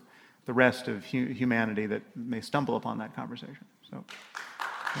for the rest of humanity that may stumble upon that conversation. So,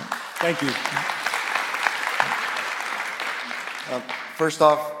 yeah. Thank you. First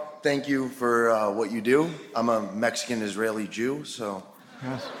off, thank you for what you do. I'm a Mexican-Israeli Jew, so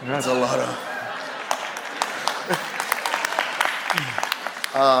that's a lot of...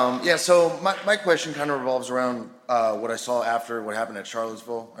 So my question kind of revolves around what I saw after what happened at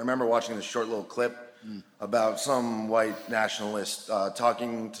Charlottesville. I remember watching this short little clip about some white nationalist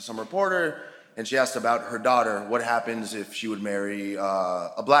talking to some reporter, and she asked about her daughter, what happens if she would marry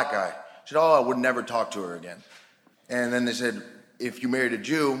a black guy? She said, I would never talk to her again. And then they said, if you married a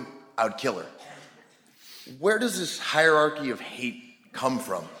Jew, I would kill her. Where does this hierarchy of hate come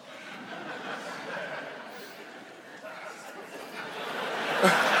from?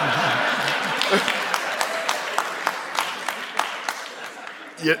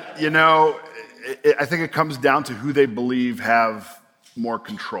 I think it comes down to who they believe have more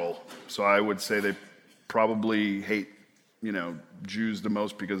control. So I would say they probably hate, Jews the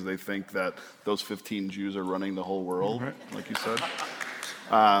most because they think that those 15 Jews are running the whole world, right, like you said.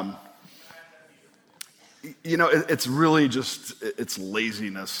 It's really just, it's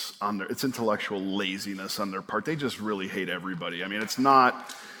laziness it's intellectual laziness on their part. They just really hate everybody. I mean, it's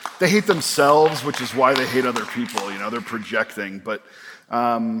not, they hate themselves, which is why they hate other people, they're projecting, but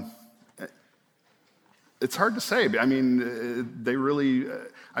it's hard to say. I mean, they really,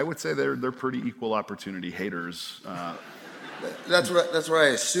 I would say they're pretty equal opportunity haters. That's what I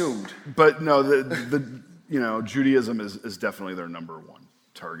assumed. But no, Judaism is definitely their number one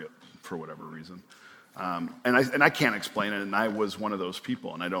target for whatever reason. And I can't explain it, and I was one of those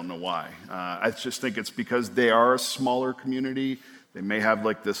people, and I don't know why. I just think it's because they are a smaller community. They may have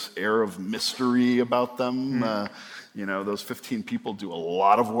like this air of mystery about them. Those 15 people do a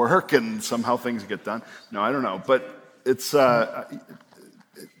lot of work, and somehow things get done. No, I don't know, but it's a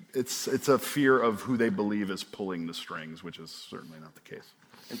fear of who they believe is pulling the strings, which is certainly not the case.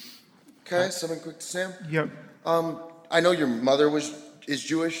 Can I ask something quick to Sam? Yeah. I know your mother is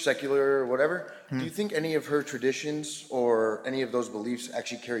Jewish, secular, or whatever. Do you think any of her traditions or any of those beliefs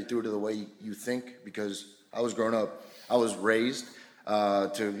actually carry through to the way you think? Because I was growing up, I was raised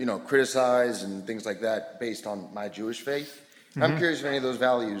to criticize and things like that based on my Jewish faith. I'm curious if any of those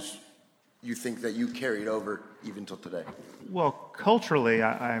values you think that you carried over even till today. Well, culturally,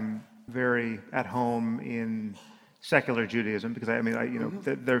 I'm very at home in secular Judaism because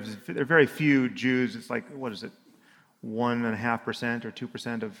there are very few Jews. It's like, what is it, 1.5% or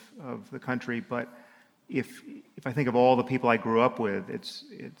 2% of the country. But if I think of all the people I grew up with, it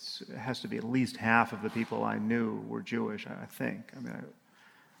has to be at least half of the people I knew were Jewish, I think. I mean,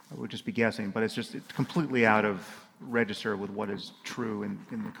 I would just be guessing, but it's completely out of register with what is true in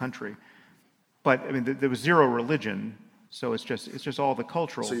the country. But I mean, there was zero religion, so it's just all the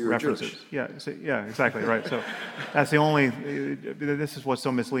cultural references. Jewish. Yeah, exactly right. So that's the only. This is what's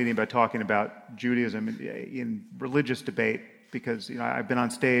so misleading about talking about Judaism in religious debate, because I've been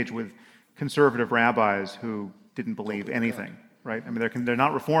on stage with conservative rabbis who didn't believe anything. Right? I mean, they're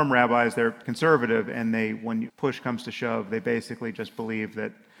not Reform rabbis; they're conservative, and when push comes to shove, they basically just believe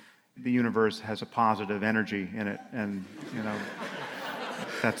that the universe has a positive energy in it, and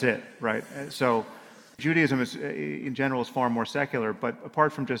that's it, right? So Judaism in general is far more secular, but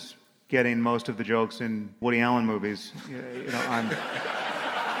apart from just getting most of the jokes in Woody Allen movies,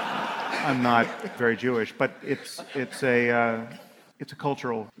 I'm not very Jewish, but it's a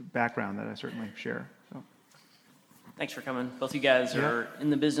cultural background that I certainly share. So. Thanks for coming. Both you guys are in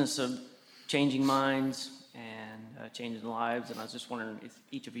the business of changing minds and changing lives, and I was just wondering if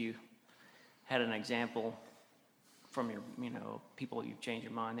each of you had an example from your, people you've changed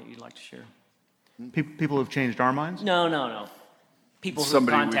your mind that you'd like to share. People who've changed our minds? No. People who have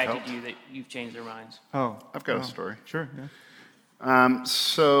contacted you that you've changed their minds. Oh, I've got a story. Sure. Yeah.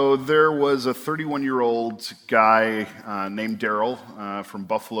 So there was a 31-year-old guy named Daryl from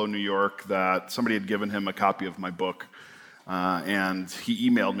Buffalo, New York, that somebody had given him a copy of my book. And he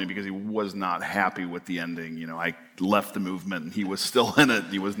emailed me because he was not happy with the ending. I left the movement and he was still in it.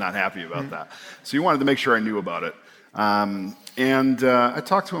 He was not happy about that. So he wanted to make sure I knew about it. And I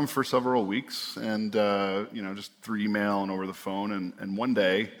talked to him for several weeks and, just through email and over the phone. And one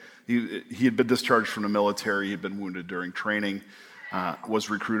day, he had been discharged from the military. He had been wounded during training, was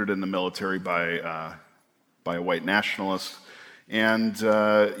recruited in the military by a white nationalist. And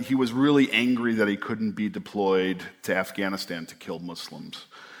he was really angry that he couldn't be deployed to Afghanistan to kill Muslims.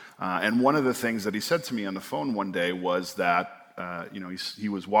 And one of the things that he said to me on the phone one day was that, he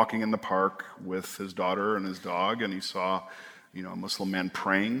was walking in the park with his daughter and his dog, and he saw, a Muslim man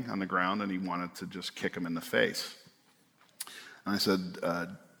praying on the ground, and he wanted to just kick him in the face. And I said, I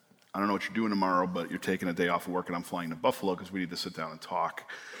don't know what you're doing tomorrow, but you're taking a day off of work, and I'm flying to Buffalo because we need to sit down and talk.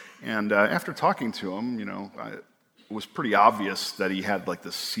 And after talking to him, it was pretty obvious that he had like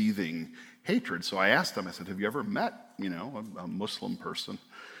this seething hatred. So I asked him, I said, have you ever met, a Muslim person?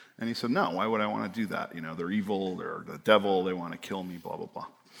 And he said, no, why would I want to do that? They're evil, they're the devil, they want to kill me, blah, blah, blah.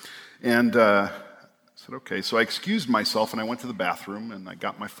 And I said, okay. So I excused myself and I went to the bathroom and I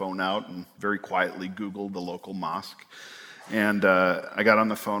got my phone out and very quietly Googled the local mosque. And I got on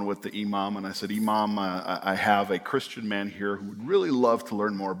the phone with the imam and I said, Imam, I have a Christian man here who would really love to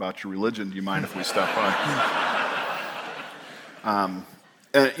learn more about your religion. Do you mind if we stop by?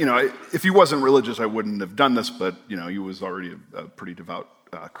 If he wasn't religious, I wouldn't have done this, but, he was already a pretty devout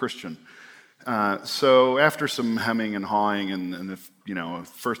Christian. So after some hemming and hawing, and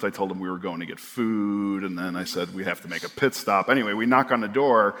first I told him we were going to get food, and then I said we have to make a pit stop. Anyway, we knock on the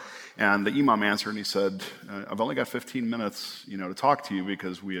door, and the imam answered, and he said, I've only got 15 minutes, to talk to you,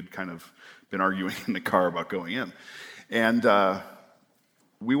 because we had kind of been arguing in the car about going in. And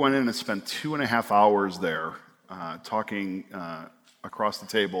we went in and spent 2.5 hours there talking across the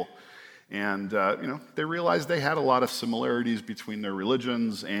table. And, they realized they had a lot of similarities between their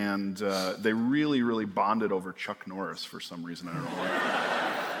religions, and they really, really bonded over Chuck Norris for some reason. I don't know why.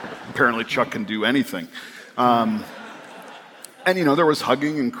 Apparently Chuck can do anything. And, there was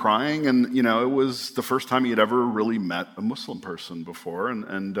hugging and crying, and, it was the first time he had ever really met a Muslim person before.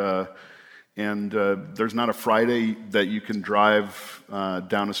 And there's not a Friday that you can drive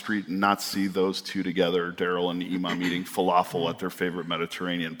down a street and not see those two together, Daryl and the imam, eating falafel at their favorite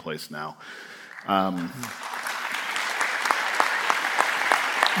Mediterranean place now.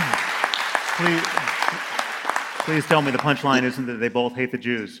 Please tell me the punchline isn't that they both hate the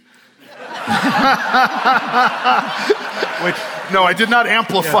Jews. No, I did not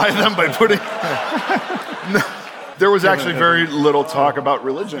amplify them by putting... No. There was actually very little talk about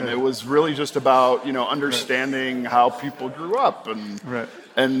religion. It was really just about, understanding how people grew up, and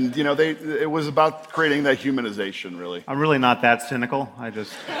it was about creating that humanization, really. I'm really not that cynical. I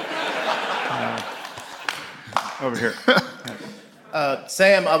just over here.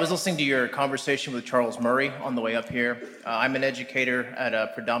 Sam, I was listening to your conversation with Charles Murray on the way up here. I'm an educator at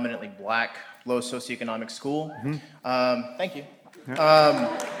a predominantly black, low socioeconomic school. Mm-hmm. Thank you.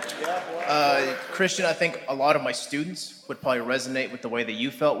 Christian, I think a lot of my students would probably resonate with the way that you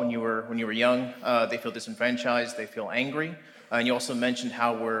felt when you were young. They feel disenfranchised, they feel angry, and you also mentioned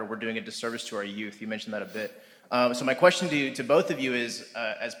how we're doing a disservice to our youth. You mentioned that a bit. So my question to both of you is,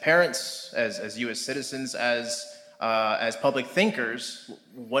 as parents, as U.S. citizens, as public thinkers,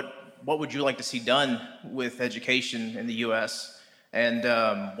 what would you like to see done with education in the U.S.? And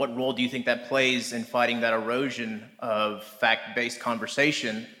what role do you think that plays in fighting that erosion of fact-based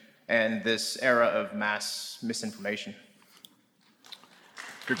conversation and this era of mass misinformation?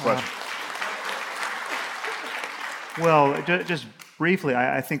 Good question. Well, just briefly,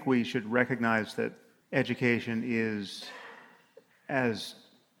 I think we should recognize that education is as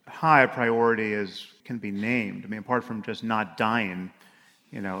high a priority as can be named. I mean, apart from just not dying,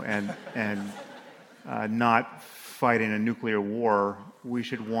 and not fighting a nuclear war, we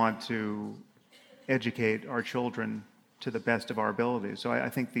should want to educate our children to the best of our abilities. So I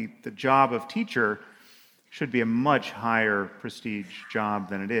think the job of teacher should be a much higher prestige job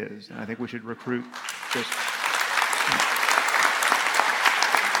than it is. And I think we should recruit just...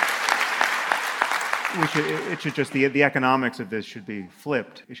 the economics of this should be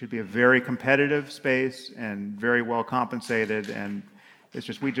flipped. It should be a very competitive space and very well compensated, and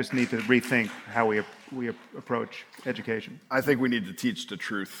we just need to rethink how we approach education. I think we need to teach the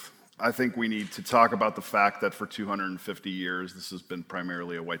truth. I think we need to talk about the fact that for 250 years, this has been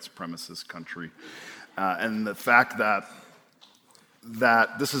primarily a white supremacist country. And the fact that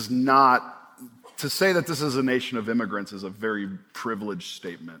this is not, to say that this is a nation of immigrants is a very privileged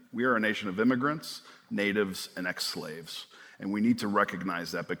statement. We are a nation of immigrants, natives, and ex-slaves. And we need to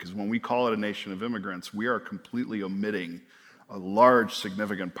recognize that, because when we call it a nation of immigrants, we are completely omitting a large,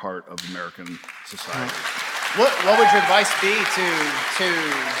 significant part of American society. What would your advice be to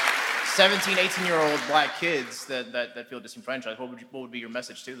 17, 18-year-old black kids that feel disenfranchised? What would be your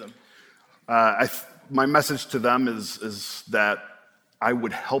message to them? My message to them is that I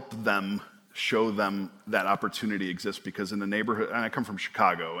would help them, show them that opportunity exists, because in the neighborhood, and I come from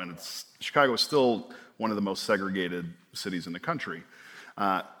Chicago, and Chicago is still one of the most segregated cities in the country.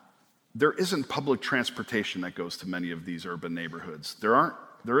 There isn't public transportation that goes to many of these urban neighborhoods.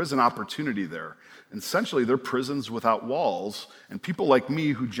 There is an opportunity there. And essentially, they're prisons without walls, and people like me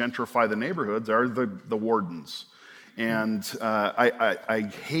who gentrify the neighborhoods are the wardens. And I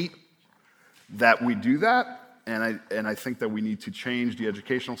hate that we do that, and I think that we need to change the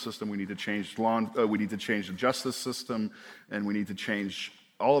educational system, we need to change we need to change the justice system, and we need to change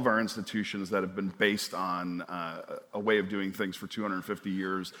all of our institutions that have been based on a way of doing things for 250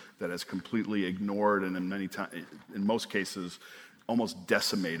 years that has completely ignored and in most cases almost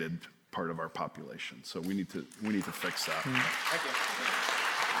decimated part of our population. So we need to fix that.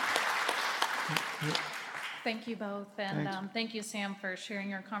 Thank you. Thank you both, and thank you, Sam, for sharing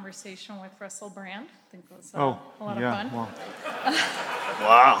your conversation with Russell Brand. I think it was a lot of fun. Well.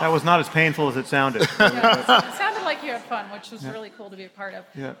 Wow. That was not as painful as it sounded. It sounded like you had fun, which was really cool to be a part of.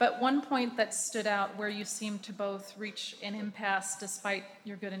 Yeah. But one point that stood out where you seemed to both reach an impasse despite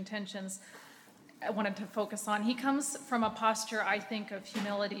your good intentions, I wanted to focus on. He comes from a posture, I think, of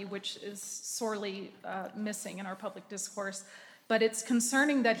humility, which is sorely missing in our public discourse. But it's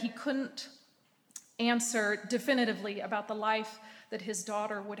concerning that he couldn't answer definitively about the life that his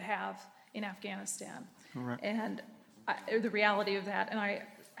daughter would have in Afghanistan. Right. And the reality of that. And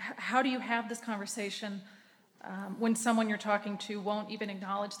how do you have this conversation when someone you're talking to won't even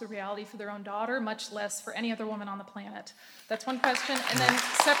acknowledge the reality for their own daughter, much less for any other woman on the planet? That's one question. And then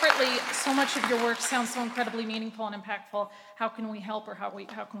separately, so much of your work sounds so incredibly meaningful and impactful. How can we help, or how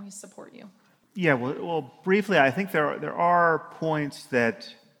can we support you? Yeah, well, briefly, I think there are points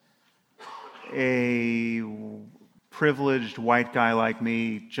that a privileged white guy like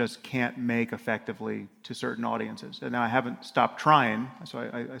me just can't make effectively to certain audiences. And now I haven't stopped trying, so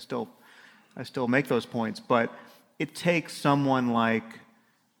I still make those points, but it takes someone like,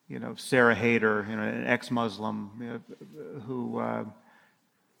 Sarah Haider, an ex-Muslim, who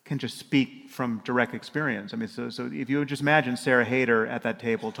can just speak from direct experience. I mean, so if you would just imagine Sarah Haider at that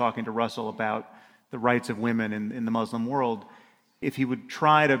table talking to Russell about the rights of women in the Muslim world, if he would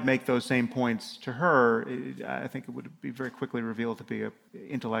try to make those same points to her, I think it would be very quickly revealed to be an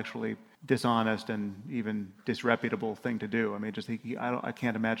intellectually dishonest and even disreputable thing to do. I mean, I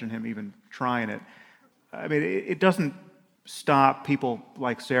can't imagine him even trying it. I mean, it doesn't stop people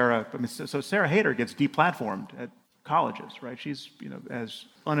like Sarah. I mean, so Sarah Haider gets deplatformed at colleges, right? She's as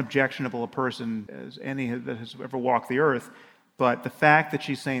unobjectionable a person as any that has ever walked the earth. But the fact that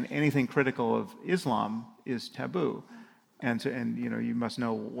she's saying anything critical of Islam is taboo. And you must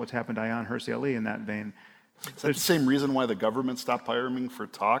know what's happened to Ayaan Hirsi Ali in that vein. Is that the same reason why the government stopped hiring me for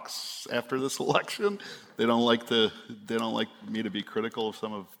talks after this election? They don't like me to be critical of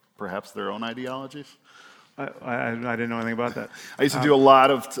some of perhaps their own ideologies? I didn't know anything about that. I used to do a lot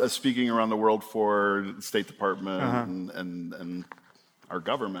of speaking around the world for the State Department and our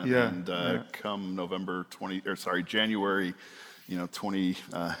government. Yeah, And come January, 20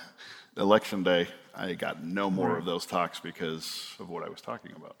 election day, I got no more of those talks because of what I was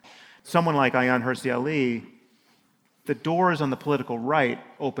talking about. Someone like Ayaan Hirsi Ali, the doors on the political right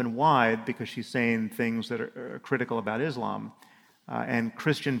open wide because she's saying things that are critical about Islam. And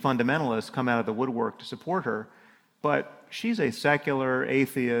Christian fundamentalists come out of the woodwork to support her. But she's a secular,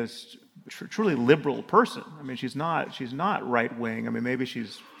 atheist, truly liberal person. I mean, she's not right-wing. I mean, maybe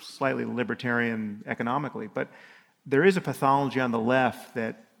she's slightly libertarian economically. But there is a pathology on the left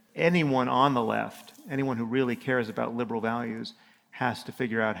that anyone on the left, anyone who really cares about liberal values, has to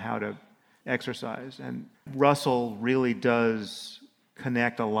figure out how to exercise. And Russell really does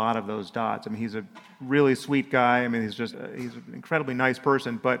connect a lot of those dots. I mean, he's a really sweet guy. I mean, he's an incredibly nice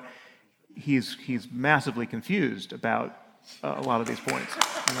person, but he's massively confused about a lot of these points.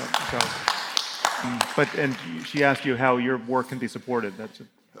 And she asked you how your work can be supported. That's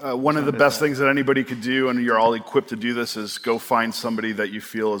one of the best things that anybody could do, and you're all equipped to do this, is go find somebody that you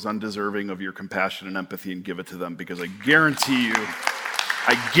feel is undeserving of your compassion and empathy and give it to them, because I guarantee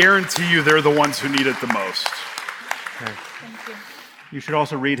you they're the ones who need it the most. Okay. Thank you. You should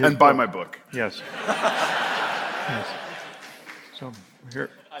also read his book. And buy my book. Yes. Yes. So, here.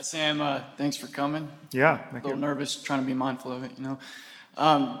 Hi, Sam. Thanks for coming. Yeah. A little nervous, trying to be mindful of it,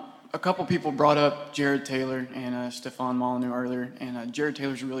 A couple people brought up Jared Taylor and Stefan Molyneux earlier, and Jared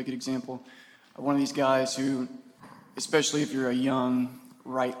Taylor's a really good example of one of these guys who, especially if you're a young,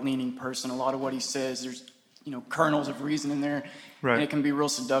 right-leaning person, a lot of what he says, there's kernels of reason in there, right. And it can be real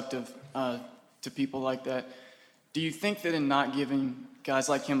seductive to people like that. Do you think that in not giving guys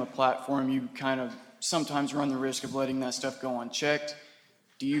like him a platform, you kind of sometimes run the risk of letting that stuff go unchecked?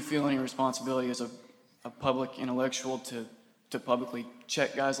 Do you feel any responsibility as a public intellectual to publicly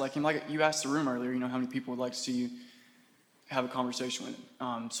check guys like him? Like you asked the room earlier, how many people would like to see you have a conversation with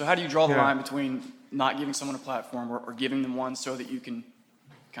him. So how do you draw the line between not giving someone a platform or giving them one so that you can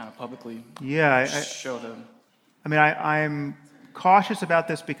kind of publicly show them? I mean, I'm cautious about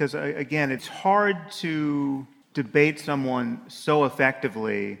this because, again, it's hard to debate someone so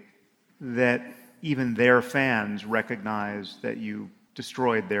effectively that even their fans recognize that you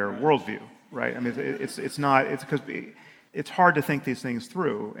destroyed their worldview, right? I mean, it's because it's hard to think these things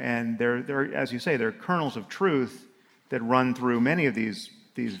through, and there, as you say, there are kernels of truth that run through many of these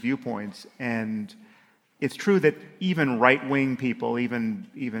viewpoints, and it's true that even right-wing people,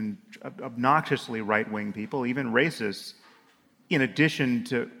 even obnoxiously right-wing people, even racists, in addition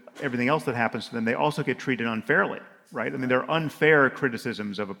to everything else that happens to them, they also get treated unfairly, right? I mean, there are unfair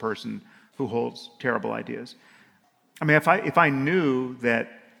criticisms of a person who holds terrible ideas. I mean, if I knew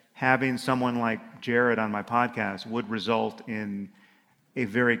that having someone like Jared on my podcast would result in a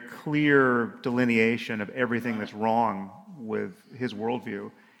very clear delineation of everything that's wrong with his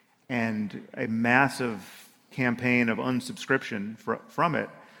worldview and a massive campaign of unsubscription from it,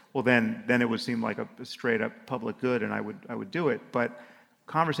 well, then it would seem like a straight up public good, and I would do it. But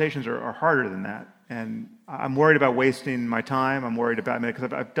conversations are harder than that, and I'm worried about wasting my time. I'm worried about,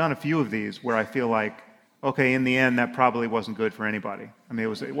 because I've done a few of these where I feel like, okay, in the end, that probably wasn't good for anybody. I mean,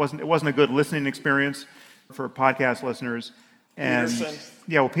 it wasn't a good listening experience for podcast listeners. And Peterson.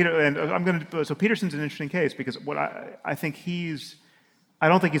 Yeah, well, so Peterson's an interesting case because I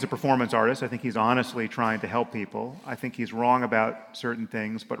don't think he's a performance artist. I think he's honestly trying to help people. I think he's wrong about certain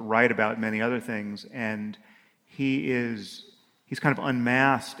things, but right about many other things. And he's kind of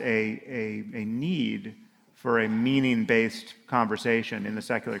unmasked a need for a meaning-based conversation in the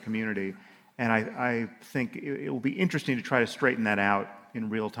secular community. And I think it will be interesting to try to straighten that out in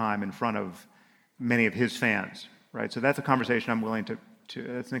real time in front of many of his fans, right? So that's a conversation I'm willing to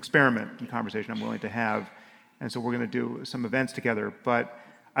it's an experiment in conversation I'm willing to have. And so we're going to do some events together, but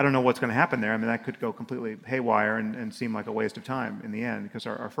I don't know what's going to happen there. I mean, that could go completely haywire and seem like a waste of time in the end, because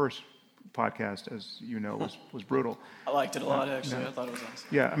our first podcast, as you know, was brutal. I liked it a lot, actually. I thought it was awesome.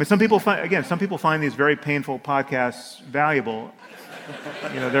 Yeah, I mean, some people find these very painful podcasts valuable.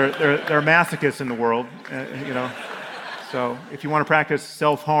 There are masochists in the world, So if you want to practice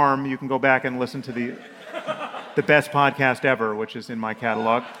self-harm, you can go back and listen to the best podcast ever, which is in my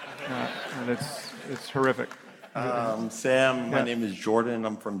catalog. And it's horrific. Sam, my name is Jordan.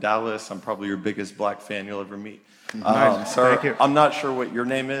 I'm from Dallas. I'm probably your biggest black fan you'll ever meet. Nice. Sir, Thank you. I'm not sure what your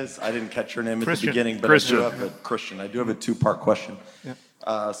name is. I didn't catch your name at the beginning, but Christian. I do have a two-part question.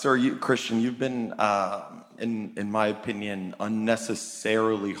 Yeah. Sir, Christian, you've been, in my opinion,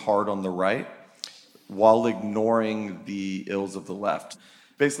 unnecessarily hard on the right while ignoring the ills of the left.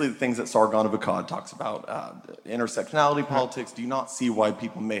 basically the things that Sargon of Akkad talks about, intersectionality politics. Do you not see why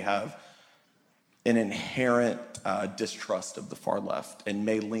people may have an inherent distrust of the far left and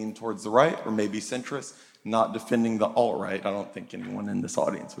may lean towards the right or may be centrist? Not defending the alt-right. I don't think anyone in this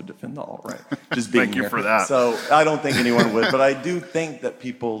audience would defend the alt-right. Just being Thank you here. for that. So I don't think anyone would, but I do think that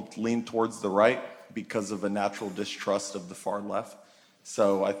people lean towards the right because of a natural distrust of the far left.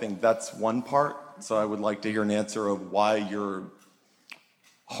 So I think that's one part. So I would like to hear an answer of why you're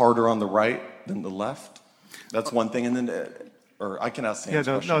harder on the right than the left. That's one thing. And then, or I can ask Sam's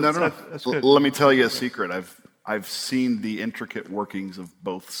question. That's good. Let me tell you a secret. I've seen the intricate workings of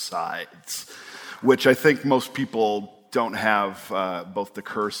both sides, which I think most people don't have both the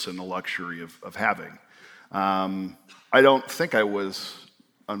curse and the luxury of having. I don't think I was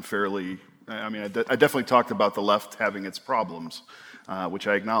unfairly, I mean, I definitely talked about the left having its problems, which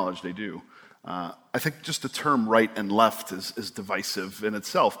I acknowledge they do. I think just the term right and left is divisive in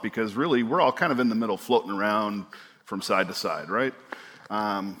itself, because really we're all kind of in the middle floating around from side to side, right?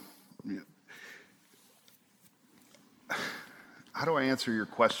 How do I answer your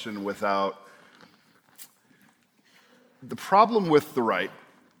question without... The problem with the right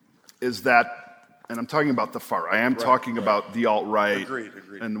is that, and I'm talking about the far right, I am talking about the alt-right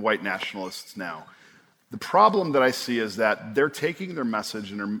and white nationalists now. The problem that I see is that they're taking their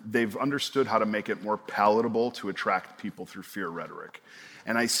message and they've understood how to make it more palatable to attract people through fear rhetoric.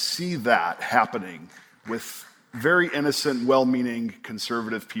 And I see that happening with very innocent, well-meaning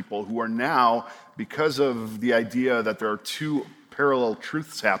conservative people who are now, because of the idea that there are two parallel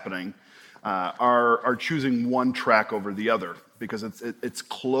truths happening, are choosing one track over the other because it's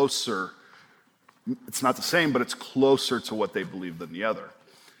closer. It's not the same, but it's closer to what they believe than the other.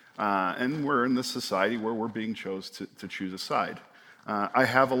 And we're in this society where we're being chosen to choose a side. I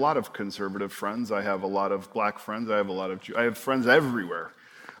have a lot of conservative friends. I have a lot of black friends. I have friends everywhere.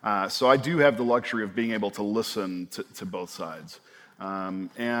 So I do have the luxury of being able to listen to both sides.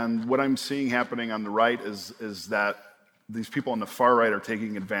 And what I'm seeing happening on the right is that these people on the far right are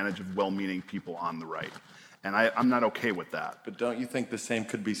taking advantage of well-meaning people on the right. And I'm not okay with that. But don't you think the same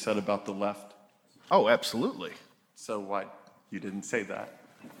could be said about the left? Oh, absolutely. So why you didn't say that?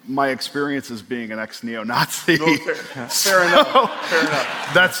 My experience as being an ex-neo-Nazi. No, fair enough. Fair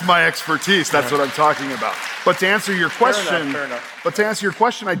enough. That's my expertise. That's what I'm talking about. But to answer your question,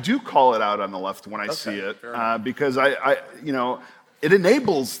 I do call it out on the left when I see it, because it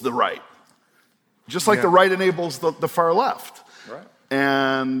enables the right. Just like the right enables the far left. Right.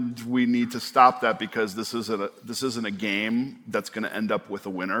 And we need to stop that, because this isn't a game that's going to end up with a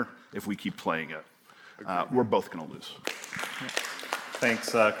winner if we keep playing it. We're both going to lose.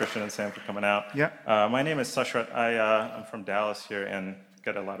 Thanks, Christian and Sam, for coming out. Yeah. My name is Sashrat. I'm from Dallas here and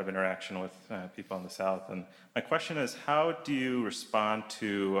get a lot of interaction with people in the South. And my question is, how do you respond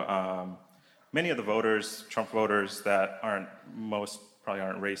to many of the voters, Trump voters, that probably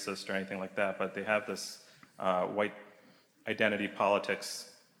aren't racist or anything like that, but they have this white identity politics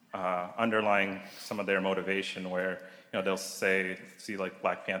underlying some of their motivation, where they'll see like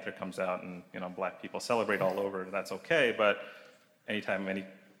Black Panther comes out and black people celebrate all over, and that's okay, but anytime any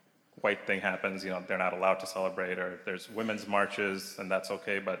white thing happens, they're not allowed to celebrate, or there's women's marches and that's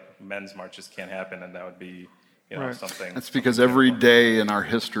okay, but men's marches can't happen, and that would be something. That's because every day in our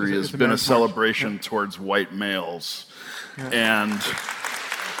history has been a celebration towards white males. And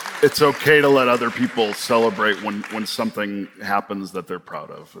it's okay to let other people celebrate when something happens that they're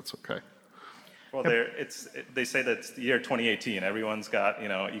proud of. It's okay. Well, they say that it's the year 2018. Everyone's got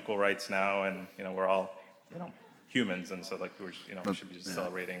equal rights now, and we're all humans, and so like we should be just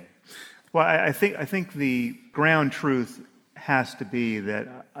celebrating. Well, I think the ground truth has to be that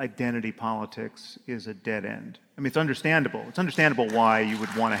identity politics is a dead end. I mean, it's understandable. It's understandable why you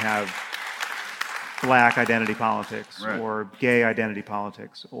would want to have black identity politics, right, or gay identity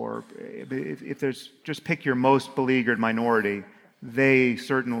politics, or if there's, just pick your most beleaguered minority, they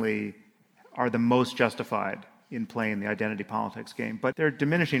certainly are the most justified in playing the identity politics game. But there are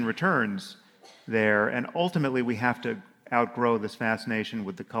diminishing returns there, and ultimately we have to outgrow this fascination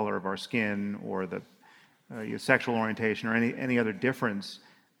with the color of our skin or the your sexual orientation or any other difference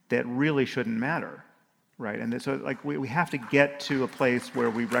that really shouldn't matter, right? And so like we have to get to a place where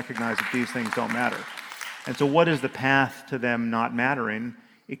we recognize that these things don't matter. And so what is the path to them not mattering?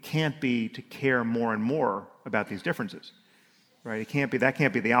 It can't be to care more and more about these differences, right? That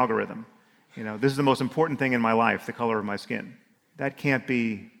can't be the algorithm. This is the most important thing in my life, the color of my skin. That can't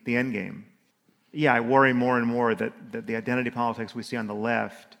be the end game. Yeah, I worry more and more that the identity politics we see on the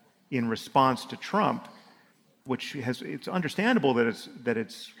left in response to Trump, which it's understandable that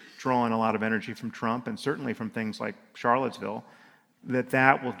it's drawn a lot of energy from Trump and certainly from things like Charlottesville,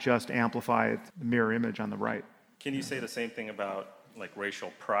 that will just amplify the mirror image on the right. Can you say the same thing about like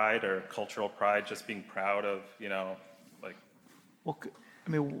racial pride or cultural pride, just being proud of, like...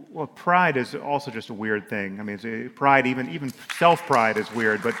 Well, pride is also just a weird thing. I mean, pride, even self-pride is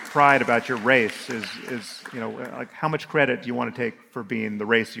weird, but pride about your race is like how much credit do you want to take for being the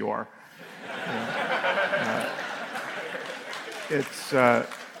race you are? It's a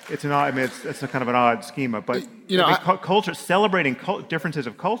kind of an odd schema, but culture, celebrating differences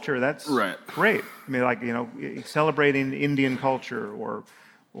of culture, that's great. I mean, like, celebrating Indian culture or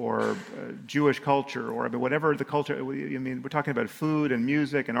Jewish culture, or whatever the culture. I mean, we're talking about food and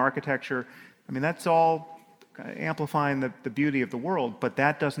music and architecture. I mean, that's all amplifying the beauty of the world. But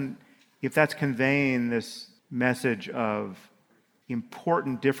that doesn't, if that's conveying this message of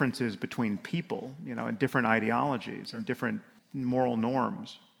important differences between people, and different ideologies and different moral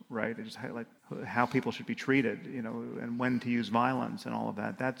norms, right? It just highlight how people should be treated, and when to use violence and all of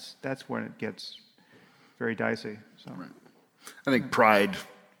that. That's when it gets very dicey. So, I think pride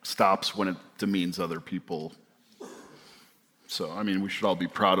stops when it demeans other people. So, I mean, we should all be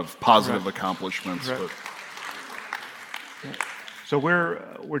proud of positive accomplishments. Right. But So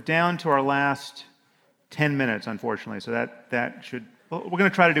we're down to our last 10 minutes, unfortunately. So that should. Well, we're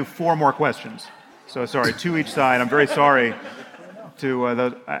going to try to do 4 more questions. So sorry, 2 each side. I'm very sorry to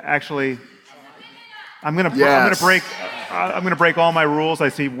those. Actually, I'm going to break all my rules. I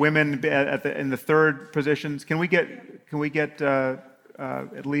see women in the third positions. Can we get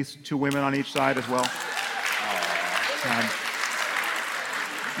at least 2 women on each side as well?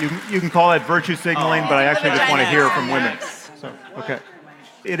 You can call that virtue signaling, but I actually just want to hear from women. So, okay.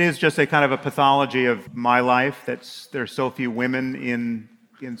 It is just a kind of a pathology of my life that there's so few women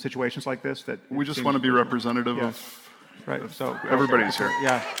in situations like this that we just want to be representative of. Right. So everybody's here.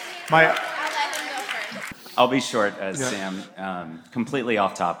 Yeah. I'll be short, Sam. Completely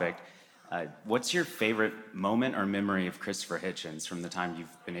off topic. What's your favorite moment or memory of Christopher Hitchens from the time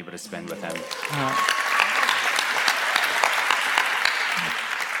you've been able to spend with him?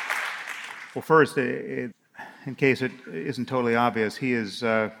 Well, first, in case it isn't totally obvious, he is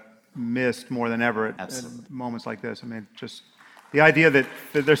missed more than ever at moments like this. I mean, just the idea that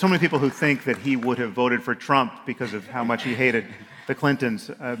there's so many people who think that he would have voted for Trump because of how much he hated the Clintons,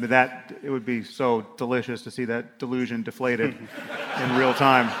 that it would be so delicious to see that delusion deflated in real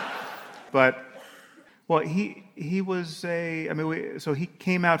time. But, well, he was so he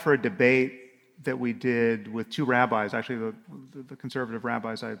came out for a debate that we did with 2 rabbis, actually the conservative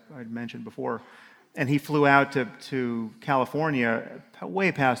rabbis I'd mentioned before, and he flew out to California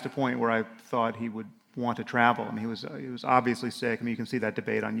way past a point where I thought he would want to travel. I mean, he was obviously sick. I mean, you can see that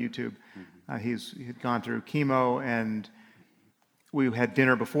debate on YouTube. He had gone through chemo, and we had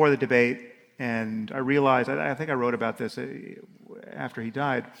dinner before the debate, and I realized, I think I wrote about this after he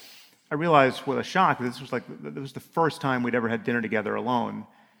died, I realized with a shock that this was the first time we'd ever had dinner together alone,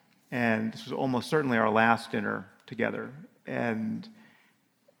 and this was almost certainly our last dinner together, and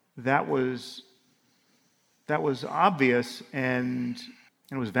that was obvious, and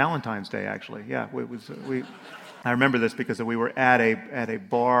it was Valentine's Day, actually. Yeah, I remember this because we were at a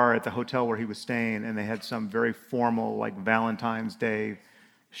bar at the hotel where he was staying, and they had some very formal, like, Valentine's Day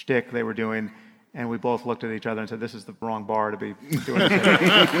shtick they were doing, and we both looked at each other and said, "This is the wrong bar to be doing this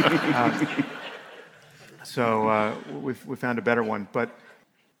at." So we found a better one. But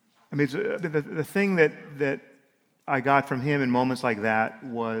I mean, the thing that I got from him in moments like that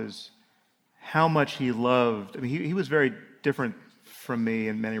was how much he loved. I mean, he was very different from me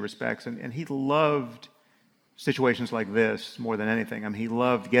in many respects, and he loved situations like this more than anything. I mean, he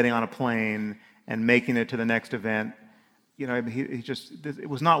loved getting on a plane and making it to the next event. He just, it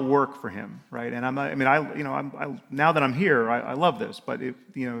was not work for him, right? And now that I'm here, I love this. But if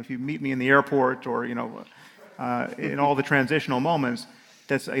you meet me in the airport or in all the transitional moments,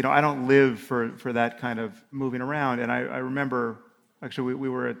 that's I don't live for that kind of moving around. And I remember actually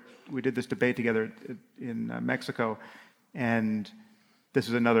we did this debate together in Mexico, and this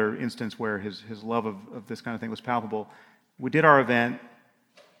is another instance where his love of this kind of thing was palpable. We did our event.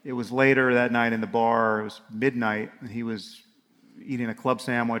 It was later that night in the bar. It was midnight, and he was eating a club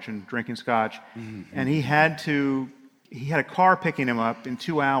sandwich and drinking scotch. Mm-hmm. And he had a car picking him up in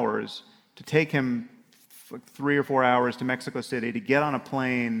 2 hours to take him 3 or 4 hours to Mexico City to get on a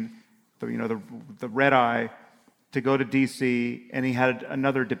plane, the red eye, to go to D.C., and he had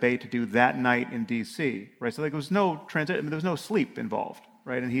another debate to do that night in D.C., right? So there was no transit. I mean, there was no sleep involved,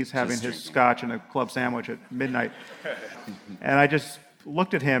 right? And he's having his scotch and a club sandwich at midnight. And I just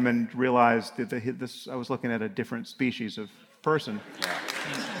looked at him and realized that I was looking at a different species of person.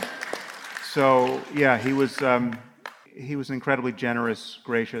 So yeah, he he was an incredibly generous,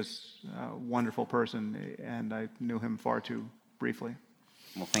 gracious, wonderful person, and I knew him far too briefly.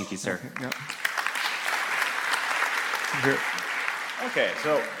 Well, thank you, sir. Okay, yep. Okay,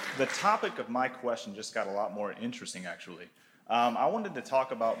 so the topic of my question just got a lot more interesting, actually. I wanted to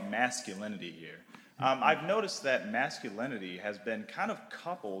talk about masculinity here. I've noticed that masculinity has been kind of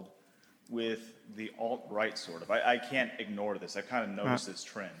coupled with the alt-right sort of. I can't ignore this. I've kind of noticed this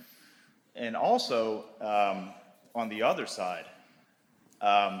trend. And also, on the other side,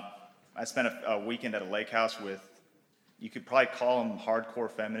 I spent a weekend at a lake house with, you could probably call them hardcore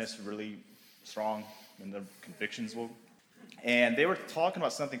feminists, really strong in their convictions. And they were talking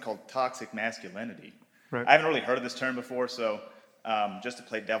about something called toxic masculinity. Right. I haven't really heard of this term before, so just to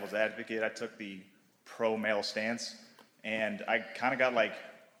play devil's advocate, I took the pro-male stance, and I kind of got like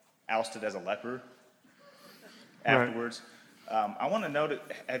ousted as a leper afterwards. I want to know,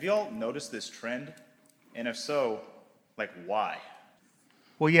 have you all noticed this trend? And if so, like why?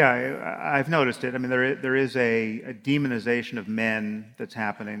 Well, yeah, I've noticed it. I mean, there is a demonization of men that's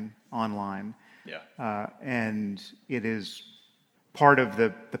happening online. Yeah. And it is part of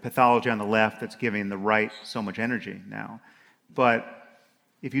the pathology on the left that's giving the right so much energy now. But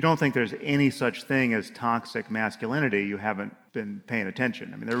if you don't think there's any such thing as toxic masculinity, you haven't been paying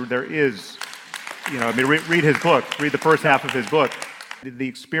attention. I mean, there is, read his book, read the first half of his book. The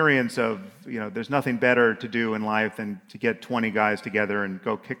experience of, there's nothing better to do in life than to get 20 guys together and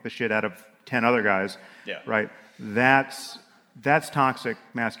go kick the shit out of 10 other guys, right? That's toxic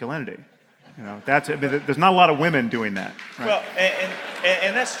masculinity. There's not a lot of women doing that. Right? Well,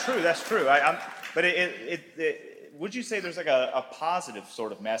 and that's true. That's true. But would you say there's like a positive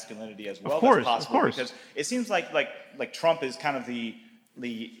sort of masculinity as well? Of course, that's possible? of course. Because it seems like Trump is kind of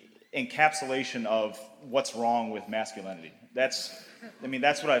the encapsulation of what's wrong with masculinity. That's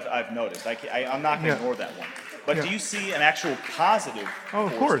what I've noticed. I'm not going to ignore that one. But do you see an actual positive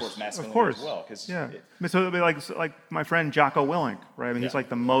force towards masculinity as well? Yeah. So it'd be like my friend Jocko Willink, right? I mean, he's like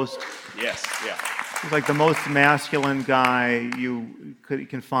the most. Yes. Yeah. He's like the most masculine guy you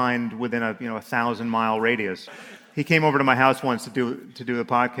can find within a 1,000-mile radius. He came over to my house once to do the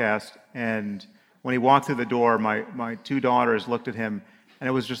podcast, and when he walked through the door, my two daughters looked at him, and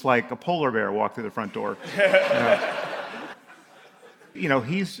it was just like a polar bear walked through the front door.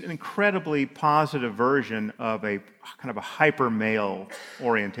 He's an incredibly positive version of a kind of a hyper male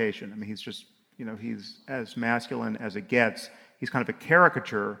orientation. I mean, he's just, he's as masculine as it gets. He's kind of a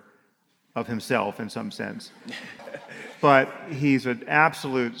caricature of himself in some sense. But he's an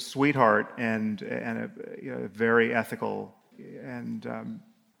absolute sweetheart and a very ethical and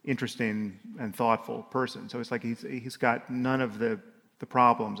interesting and thoughtful person. So it's like he's got none of the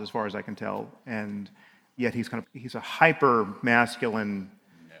problems as far as I can tell, and yet he's a hyper masculine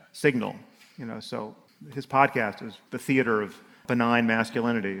signal. So his podcast is the theater of benign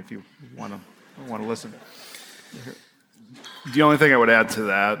masculinity. If you want to listen. The only thing I would add to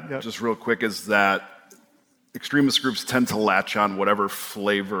that, just real quick, is that extremist groups tend to latch on whatever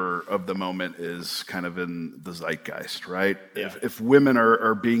flavor of the moment is kind of in the zeitgeist, right? Yeah. If women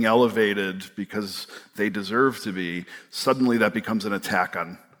are being elevated because they deserve to be, suddenly that becomes an attack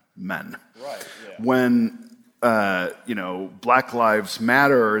on men. Right. Yeah. When Black Lives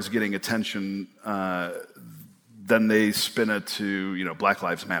Matter is getting attention, then they spin it to, Black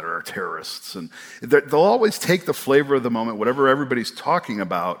Lives Matter are terrorists. And they'll always take the flavor of the moment, whatever everybody's talking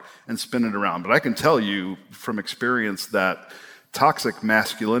about, and spin it around. But I can tell you from experience that toxic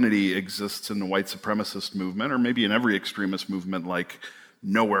masculinity exists in the white supremacist movement, or maybe in every extremist movement like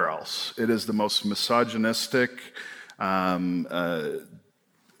nowhere else. It is the most misogynistic,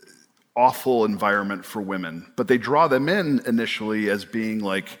 awful environment for women. But they draw them in initially as being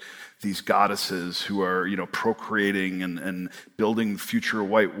like these goddesses who are, procreating and building future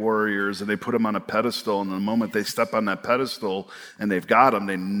white warriors, and they put them on a pedestal, and the moment they step on that pedestal and they've got them,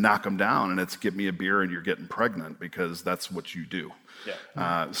 they knock them down, and it's get me a beer and you're getting pregnant, because that's what you do.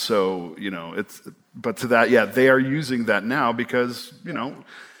 Yeah. But to that, they are using that now because,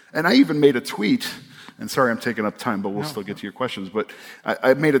 and I even made a tweet, and sorry I'm taking up time, but we'll still get to your questions, but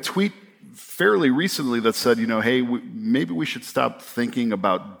I made a tweet fairly recently that said, hey, maybe we should stop thinking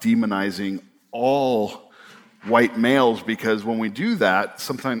about demonizing all white males, because when we do that,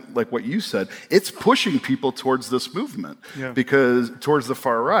 sometimes, like what you said, it's pushing people towards this movement, because towards the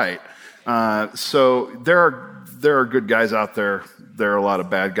far right. So there are good guys out there. There are a lot of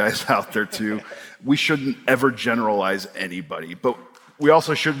bad guys out there too. We shouldn't ever generalize anybody, but we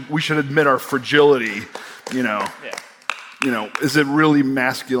should admit our fragility, is it really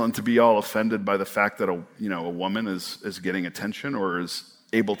masculine to be all offended by the fact that a woman is getting attention, or is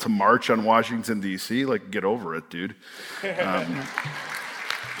able to march on Washington, D.C., like, get over it, dude.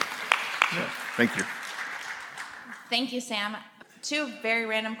 Thank you. Thank you, Sam. Two very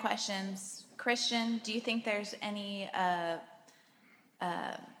random questions. Christian, do you think there's anything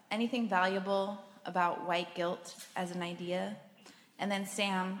valuable about white guilt as an idea? And then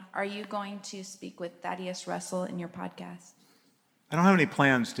Sam, are you going to speak with Thaddeus Russell in your podcast? I don't have any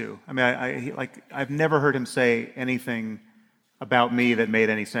plans to. I mean, I've never heard him say anything about me that made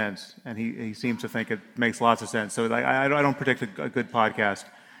any sense, and he seems to think it makes lots of sense. So I don't predict a good podcast.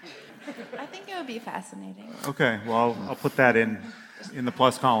 I think it would be fascinating. Okay, well, I'll put that in the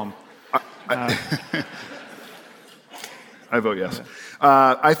plus column. I vote yes.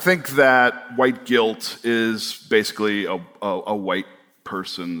 I think that white guilt is basically a white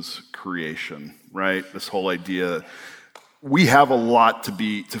person's creation, right? This whole idea, we have a lot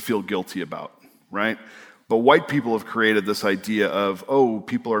to feel guilty about, right? But white people have created this idea of,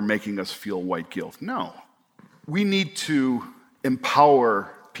 people are making us feel white guilt. No. We need to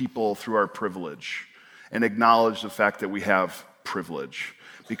empower people through our privilege and acknowledge the fact that we have privilege.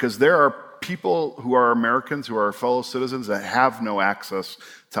 Because there are people who are Americans, who are our fellow citizens, that have no access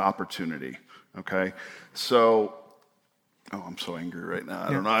to opportunity, okay? So, I'm so angry right now.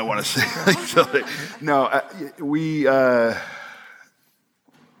 I don't know. I want to say, no,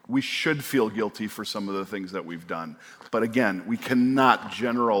 we should feel guilty for some of the things that we've done. But again, we cannot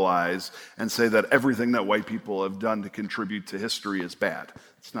generalize and say that everything that white people have done to contribute to history is bad.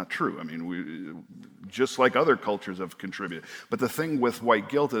 It's not true. I mean, we just like other cultures have contributed. But the thing with white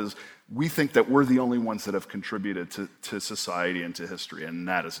guilt is we think that we're the only ones that have contributed to society and to history, and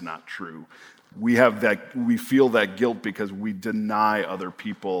that is not true. We feel that guilt because we deny other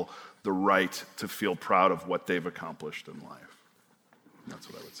people the right to feel proud of what they've accomplished in life. That's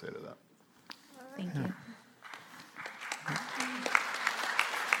what I would say to that. Thank you.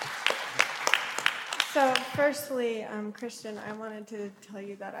 So firstly, Christian, I wanted to tell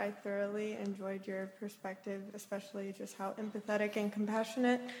you that I thoroughly enjoyed your perspective, especially just how empathetic and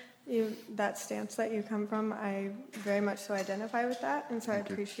compassionate that stance that you come from. I very much so identify with that, and so I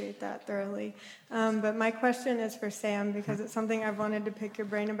appreciate that thoroughly. But my question is for Sam, because it's something I've wanted to pick your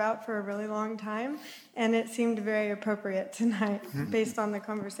brain about for a really long time, and it seemed very appropriate tonight based on the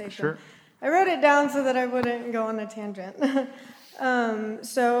conversation. Sure. I wrote it down so that I wouldn't go on a tangent.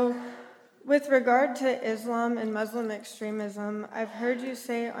 So with regard to Islam and Muslim extremism, I've heard you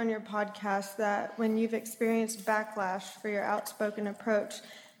say on your podcast that when you've experienced backlash for your outspoken approach,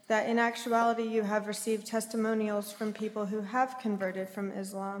 that in actuality you have received testimonials from people who have converted from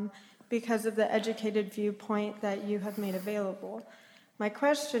Islam because of the educated viewpoint that you have made available. My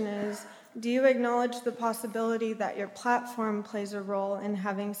question is, do you acknowledge the possibility that your platform plays a role in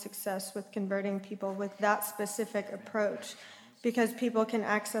having success with converting people with that specific approach? Because people can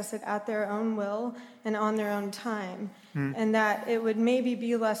access it at their own will and on their own time, and that it would maybe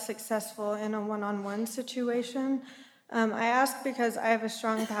be less successful in a one-on-one situation. I ask because I have a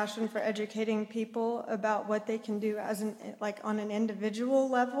strong passion for educating people about what they can do as on an individual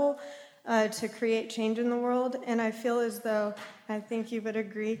level to create change in the world, and I feel as though, I think you would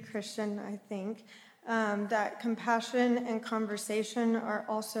agree, Christian, that compassion and conversation are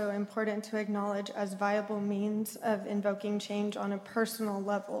also important to acknowledge as viable means of invoking change on a personal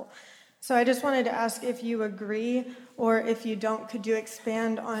level. So I just wanted to ask if you agree, or if you don't, could you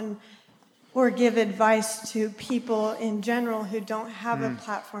expand on or give advice to people in general who don't have a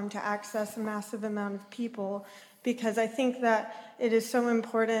platform to access a massive amount of people? Because I think that it is so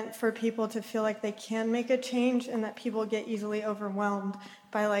important for people to feel like they can make a change, and that people get easily overwhelmed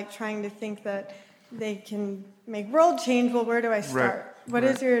by trying to think that they can make world change. Well, where do I start? Right. What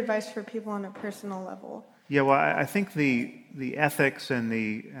is your advice for people on a personal level? Yeah, well, I think the ethics and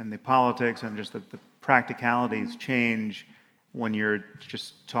the politics and just the practicalities change when you're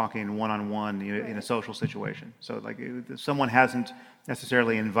just talking one-on-one in a social situation. So if someone hasn't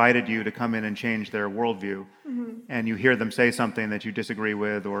necessarily invited you to come in and change their worldview, and you hear them say something that you disagree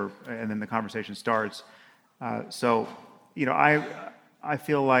with, and then the conversation starts. I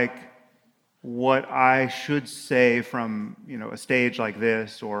feel like what I should say from a stage like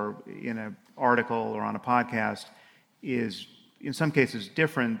this, or in an article or on a podcast, is in some cases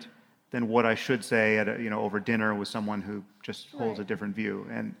different than what I should say at over dinner with someone who just holds a different view.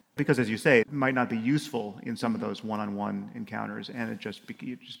 And because, as you say, it might not be useful in some of those one-on-one encounters, and it just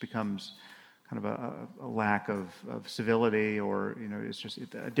becomes kind of a lack of civility, or it's just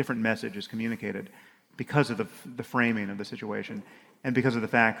a different message is communicated because of the framing of the situation, and because of the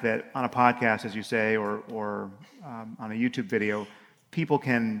fact that on a podcast, as you say, or on a YouTube video, people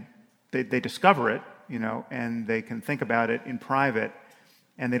they discover it, and they can think about it in private,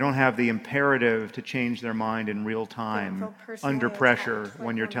 and they don't have the imperative to change their mind in real time feel personally under pressure attacked, when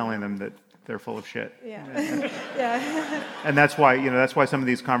like you're when telling them that they're full of shit. Yeah. Yeah. And that's why some of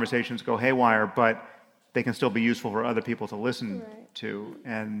these conversations go haywire, but they can still be useful for other people to listen to.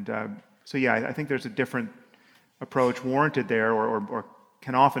 And I think there's a different approach warranted there, or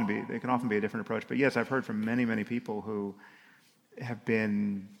can often be. They can often be a different approach. But yes, I've heard from many, many people who have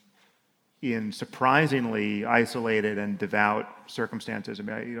been in surprisingly isolated and devout circumstances. I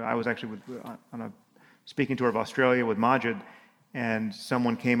mean, I was actually on a speaking tour of Australia with Majid, and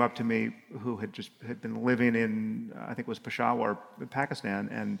someone came up to me who had been living in, I think it was Peshawar,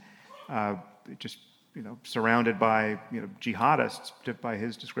 Pakistan, and surrounded by jihadists, by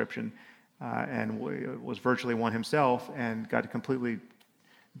his description, and was virtually one himself, and got completely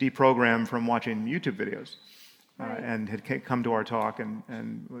deprogrammed from watching YouTube videos. And had come to our talk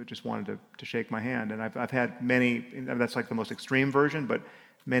and just wanted to shake my hand. And I've had many, that's like the most extreme version, but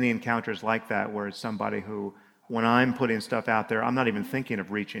many encounters like that where it's somebody who, when I'm putting stuff out there, I'm not even thinking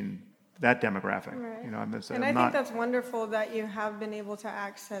of reaching that demographic. Right. I think that's wonderful that you have been able to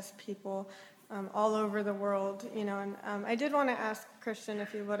access people all over the world. And I did want to ask Christian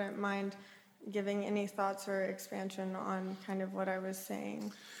if you wouldn't mind giving any thoughts or expansion on kind of what I was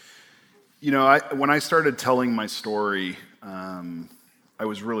saying. When I started telling my story, I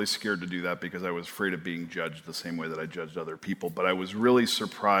was really scared to do that because I was afraid of being judged the same way that I judged other people. But I was really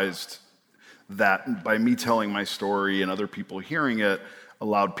surprised that by me telling my story and other people hearing it,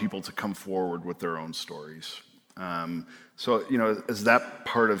 allowed people to come forward with their own stories. As that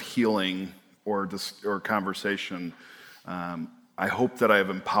part of healing or conversation, I hope that I have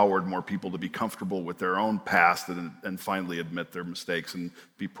empowered more people to be comfortable with their own past and finally admit their mistakes and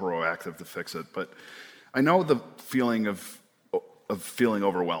be proactive to fix it. But I know the feeling of feeling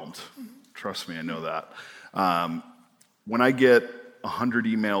overwhelmed. Trust me, I know that. When I get 100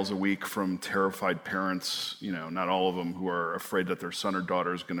 emails a week from terrified parents, not all of them who are afraid that their son or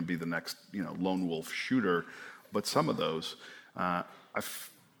daughter is going to be the next, lone wolf shooter, but some of those, I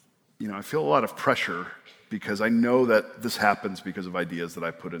feel a lot of pressure because I know that this happens because of ideas that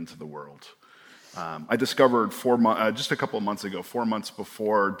I put into the world. I discovered just a couple of months ago, 4 months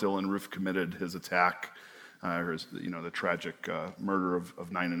before Dylann Roof committed his attack, the tragic murder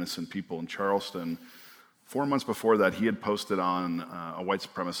of 9 innocent people in Charleston. 4 months before that, he had posted on a white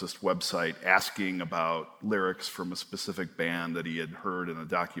supremacist website asking about lyrics from a specific band that he had heard in a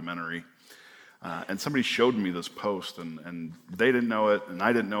documentary. And somebody showed me this post, and they didn't know it, and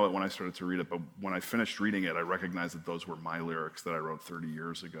I didn't know it when I started to read it, but when I finished reading it, I recognized that those were my lyrics that I wrote 30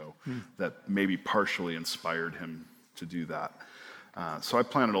 years ago that maybe partially inspired him to do that. So I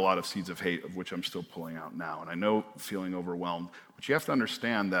planted a lot of seeds of hate, of which I'm still pulling out now, and I know feeling overwhelmed, but you have to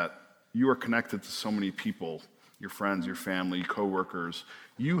understand that you are connected to so many people, your friends, your family, coworkers.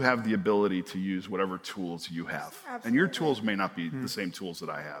 You have the ability to use whatever tools you have. Absolutely. And your tools may not be the same tools that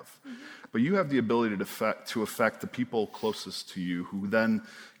I have. But you have the ability to affect the people closest to you, who then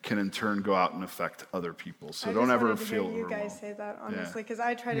can in turn go out and affect other people. So don't ever feel overwhelmed. You overwhelmed. guys say that, honestly, because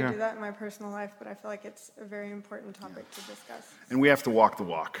I try to do that in my personal life, but I feel like it's a very important topic to discuss. And we have to walk the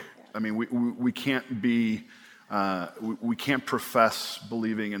walk. I mean, we can't be... we can't profess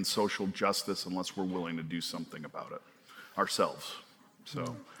believing in social justice unless we're willing to do something about it ourselves.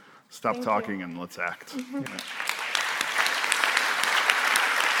 So stop Thank talking you. and let's act.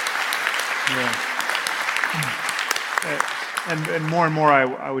 And more and more,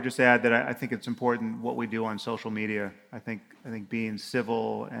 I would just add that I think it's important what we do on social media. I think being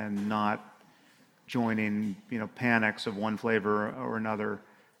civil and not joining panics of one flavor or another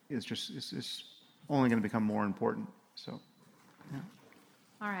is only going to become more important. So, yeah.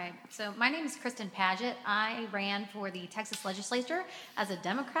 All right. So my name is Kristen Paget. I ran for the Texas legislature as a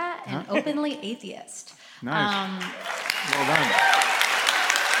Democrat and openly atheist. Nice. Well done.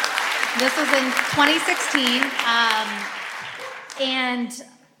 This was in 2016. And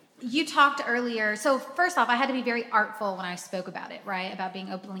you talked earlier. So first off, I had to be very artful when I spoke about it, right? About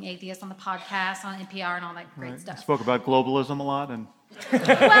being openly atheist on the podcast, on NPR, and all that great stuff. You spoke about globalism a lot, and well,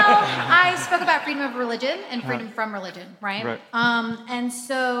 I spoke about freedom of religion and freedom from religion, right? Right. And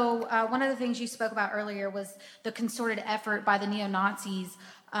so one of the things you spoke about earlier was the concerted effort by the neo-Nazis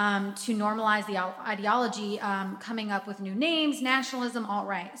to normalize the ideology, coming up with new names, nationalism,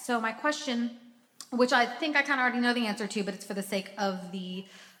 alt-right. So my question, which I think I kind of already know the answer to, but it's for the sake of the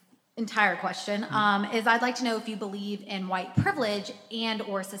entire question, is I'd like to know if you believe in white privilege and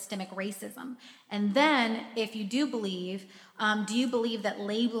or systemic racism. And then if you do believe that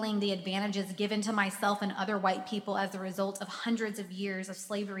labeling the advantages given to myself and other white people as a result of hundreds of years of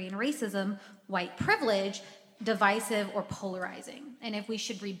slavery and racism, white privilege, divisive or polarizing, and if we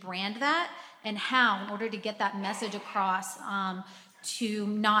should rebrand that, and how, in order to get that message across, to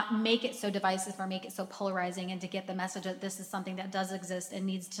not make it so divisive or make it so polarizing, and to get the message that this is something that does exist and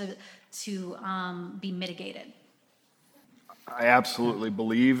needs to be mitigated. I absolutely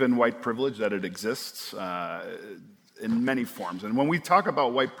believe in white privilege, that it exists in many forms. And when we talk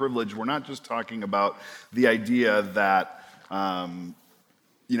about white privilege, we're not just talking about the idea that,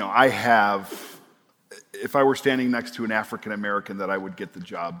 I have, if I were standing next to an African American, that I would get the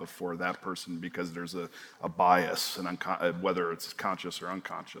job before that person because there's a bias, and whether it's conscious or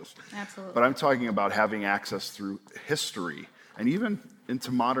unconscious. Absolutely. But I'm talking about having access through history and even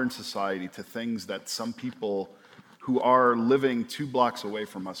into modern society to things that some people who are living 2 blocks away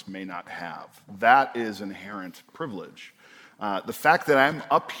from us may not have. That is inherent privilege. The fact that I'm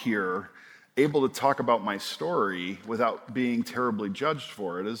up here able to talk about my story without being terribly judged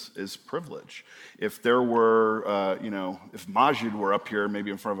for it is privilege. If there were, if Majid were up here, maybe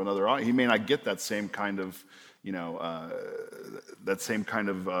in front of another audience, he may not get that same kind of,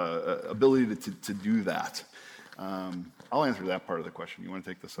 ability to do that. I'll answer that part of the question. You want to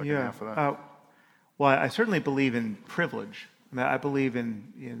take the second half of that? Well, I certainly believe in privilege. I believe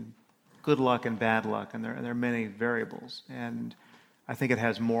in good luck and bad luck, and there are many variables. And I think it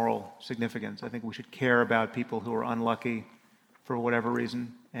has moral significance. I think we should care about people who are unlucky for whatever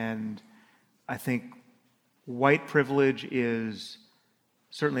reason. And I think white privilege is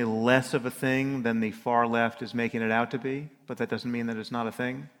certainly less of a thing than the far left is making it out to be, but that doesn't mean that it's not a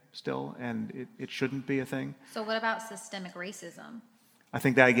thing still, and it shouldn't be a thing. So what about systemic racism? I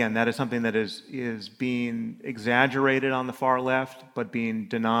think that, again, that is something that is being exaggerated on the far left, but being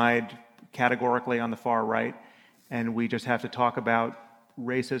denied categorically on the far right. And we just have to talk about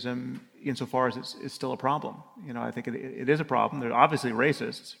racism insofar as it's still a problem. I think it is a problem. There's obviously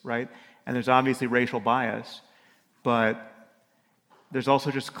racists, right? And there's obviously racial bias, but there's also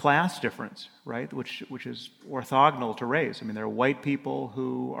just class difference, right? Which is orthogonal to race. I mean, there are white people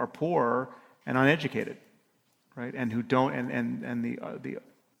who are poor and uneducated, right? And who don't, and the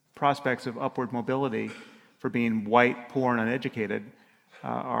prospects of upward mobility for being white, poor, and uneducated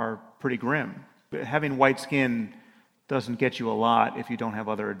are pretty grim. But having white skin doesn't get you a lot if you don't have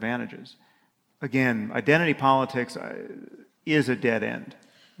other advantages. Again, identity politics is a dead end,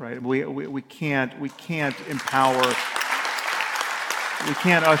 right? We can't empower, we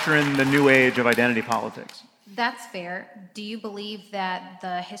can't usher in the new age of identity politics. That's fair. Do you believe that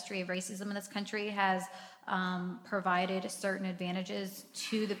the history of racism in this country has provided certain advantages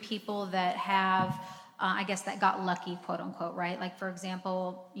to the people that have, that got lucky, quote unquote, right? Like, for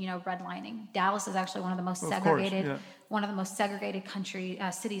example, redlining. Dallas is actually one of the most segregated, one of the most segregated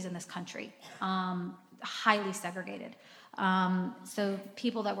cities in this country, highly segregated. So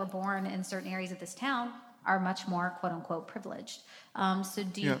people that were born in certain areas of this town are much more, quote unquote, privileged. So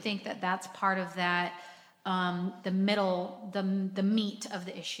do you think that that's part of that? The meat of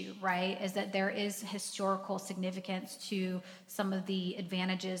the issue, right, is that there is historical significance to some of the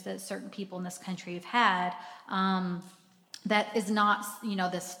advantages that certain people in this country have had, that is not,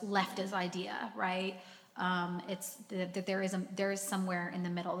 this leftist idea, right? It's that there is somewhere in the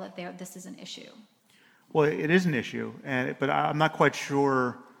middle that this is an issue. Well, it is an issue, but I'm not quite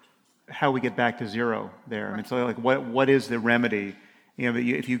sure how we get back to zero there. Right. I mean, so like, what is the remedy?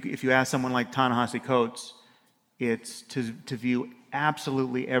 If you ask someone like Ta-Nehisi Coates, it's to view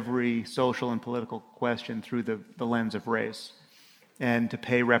absolutely every social and political question through the lens of race, and to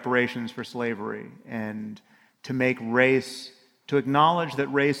pay reparations for slavery, and to make race, to acknowledge that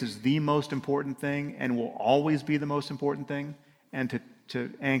race is the most important thing and will always be the most important thing, and to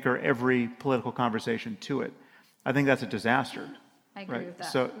anchor every political conversation to it. I think that's a disaster. I agree with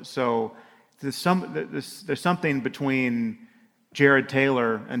that. So there's something between Jared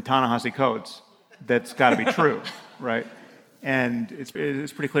Taylor and Ta-Nehisi Coates that's got to be true, right? And it's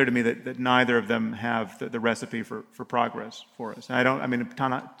pretty clear to me that neither of them have the recipe for progress for us. And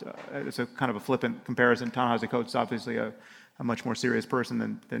it's a kind of a flippant comparison. Ta-Nehisi Coates is obviously a much more serious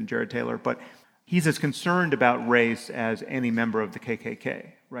person than Jared Taylor, but he's as concerned about race as any member of the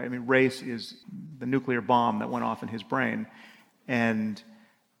KKK, right? I mean, race is the nuclear bomb that went off in his brain, and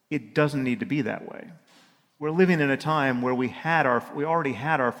it doesn't need to be that way. We're living in a time where we already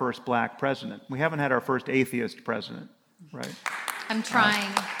had our first black president. We haven't had our first atheist president, right? I'm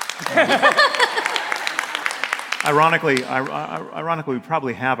trying. Ironically, we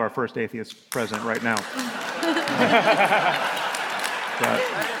probably have our first atheist president right now.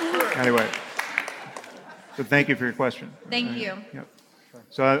 But anyway, so thank you for your question. Thank you. Yep.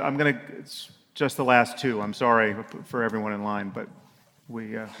 So it's just the last two. I'm sorry for everyone in line, but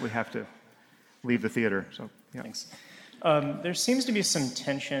we have to leave the theater. So Thanks. There seems to be some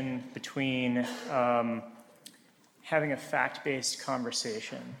tension between having a fact-based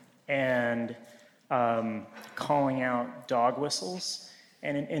conversation and calling out dog whistles.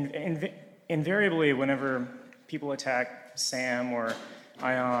 And invariably, whenever people attack Sam or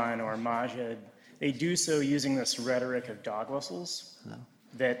Ayan or Majid, they do so using this rhetoric of dog whistles. No.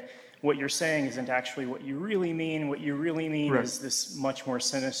 That what you're saying isn't actually what you really mean. What you really mean Right. is this much more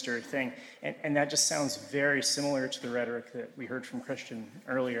sinister thing. And that just sounds very similar to the rhetoric that we heard from Christian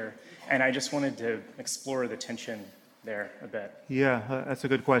earlier. And I just wanted to explore the tension there a bit. Yeah, that's a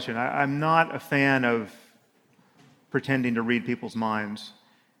good question. I'm not a fan of pretending to read people's minds.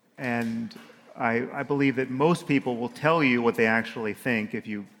 And I believe that most people will tell you what they actually think if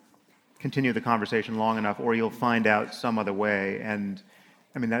you continue the conversation long enough, or you'll find out some other way. And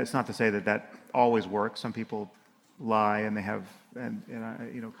I mean, that's not to say that that always works. Some people lie, and they have, and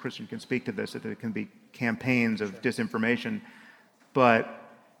you know, Christian can speak to this, that there can be campaigns of disinformation. But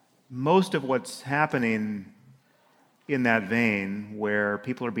most of what's happening in that vein, where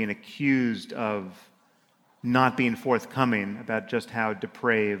people are being accused of not being forthcoming about just how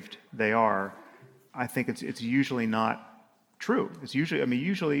depraved they are, I think it's usually not true. It's usually, I mean,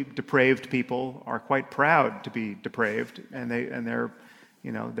 usually depraved people are quite proud to be depraved, and they're,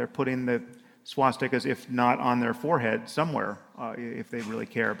 you know, they're putting the swastikas, if not on their forehead, somewhere, if they really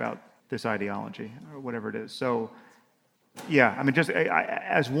care about this ideology or whatever it is. So, yeah, I mean, just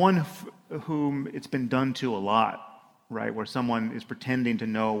as one whom it's been done to a lot, right, where someone is pretending to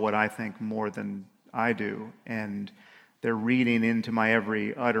know what I think more than I do, and they're reading into my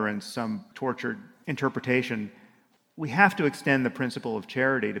every utterance some tortured interpretation. We have to extend the principle of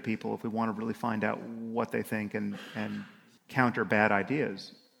charity to people if we want to really find out what they think and counter bad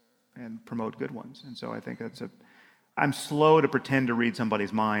ideas and promote good ones. And so I think I'm slow to pretend to read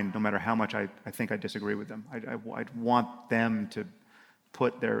somebody's mind, no matter how much I think I disagree with them. I'd want them to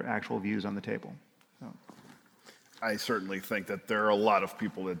put their actual views on the table. So. I certainly think that there are a lot of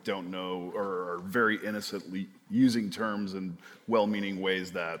people that don't know or are very innocently using terms in well-meaning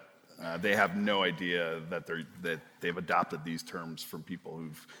ways that they have no idea that they've adopted these terms from people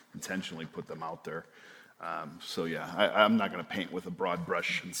who've intentionally put them out there. So yeah, I'm not going to paint with a broad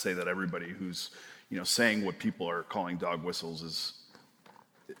brush and say that everybody who's, you know, saying what people are calling dog whistles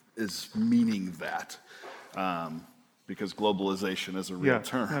is meaning that, because globalization is a real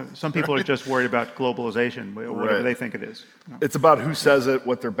term. Some people are just worried about globalization, whatever they think it is. No. It's about who says it,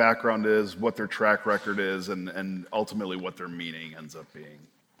 what their background is, what their track record is, and ultimately what their meaning ends up being.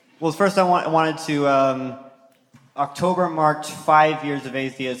 Well, first I wanted to, October marked 5 years of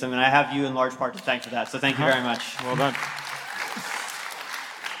atheism, and I have you in large part to thank for that, so thank you very much. Well done.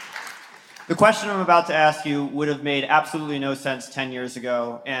 The question I'm about to ask you would have made absolutely no sense 10 years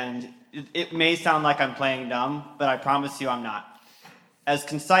ago, and it may sound like I'm playing dumb, but I promise you I'm not. As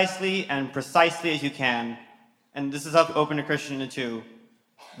concisely and precisely as you can, and this is up open to Christian too,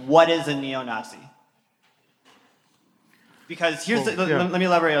 what is a neo-Nazi? Because here's let me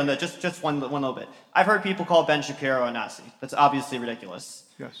elaborate on that just one little bit. I've heard people call Ben Shapiro a Nazi. That's obviously ridiculous.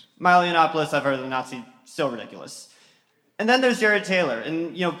 Yes. Milo Yiannopoulos, I've heard of the Nazi, still ridiculous. And then there's Jared Taylor,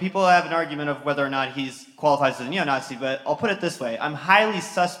 and you know, people have an argument of whether or not he's qualifies as a neo-Nazi, but I'll put it this way. I'm highly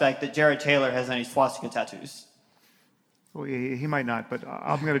suspect that Jared Taylor has any swastika tattoos. Well, he might not, but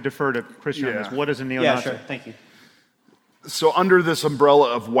I'm going to defer to Christian on this. What is a neo-Nazi? Yeah, sure. Thank you. So under this umbrella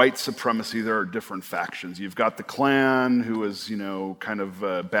of white supremacy, there are different factions. You've got the Klan, who has, you know, kind of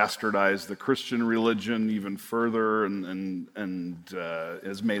bastardized the Christian religion even further and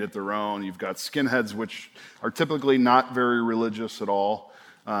has made it their own. You've got skinheads, which are typically not very religious at all.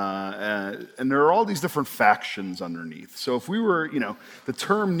 And there are all these different factions underneath. So if we were, you know, the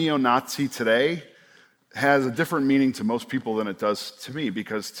term neo-Nazi today has a different meaning to most people than it does to me,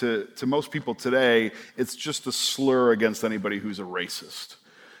 because to most people today, it's just a slur against anybody who's a racist,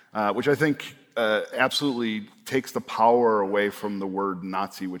 which I think absolutely takes the power away from the word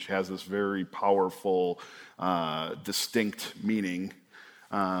Nazi, which has this very powerful, distinct meaning,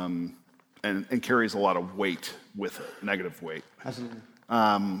 and carries a lot of weight with it, negative weight. Absolutely.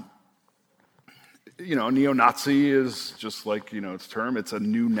 You know, neo-Nazi is just like, you know, its term, it's a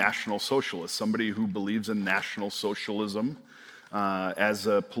new national socialist, somebody who believes in national socialism as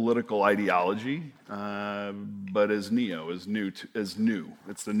a political ideology, but is new. It's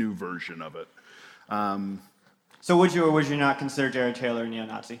the new version of it. So would you or would you not consider Jared Taylor a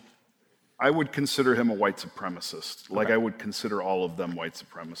neo-Nazi? I would consider him a white supremacist, like I would consider all of them white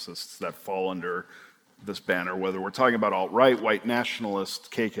supremacists that fall under this banner, whether we're talking about alt-right, white nationalists,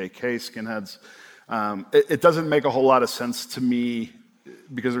 KKK, skinheads. It doesn't make a whole lot of sense to me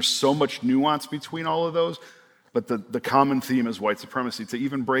because there's so much nuance between all of those. but the common theme is white supremacy. To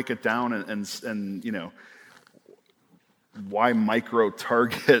even break it down and you know, why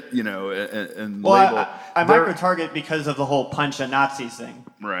micro-target, you know, and label. I micro-target because of the whole punch a Nazis thing.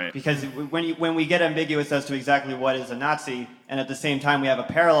 Right. Because when we get ambiguous as to exactly what is a Nazi, and at the same time we have a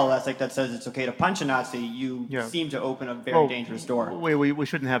parallel ethic that says it's okay to punch a Nazi, you seem to open a very dangerous door. We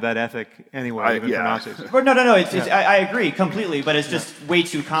shouldn't have that ethic anyway, even for Nazis. But no. I agree completely, but it's just way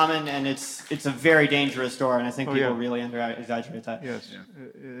too common, and it's a very dangerous door, and I think people really exaggerate that. Yes,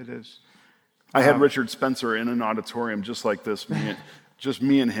 it is. I had Richard Spencer in an auditorium just like this, just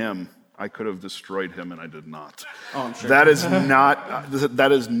me and him. I could have destroyed him, and I did not. Oh, I'm sure. That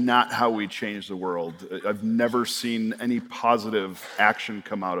is not how we change the world. I've never seen any positive action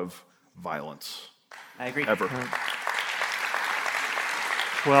come out of violence. I agree. Ever.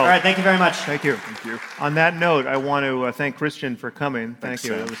 Well, all right, thank you very much. Thank you. Thank you. On that note, I want to thank Christian for coming. Thanks,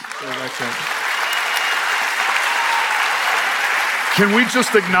 Thank you. Sam. It was excellent. Can we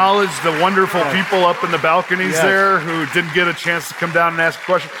just acknowledge the wonderful people up in the balconies Yes. there who didn't get a chance to come down and ask a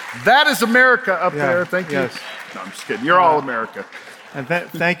question? That is America up there. Thank you. Yes. No, I'm just kidding. You're all America. And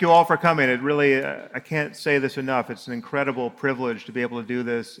thank you all for coming. It really, I can't say this enough. It's an incredible privilege to be able to do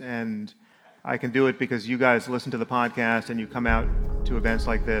this, and I can do it because you guys listen to the podcast and you come out to events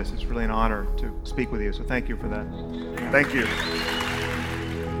like this. It's really an honor to speak with you, so thank you for that. Thank you.